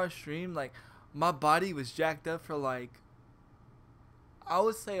 24-hour stream, like my body was jacked up for like I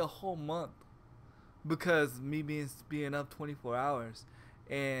would say a whole month because me being up 24 hours,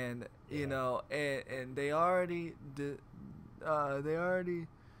 and you Yeah. know, and they already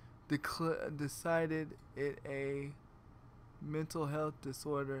decided it a mental health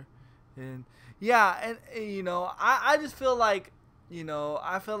disorder, and yeah, and you know, I just feel like, you know,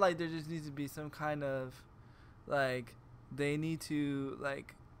 I feel like there just needs to be some kind of like they need to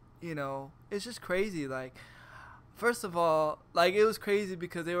like, you know, it's just crazy. Like first of all, like it was crazy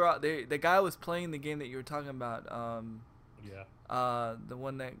because they were out there. The guy was playing the game that you were talking about. Yeah. The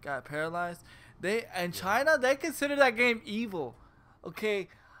one that got paralyzed. They in Yeah. China they consider that game evil. Okay,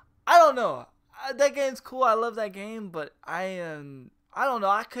 I don't know. That game's cool. I love that game, but I am. I don't know.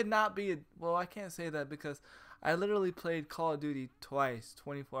 I could not be. Well, I can't say that because I literally played Call of Duty twice,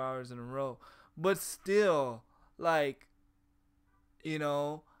 24 hours in a row. But still, like, you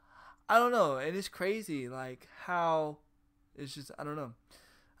know, I don't know. And it's crazy, like how it's just. I don't know.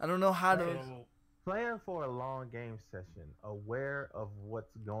 I don't know how to. Playing So playing for a long game session, aware of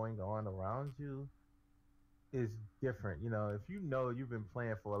what's going on around you, is different. If you know you've been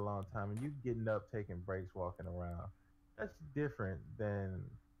playing for a long time and you getting up, taking breaks, walking around, that's different than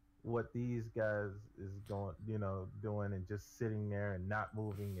what these guys is going, doing and just sitting there and not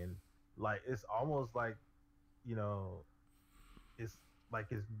moving, and like it's almost like, you know, it's like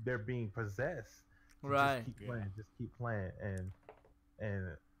it's they're being possessed to just Right. keep yeah. playing, just keep playing, and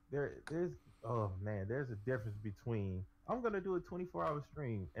there's oh man, there's a difference between I'm gonna do a 24-hour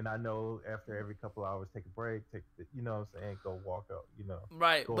stream and I know after every couple hours take a break, what I'm saying, go walk out,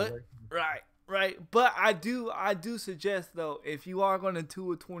 Right, go but away. right. But I do suggest though, if you are going to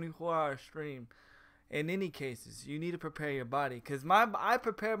do a 24-hour stream, in any cases, you need to prepare your body. Cause I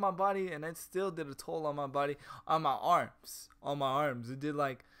prepared my body and it still did a toll on my body, on my arms. It did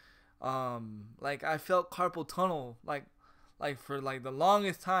like I felt carpal tunnel, like for like the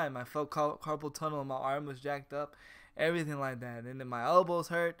longest time. I felt carpal tunnel and my arm was jacked up, everything like that, and then my elbows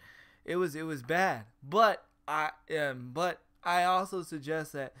hurt. It was bad, but I also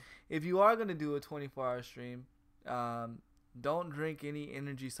suggest that if you are gonna do a 24-hour stream, um, don't drink any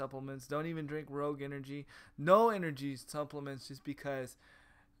energy supplements. Don't even drink Rogue Energy. No energy supplements, just because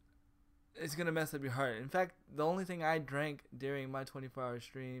it's gonna mess up your heart. In fact, the only thing I drank during my 24-hour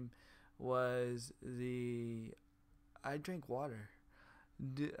stream was the I drink water.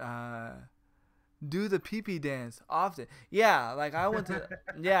 D- uh, do the pee pee dance often. Yeah, like I went to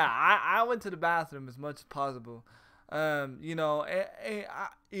yeah, I went to the bathroom as much as possible. And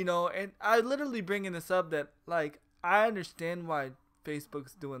I literally bringing this up that like I understand why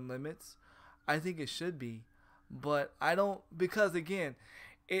Facebook's doing limits. I think it should be, but I don't, because again,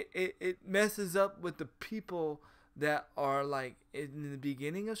 it messes up with the people that are like in the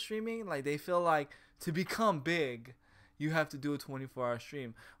beginning of streaming. Like they feel like to become big, you have to do a 24-hour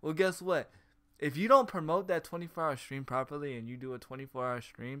stream. Well, guess what? If you don't promote that 24-hour stream properly and you do a 24-hour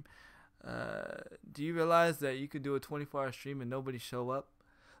stream, do you realize that you could do a 24-hour stream and nobody show up?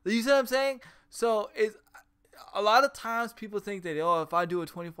 You see what I'm saying? So it's a lot of times people think that, oh, if I do a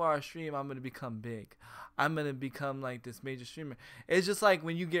 24-hour stream, I'm gonna become big. I'm gonna become like this major streamer. It's just like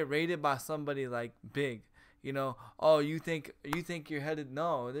when you get rated by somebody like big. Oh, you think you're headed?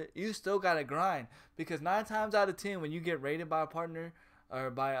 No, you still gotta grind, because 9 times out of 10, when you get rated by a partner or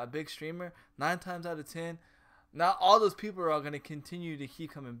by a big streamer, 9 times out of 10, not all those people are gonna continue to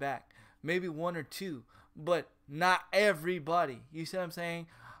keep coming back. Maybe one or two, but not everybody. You see what I'm saying?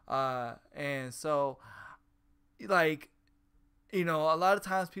 And so, like, a lot of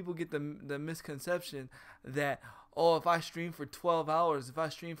times people get the misconception that, oh, if I stream for 12 hours, if I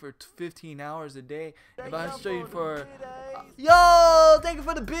stream for 15 hours a day, if I stream for yo, thank you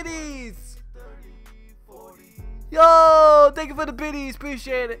for the biddies. Yo, thank you for the biddies.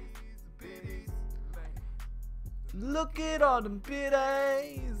 Appreciate it. Look at all them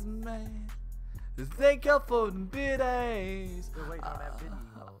biddies, man. Thank you for the biddies.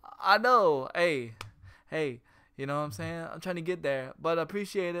 I know. Hey, you know what I'm saying? I'm trying to get there, but I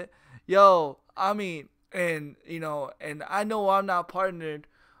appreciate it. Yo, I mean, and you know, and I know I'm not partnered,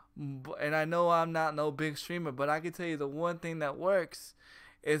 and I know I'm not no big streamer, but I can tell you the one thing that works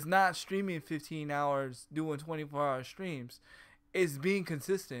is not streaming 15 hours, doing 24-hour streams. It's being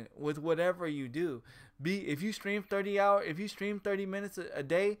consistent with whatever you do. If you stream 30 minutes a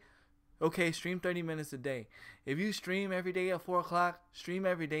day, okay, stream 30 minutes a day. If you stream every day at 4 o'clock, stream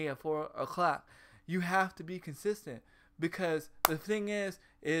every day at 4 o'clock. You have to be consistent, because the thing is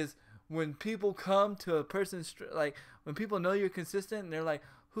when people come to a person's, like, when people know you're consistent and they're like,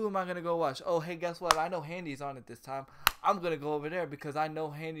 who am I going to go watch? Oh, hey, guess what? I know Handy's on it this time. I'm going to go over there because I know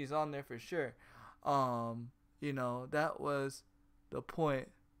Handy's on there for sure. You know, that was the point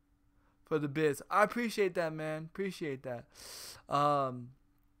for the biz. I appreciate that, man. Appreciate that.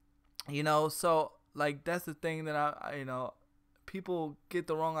 You know, so like that's the thing that I you know, people get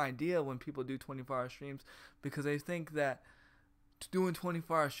the wrong idea when people do 24-hour streams, because they think that doing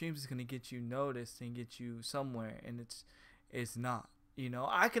 24-hour streams is going to get you noticed and get you somewhere, and it's not. You know,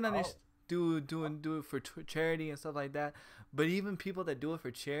 I can understand do it for charity and stuff like that, but even people that do it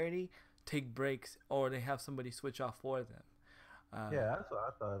for charity take breaks, or they have somebody switch off for them. Yeah, that's what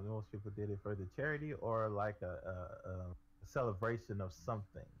I thought. Most people did it for the charity or like a celebration of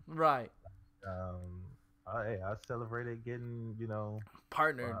something. Right. I celebrated getting, you know,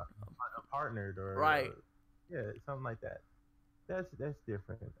 partnered or right. Yeah, something like that. That's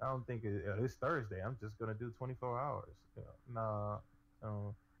different. I don't think it's Thursday. I'm just gonna do 24 hours. You know,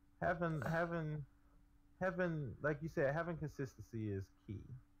 no, having like you said, having consistency is key.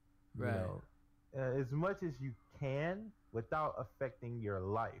 Right. You know, as much as you can without affecting your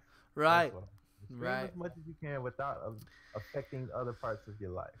life. Right. Right. As much as you can without affecting other parts of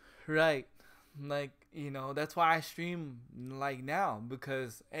your life. Right. Like, you know, that's why I stream like now,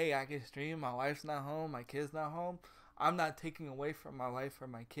 because hey, I can stream. My wife's not home. My kid's not home. I'm not taking away from my wife or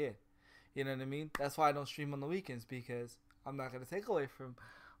my kid. You know what I mean? That's why I don't stream on the weekends, because I'm not going to take away from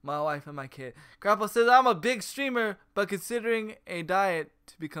my wife and my kid. Grandpa says I'm a big streamer, but considering a diet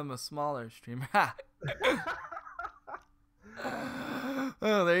to become a smaller streamer.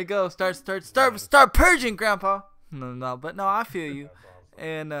 Oh, there you go. Start purging, Grandpa. No, but no, I feel you.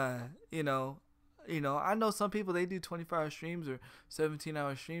 And you know, I know some people, they do 24-hour streams or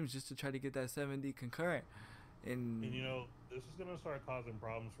 17-hour streams just to try to get that 7D concurrent. And you know, this is gonna start causing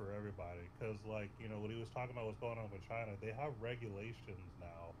problems for everybody, because like, you know, what he was talking about, what's going on with China, they have regulations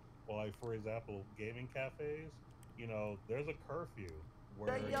now. Well, like for example, gaming cafes, you know, there's a curfew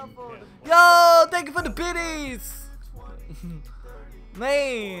where yo, thank you for the biddies.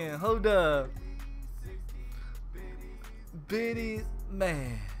 Man, hold up. Biddies,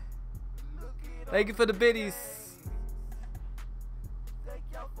 man. Thank you for the biddies.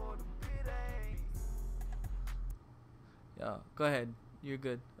 Yo, go ahead. You're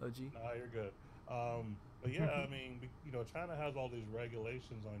good, OG. Nah, you're good. But yeah, I mean, you know, China has all these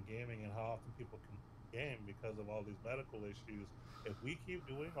regulations on gaming and how often people can game because of all these medical issues. If we keep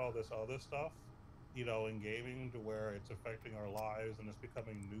doing all this other stuff, you know, in gaming to where it's affecting our lives and it's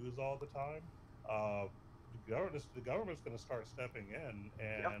becoming news all the time, the government's going to start stepping in,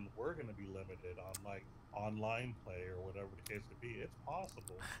 and we're going to be limited on like online play or whatever the case could be. It's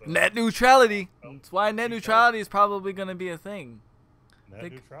possible. So, net neutrality. That's why net neutrality is probably going to be a thing.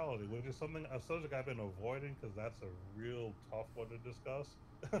 Net neutrality, which is something, a subject I've been avoiding because that's a real tough one to discuss.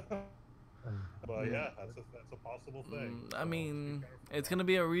 But yeah, that's a possible thing. I mean, it's gonna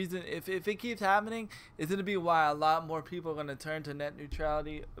be a reason. If it keeps happening, it's gonna be why a lot more people are gonna turn to net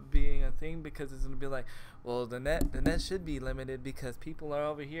neutrality being a thing, because it's gonna be like, well, the net should be limited because people are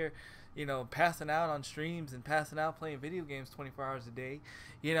over here, you know, passing out on streams and passing out playing video games 24 hours a day,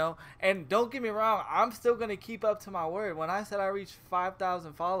 you know. And don't get me wrong, I'm still gonna keep up to my word. When I said I reached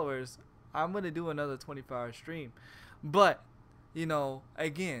 5,000 followers, I'm gonna do another 24-hour stream. But, you know,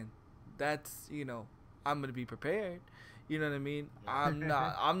 again, that's, you know, I'm gonna be prepared. You know what I mean? I'm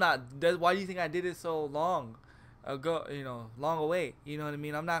not. That's why do you think I did it so long ago? You know, long away. You know what I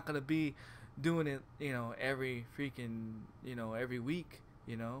mean? I'm not gonna be doing it, you know, every freaking, you know, every week.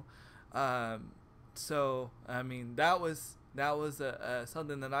 You know, so I mean, that was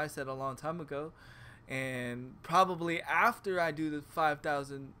something that I said a long time ago, and probably after I do the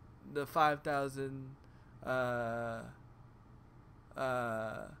 5,000 uh,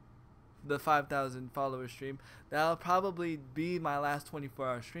 uh, the 5,000 follower stream, that'll probably be my last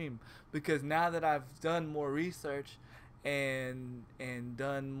 24-hour stream, because now that I've done more research and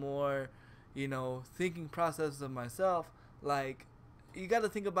done more, thinking process of myself, like, you got to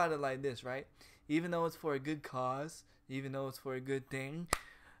think about it like this, right? Even though it's for a good cause, even though it's for a good thing,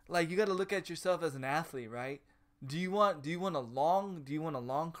 like, you got to look at yourself as an athlete, right? Do you want a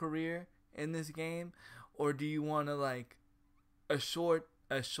long career in this game, or do you want to, like, a short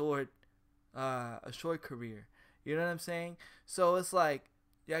a short a short career? You know what I'm saying? So it's like,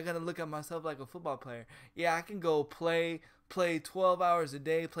 yeah, I gotta look at myself like a football player. Yeah, I can go play 12 hours a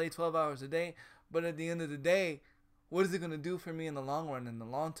day, but at the end of the day, what is it gonna do for me in the long run, in the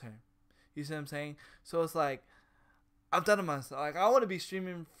long term? You see what I'm saying? So it's like, I've done it myself. Like, I want to be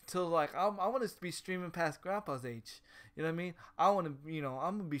streaming till, like, I want to be streaming past grandpa's age. You know what I mean? I want to,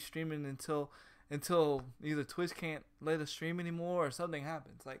 I'm gonna be streaming until either Twitch can't let us stream anymore or something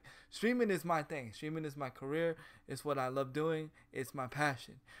happens. Like, streaming is my thing. Streaming is my career. It's what I love doing. It's my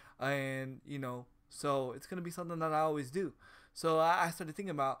passion, and so it's gonna be something that I always do. So I started thinking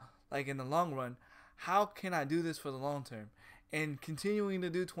about, like, in the long run, how can I do this for the long term? And continuing to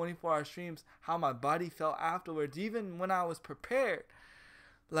do 24-hour streams, how my body felt afterwards, even when I was prepared.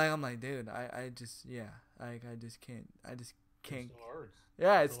 Like, I'm like, dude, I just, yeah, like, I just can't. It still hurts.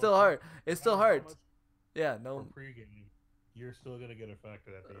 Yeah, it's still hard. It still hurts. Yeah, For no. pregame, you're still gonna get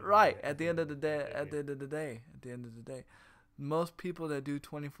affected at the end. Right, at the end of the day. Most people that do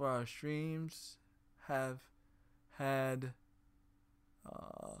 24-hour streams have had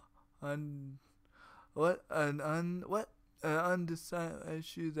an undecided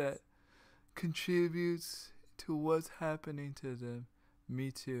issue that contributes to what's happening to them.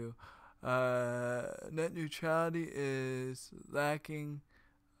 Me too. Net neutrality is lacking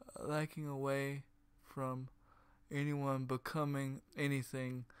away from anyone becoming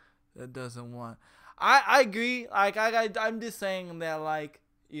anything that doesn't want. I agree. Like, I'm just saying that, like,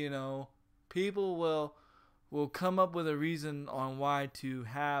 people will come up with a reason on why to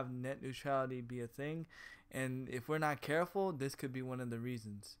have net neutrality be a thing, and if we're not careful, this could be one of the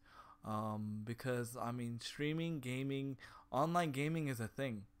reasons. Because, I mean, streaming, gaming, online gaming is a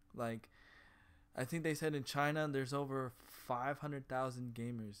thing. Like, I think they said in China there's over 500,000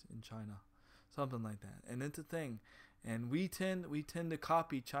 gamers in China, something like that, and it's a thing. And we tend to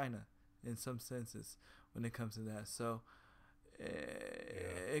copy China in some senses when it comes to that. So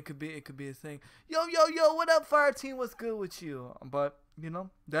it could be a thing. Yo, what up, Fire Team? What's good with you? But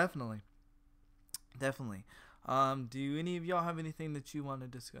definitely. Do any of y'all have anything that you want to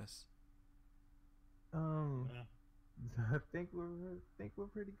discuss? Yeah. I think we're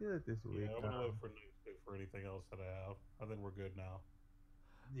pretty good this week. Yeah, I'm gonna look for anything else that I have. I think we're good now.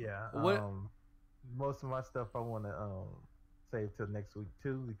 Yeah. What? Most of my stuff I want to save till next week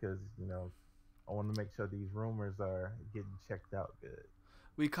too, because I want to make sure these rumors are getting checked out good.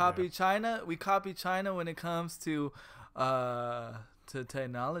 We copy China. We copy China when it comes to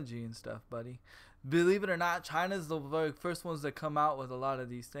technology and stuff, buddy. Believe it or not, China's the very first ones that come out with a lot of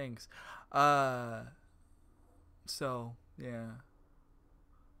these things. So yeah,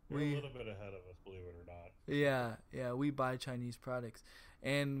 We're a little bit ahead of us, believe it or not. Yeah, we buy Chinese products,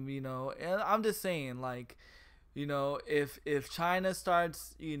 and and I'm just saying, like, if China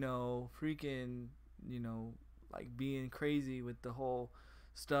starts, freaking, like, being crazy with the whole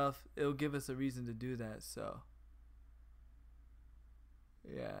stuff, it'll give us a reason to do that. So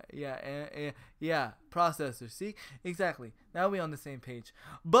yeah, processors. See, exactly. Now we on the same page.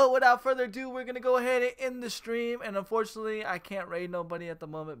 But without further ado, we're gonna go ahead and end the stream. And unfortunately, I can't raid nobody at the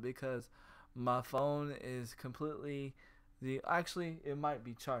moment because my phone is completely Actually, it might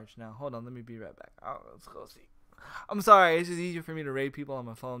be charged now. Hold on, let me be right back. Let's go see. I'm sorry. It's just easier for me to raid people on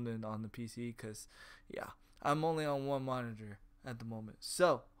my phone than on the PC because, yeah, I'm only on one monitor at the moment.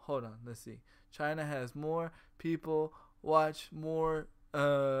 So hold on. Let's see. China has more people watch more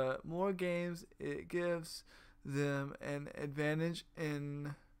games. It gives them an advantage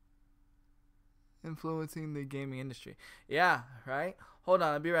in influencing the gaming industry. Yeah, right? Hold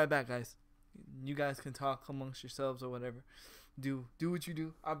on, I'll be right back, guys. You guys can talk amongst yourselves or whatever. Do what you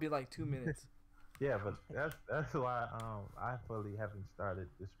do. I'll be like 2 minutes. Yeah, but that's why I fully haven't started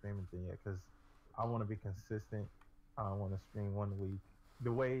the streaming thing yet, because I want to be consistent. I want to stream 1 week.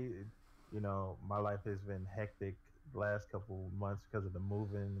 The way my life has been hectic the last couple months because of the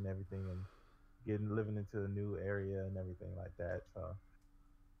moving and everything, and living into a new area and everything like that. So,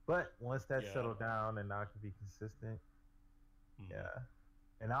 but once that settled down and I can be consistent, yeah.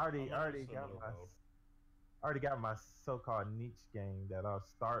 And I already got my. already got my so-called niche game that I'll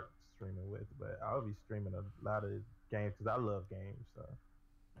start streaming with, but I'll be streaming a lot of games because I love games. So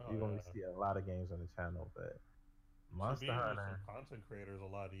Oh you're gonna yeah. see a lot of games on the channel. But So Monster being just a Hunter, content creator is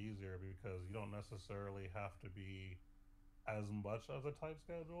a lot easier because you don't necessarily have to be as much as a tight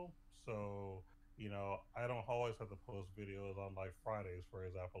schedule. So, I don't always have to post videos on like Fridays, for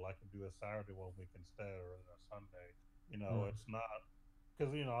example. I can do a Saturday one week instead or a Sunday. mm, It's not because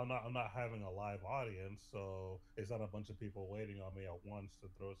I'm not having a live audience, so it's not a bunch of people waiting on me at once to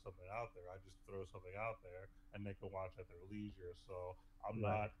throw something out there. I just throw something out there and they can watch at their leisure. So I'm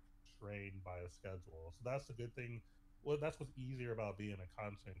right, not trained by a schedule. So that's a good thing. Well, that's what's easier about being a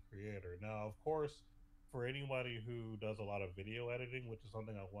content creator. Now, of course, for anybody who does a lot of video editing, which is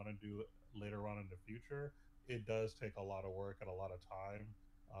something I want to do later on in the future, it does take a lot of work and a lot of time,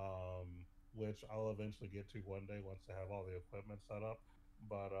 which I'll eventually get to one day once I have all the equipment set up.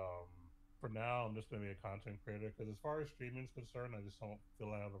 But for now, I'm just going to be a content creator because as far as streaming is concerned, I just don't feel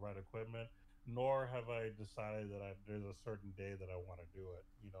I have the right equipment. Nor have I decided that there's a certain day that I want to do it.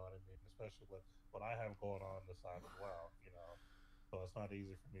 You know what I mean? Especially with what I have going on the side as well. So it's not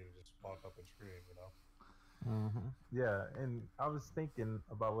easy for me to just walk up and stream. yeah. And I was thinking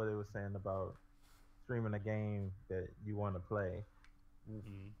about what it was saying about streaming a game that you want to play.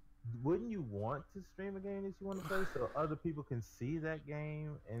 Mm-hmm. Wouldn't you want to stream a game that you want to play so other people can see that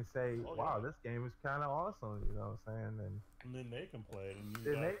game and say, Oh "Wow, yeah, this game is kind of awesome," you know what I'm saying? And and then they can play it, and you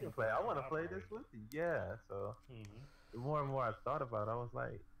then guys they can can play. kind of I want to play this collaborate. with you. Yeah. So Hmm. the more and more I thought about it, I was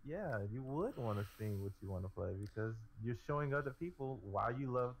like, yeah, you would want to stream what you want to play because you're showing other people why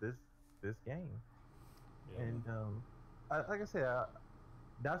you love this game. Yeah, And like I said,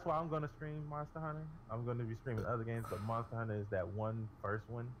 that's why I'm gonna stream Monster Hunter. I'm gonna be streaming other games, but Monster Hunter is that one first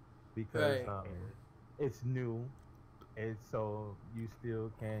one because Right. it's new. It's so you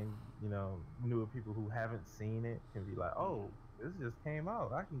still can, newer people who haven't seen it can be like, oh, hmm, this just came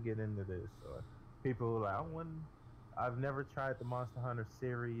out. I can get into this. Or people who are like, I've never tried the Monster Hunter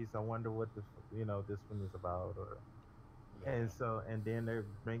series. I wonder what this one is about. Or and yeah, so and then they're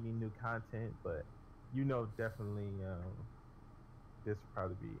bringing new content, but definitely this will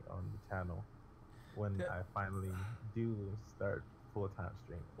probably be on the channel when I finally do start full time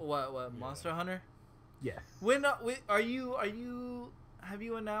streaming. What yeah. Monster Hunter? Yes. When are you have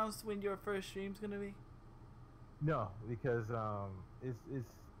you announced when your first stream's gonna be? No, because it's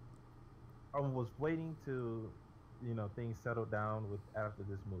I was waiting to things settle down with after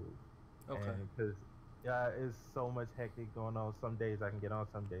this move, Okay. and because yeah, it's so much hectic going on. Some days I can get on,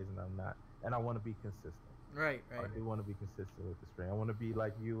 some days and I'm not, and I want to be consistent. Right, I right. do want to be consistent with the stream. I want to be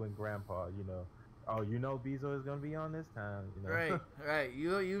like you and Grandpa. Oh, Bezo is gonna be on this time. Right, right.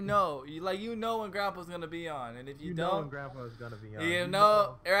 You know when Grandpa's gonna be on, and if you You know when don't, Grandpa is gonna be on. you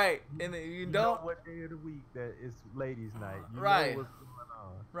know, right, You, and then you you know don't, what day of the week that it's ladies' night. You know right, what's going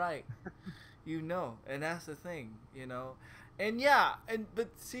on. right. And that's the thing. And yeah, but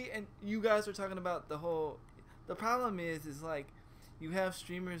see, and you guys are talking about the whole. The problem is like, you have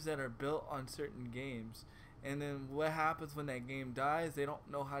streamers that are built on certain games, and then what happens when that game dies? They don't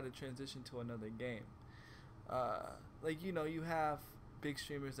know how to transition to another game. Like you have big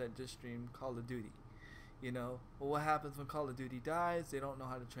streamers that just stream Call of Duty. But what happens when Call of Duty dies? They don't know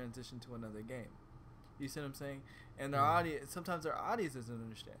how to transition to another game. You see what I'm saying? And their Mm. audience, sometimes their audience doesn't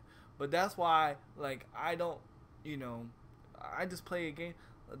understand. But that's why, like, I don't, you know, I just play a game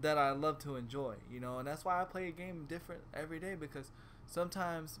that I love to enjoy, and that's why I play a game different every day, because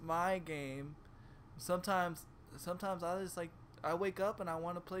sometimes my game, sometimes, sometimes I wake up and I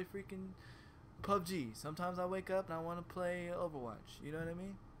want to play freaking PUBG. Sometimes I wake up and I want to play Overwatch. You know what I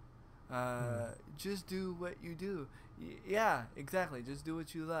mean? Mm. Just do what you do. Yeah, exactly. Just do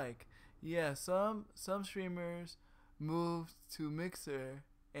what you like. Yeah, some streamers moved to Mixer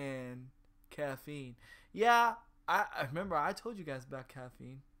and Caffeine. Yeah, I remember I told you guys about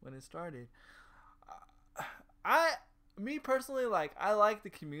Caffeine when it started. I Me personally, like, I like the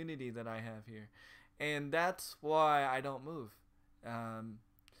community that I have here, and that's why I don't move. Um,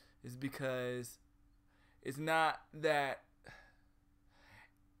 is because it's not that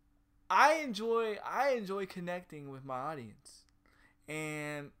I enjoy connecting with my audience,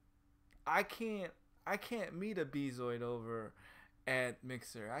 and I can't meet a Bezoid over at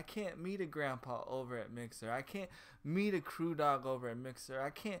Mixer. I can't meet a Grandpa over at Mixer. I can't meet a Crew Dog over at Mixer. I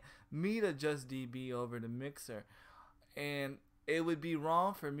can't meet a Just DB over to Mixer, and it would be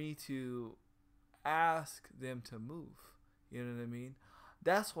wrong for me to ask them to move. You know what I mean?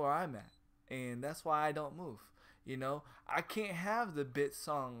 That's where I'm at, and that's why I don't move. I can't have the bit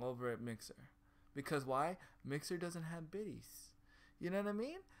song over at Mixer, because why? Mixer doesn't have biddies. You know what I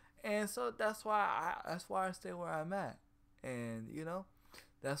mean? And so that's why I stay where I'm at, and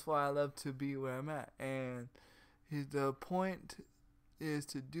that's why I love to be where I'm at. And the point is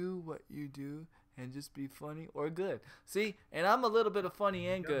to do what you do and just be funny or good. See, and I'm a little bit of funny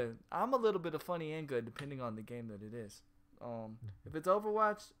and good. I'm a little bit of funny and good depending on the game that it is. If it's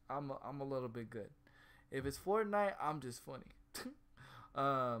Overwatch, I'm a little bit good. If it's Fortnite, I'm just funny.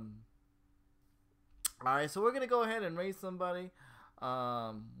 All right, so we're gonna go ahead and raid somebody.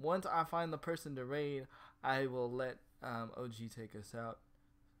 Once I find the person to raid, I will let OG take us out,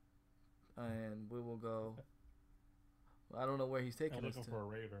 and we will go. I don't know where he's taking I'm us looking to. for a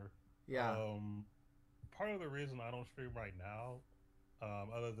raider. Yeah. Part of the reason I don't stream right now,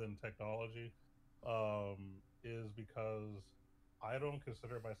 other than technology, is because I don't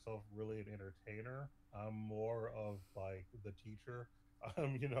consider myself really an entertainer. I'm more of like the teacher.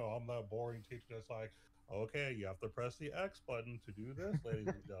 I'm that boring teacher that's like, okay, you have to press the X button to do this, ladies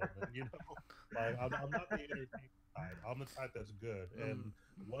and gentlemen. Like I'm not the entertainer type. I'm the type that's good. And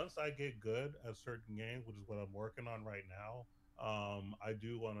once I get good at certain games, which is what I'm working on right now, I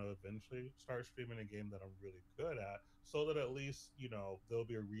do want to eventually start streaming a game that I'm really good at, so that at least there'll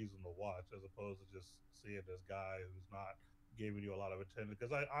be a reason to watch, as opposed to just seeing this guy who's not giving you a lot of attention.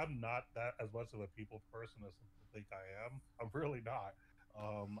 Because I'm not that as much of a people person as people think I am. I'm really not.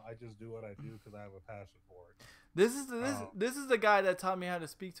 I just do what I do because I have a passion for it. This is the guy that taught me how to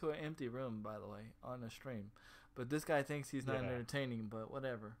speak to an empty room, by the way, on a stream. But this guy thinks he's not entertaining, but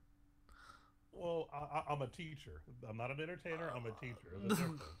whatever. Well, I'm a teacher. I'm not an entertainer. I'm a teacher. There's a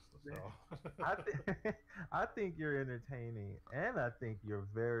difference. So. I think you're entertaining, and I think you're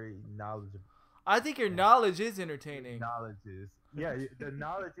very knowledgeable. I think your knowledge is entertaining. The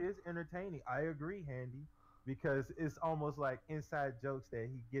knowledge is entertaining. I agree, Handy, because it's almost like inside jokes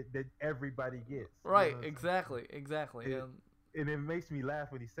that everybody gets. Right? Exactly. And it makes me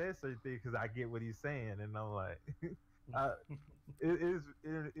laugh when he says certain things because I get what he's saying, and I'm like, it is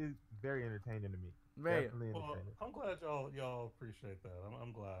very entertaining to me. Right. Well, I'm glad y'all appreciate that.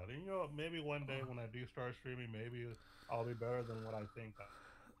 I'm glad. And maybe one day when I do start streaming, maybe I'll be better than what I think.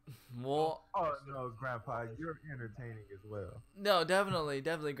 Well, no, Grandpa, you're entertaining as well. No, definitely,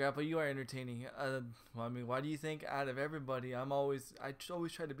 Grandpa, you are entertaining. I mean, why do you think out of everybody, I always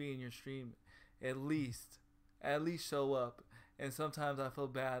try to be in your stream, at least show up. And sometimes I feel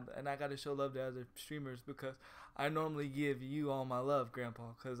bad, and I gotta show love to other streamers because I normally give you all my love,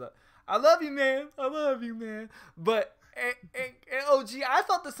 Grandpa, because I love you, man. But and OG, I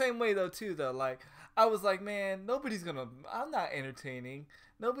felt the same way too. Like I was like, man, I'm not entertaining.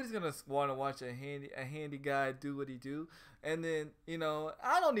 Nobody's gonna want to watch a handy guy do what he do. And then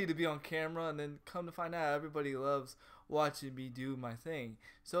I don't need to be on camera. And then come to find out, everybody loves watching me do my thing.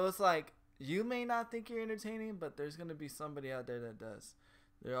 So it's like, you may not think you're entertaining, but there's gonna be somebody out there that does.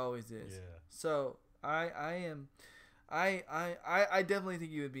 There always is. Yeah. So I definitely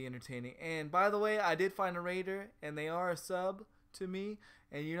think you would be entertaining. And by the way, I did find a raider, and they are a sub to me.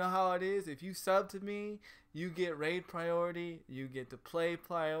 And you know how it is. If you sub to me, you get raid priority, you get to play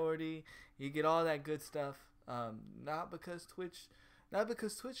priority, you get all that good stuff. Not because Twitch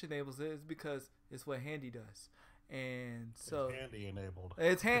enables it. It's because it's what Handy does. And so it's Handy enabled.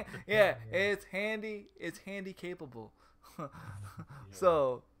 It's It's handy. It's handy capable.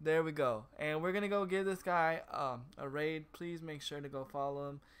 So there we go. And we're gonna go give this guy a raid. Please make sure to go follow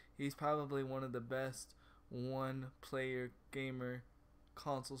him. He's probably one of the best one-player gamer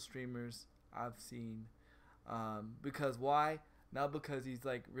console streamers I've seen. Because why? Not because he's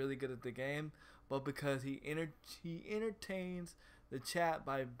like really good at the game, but because he entertains the chat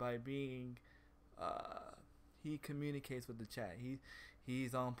by being he communicates with the chat.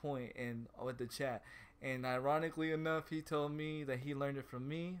 He's on point and with the chat. And ironically enough, he told me that he learned it from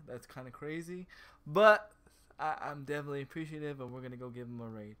me. That's kind of crazy, but I'm definitely appreciative, and we're gonna go give him a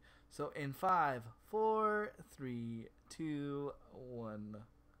raid. So in 5, 4, 3, 2, 1,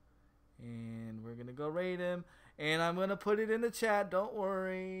 and we're gonna go raid him. And I'm gonna put it in the chat. Don't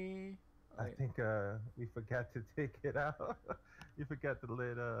worry. I think we forgot to take it out. You forgot to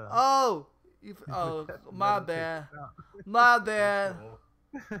let my bad. My bad.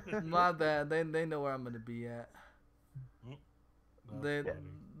 My bad. They know where I'm gonna be at. But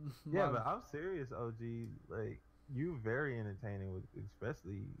I'm serious, OG. Like, you very entertaining with,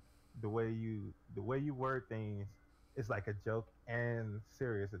 especially the way you word things. It's like a joke and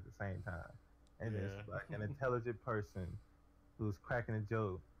serious at the same time, and it's like an intelligent person who's cracking a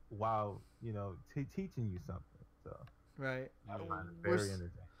joke while teaching you something. So right, I find it very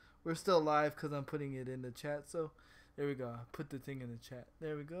entertaining. We're still live because I'm putting it in the chat. So there we go. I put the thing in the chat.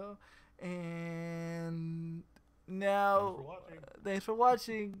 There we go. And Now, watching. thanks for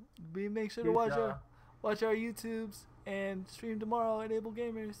watching. Make sure to Good watch job. our YouTubes and stream tomorrow. Enable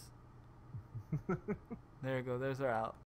Gamers. There you go. There's our out.